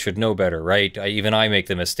 They should know better, right? Even I make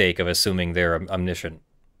the mistake of assuming they're omniscient.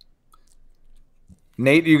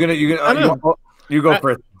 Nate, you go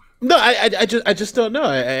first. No, I just don't know.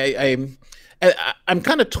 I'm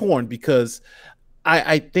kind of torn because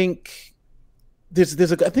I think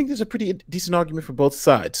there's a pretty decent argument for both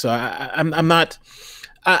sides. So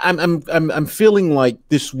I'm feeling like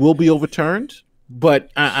this will be overturned,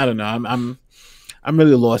 but I don't know. I'm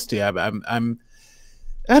really lost here.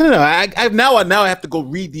 I don't know. Now I have to go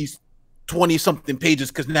read these 20-something pages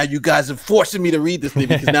because now you guys are forcing me to read this thing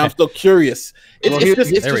because now I'm still curious. It's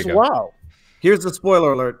just wow. Here's the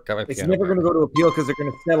spoiler alert. It's never going to go to appeal because they're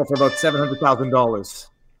going to settle for about $700,000.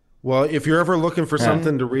 Well, if you're ever looking for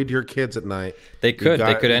something to read to your kids at night, they could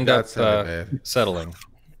end up settling.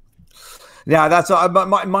 Yeah, that's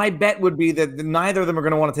my bet would be that neither of them are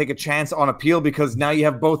going to want to take a chance on appeal because now you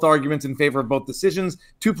have both arguments in favor of both decisions.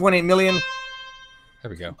 $2.8 million. There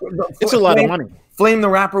we go. It's a lot of money. Flame the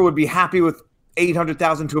rapper would be happy with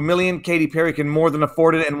 $800,000 to $1 million. Katy Perry can more than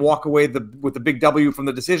afford it and walk away with the big W from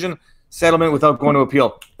the decision. Settlement without going to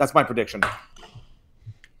appeal. That's my prediction.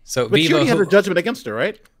 So but Viva, she already had a judgment against her,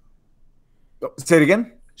 right? Say it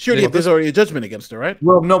again. There's already a judgment against her, right?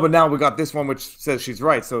 Well, no, but now we got this one which says she's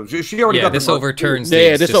right. So she already got this overturns.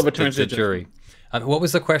 This overturns the jury. What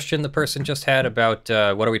was the question the person just had about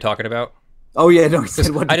what are we talking about? Oh yeah, no. He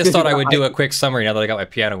said, I just thought I would do a quick summary now that I got my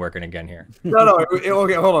piano working again here. No.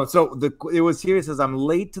 Okay, hold on. So it was here. It says, "I'm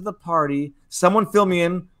late to the party. Someone fill me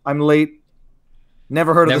in. I'm late.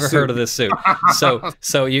 Never heard of the suit."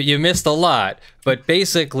 So you missed a lot. But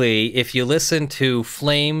basically, if you listen to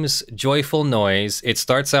Flame's joyful noise, it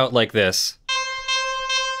starts out like this.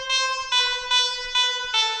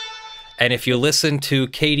 And if you listen to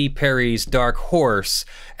Katy Perry's Dark Horse,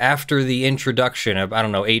 after the introduction of, I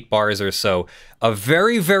don't know, 8 bars or so, a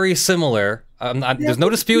very, very similar, there's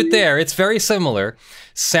no dispute there, it's very similar,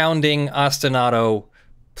 sounding ostinato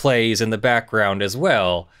plays in the background as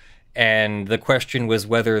well. And the question was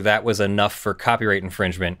whether that was enough for copyright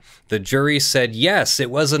infringement. The jury said yes, it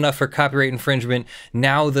was enough for copyright infringement.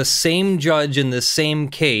 Now the same judge in the same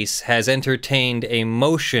case has entertained a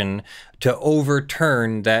motion to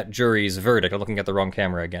overturn that jury's verdict. I'm looking at the wrong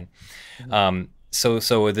camera again. So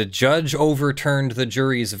the judge overturned the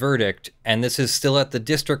jury's verdict, and this is still at the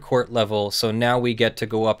district court level. So now we get to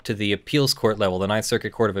go up to the appeals court level, the Ninth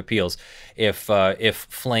Circuit Court of Appeals, if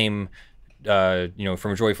Flame,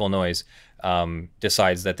 from Joyful Noise,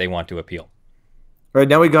 decides that they want to appeal. Right,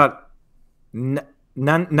 now we got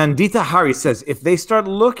Nandita Hari says, if they start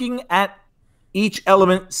looking at each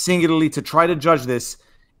element singularly to try to judge this,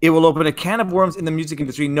 it will open a can of worms in the music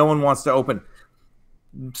industry no one wants to open.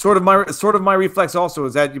 Sort of my reflex also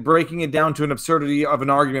is that you're breaking it down to an absurdity of an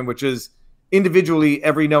argument, which is individually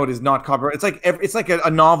every note is not copyright. It's like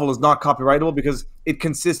a novel is not copyrightable because it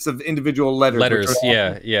consists of individual letters. Or words,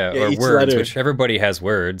 letter. Which everybody has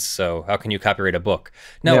words. So how can you copyright a book?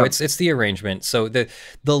 No, it's the arrangement. So the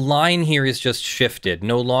line here is just shifted.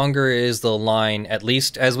 No longer is the line, at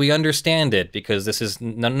least as we understand it, because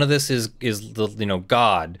none of this is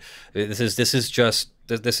God.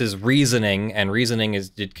 This is reasoning, and reasoning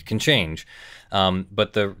it can change.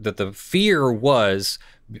 But the fear was,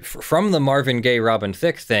 from the Marvin Gaye, Robin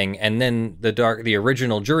Thicke thing, and then the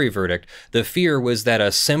original jury verdict, the fear was that a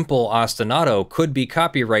simple ostinato could be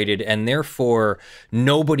copyrighted, and therefore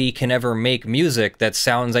nobody can ever make music that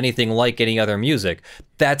sounds anything like any other music.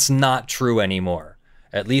 That's not true anymore.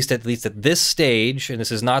 At least at this stage, and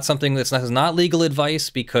this is not something this is not legal advice,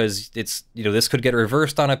 because it's this could get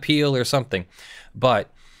reversed on appeal or something, but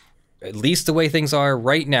at least the way things are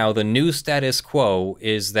right now, the new status quo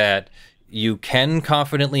is that you can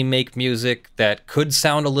confidently make music that could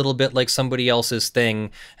sound a little bit like somebody else's thing,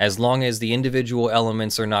 as long as the individual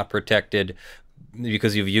elements are not protected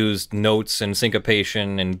because you've used notes and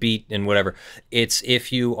syncopation and beat and whatever. It's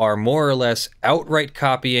if you are more or less outright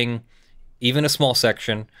copying even a small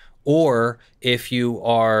section, or if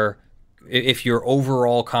your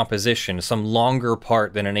overall composition, some longer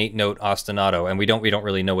part than an 8-note ostinato, and we don't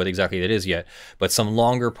really know what exactly that is yet, but some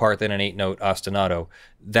longer part than an 8-note ostinato,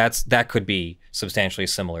 that could be substantially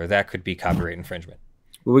similar. That could be copyright infringement.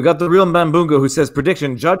 Well, we got the real Mbambunga who says,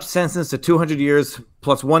 prediction, judge sentenced to 200 years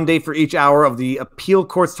plus 1 day for each hour of the appeal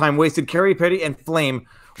court's time wasted. Katy Perry and Flame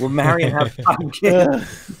will marry and have 5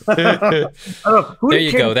 kids. There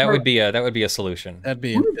you go. That would be a solution. Who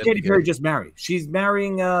did Katy Perry just marry? She's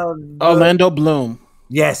marrying Orlando Bloom.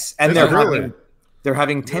 Yes, and they're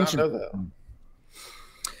having tension.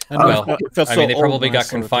 Well, they probably got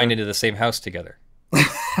confined into the same house together.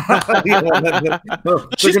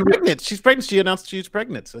 She's pregnant. She's pregnant. She announced she's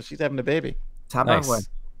pregnant, so she's having a baby. Nice.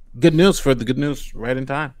 Good news right in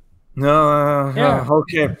time.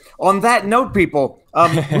 Okay. On that note, people,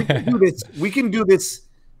 we can do this.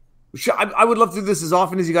 I would love to do this as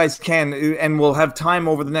often as you guys can, and we'll have time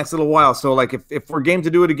over the next little while. So, like, if we're game to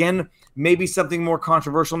do it again, maybe something more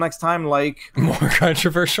controversial next time. Like more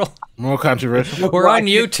controversial. We're on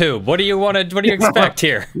YouTube. What do you expect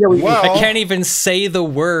here? I can't even say the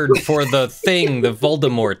word for the thing, the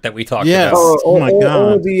Voldemort that we talked about. Oh my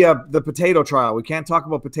God. The potato trial. We can't talk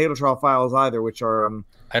about potato trial files either, which are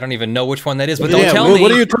I don't even know which one that is, but don't tell me. What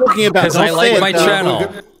are you talking about? Because I like my channel.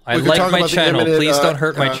 I like my channel. Please don't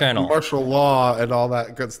hurt my channel. Martial law and all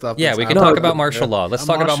that good stuff. Yeah, we can talk about martial law. Let's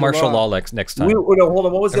talk about martial law next time. Hold on.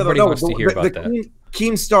 What was the other? Everybody wants to hear about that.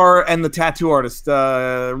 Keemstar and the tattoo artist,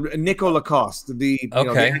 Nico Lacoste. The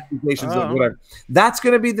accusations of whatever. That's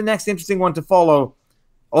going to be the next interesting one to follow.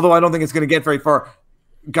 Although I don't think it's going to get very far.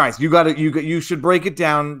 Guys, you should break it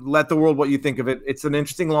down. Let the world what you think of it. It's an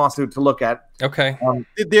interesting lawsuit to look at. Okay.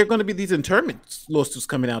 There are going to be these internment lawsuits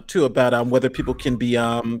coming out too about whether people can be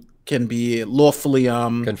lawfully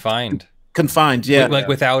confined. Confined, yeah. Like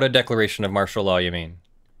without a declaration of martial law, you mean?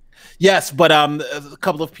 Yes, but a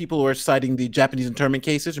couple of people were citing the Japanese internment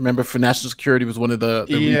cases. Remember, for national security was one of the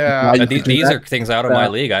these are things out of my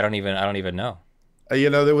league. I don't even know. You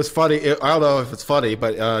know, it was funny. I don't know if it's funny,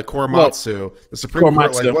 but Korematsu, the Supreme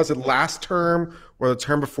Court, like, was it last term or the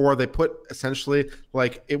term before? They put essentially,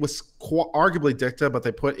 like, it was arguably dicta, but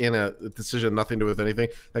they put in a decision nothing to do with anything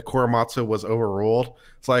that Korematsu was overruled.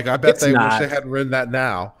 It's like, I bet they wish they hadn't written that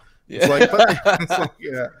now. It's like,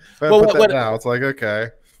 now. It's like, okay.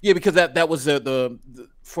 Yeah, because that was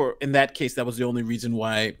for in that case, that was the only reason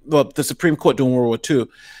why. Well, the Supreme Court during World War II,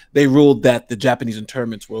 they ruled that the Japanese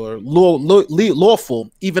internments were lawful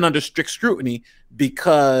even under strict scrutiny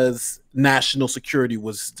because national security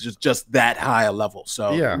was just that high a level.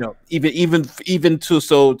 So yeah, you know, even to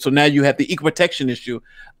so now you have the equal protection issue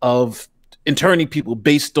of interning people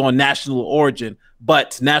based on national origin,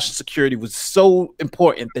 but national security was so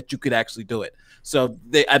important that you could actually do it. So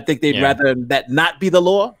I think they'd rather that not be the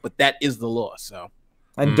law, but that is the law. So,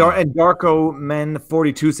 and Darko Men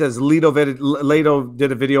 42 says Leto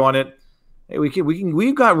did a video on it. Hey,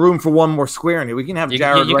 we've got room for one more square in here. We can have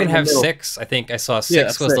Jared. You can have 6. I think I saw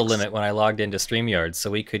 6 was the limit when I logged into StreamYard. So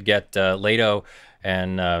we could get Leto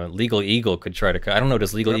and Legal Eagle could try to. I don't know.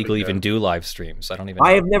 Does Legal Eagle even do live streams? I don't even know.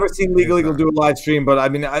 I have never seen Legal Eagle do a live stream, but I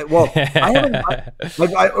mean, I haven't.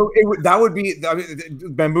 That would be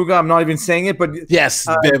Bambuga. I'm not even saying it, but yes,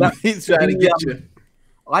 he's trying to get you.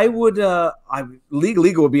 I would. Legal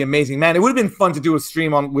Eagle would be amazing, man. It would have been fun to do a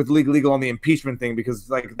stream with Legal Eagle on the impeachment thing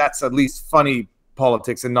because, like, that's at least funny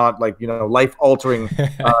politics and not like life altering.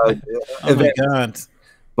 Oh my God.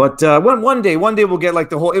 But one day we'll get like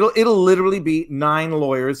the whole. It'll literally be 9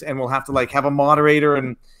 lawyers, and we'll have to like have a moderator,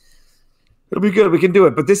 and it'll be good. We can do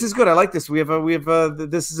it. But this is good. I like this. We have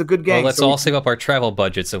this is a good game. Well, let's all save up our travel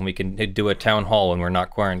budgets, and we can do a town hall when we're not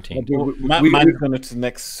quarantined. Mine's going to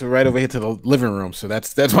next right over here to the living room. So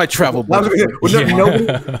that's my travel budget.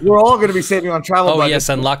 We're all going to be saving on travel. Oh yes,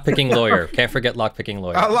 and lockpicking lawyer. Can't forget lockpicking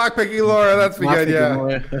lawyer. Lockpicking lawyer. That's good.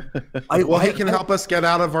 Yeah. He can help us get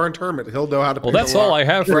out of our internment. He'll know how to. Well, that's all I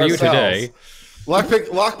have for you today.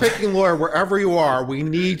 Lockpicking lawyer, wherever you are, we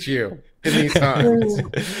need you. In these times.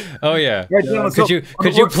 Oh yeah. Could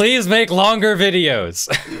you please make longer videos?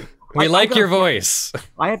 We like your voice.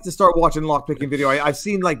 I have to start watching lockpicking video. I've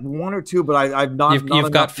seen like 1 or 2, but I've not.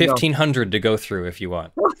 You've got 1,500 to go through if you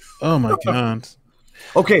want. Oh my God.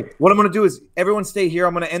 Okay, what I'm going to do is everyone stay here.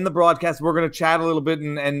 I'm going to end the broadcast. We're going to chat a little bit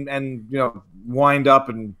and wind up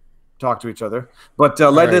and talk to each other. But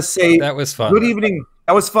let us say that was fun. Good evening.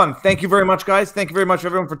 That was fun. Thank you very much, guys. Thank you very much,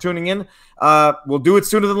 everyone, for tuning in. We'll do it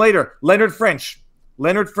sooner than later. Leonard French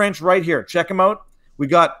right here. Check him out. We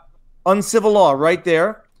got Uncivil Law right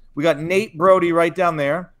there. We got Nate Broady right down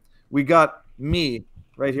there. We got me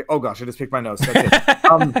right here. Oh, gosh, I just picked my nose.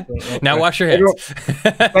 Now wash your hands.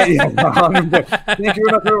 Thank you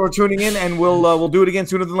very much for tuning in, and we'll do it again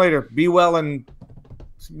sooner than later. Be well and,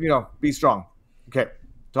 be strong. Okay,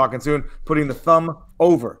 talking soon. Putting the thumb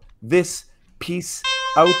over this piece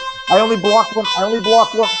out. I only blocked one.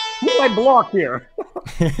 Who did I block here?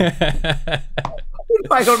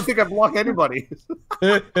 I don't think I blocked anybody.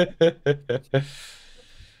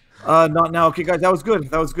 Not now. Okay, guys, that was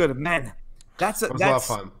good. Man, that's a lot of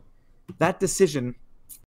fun. That decision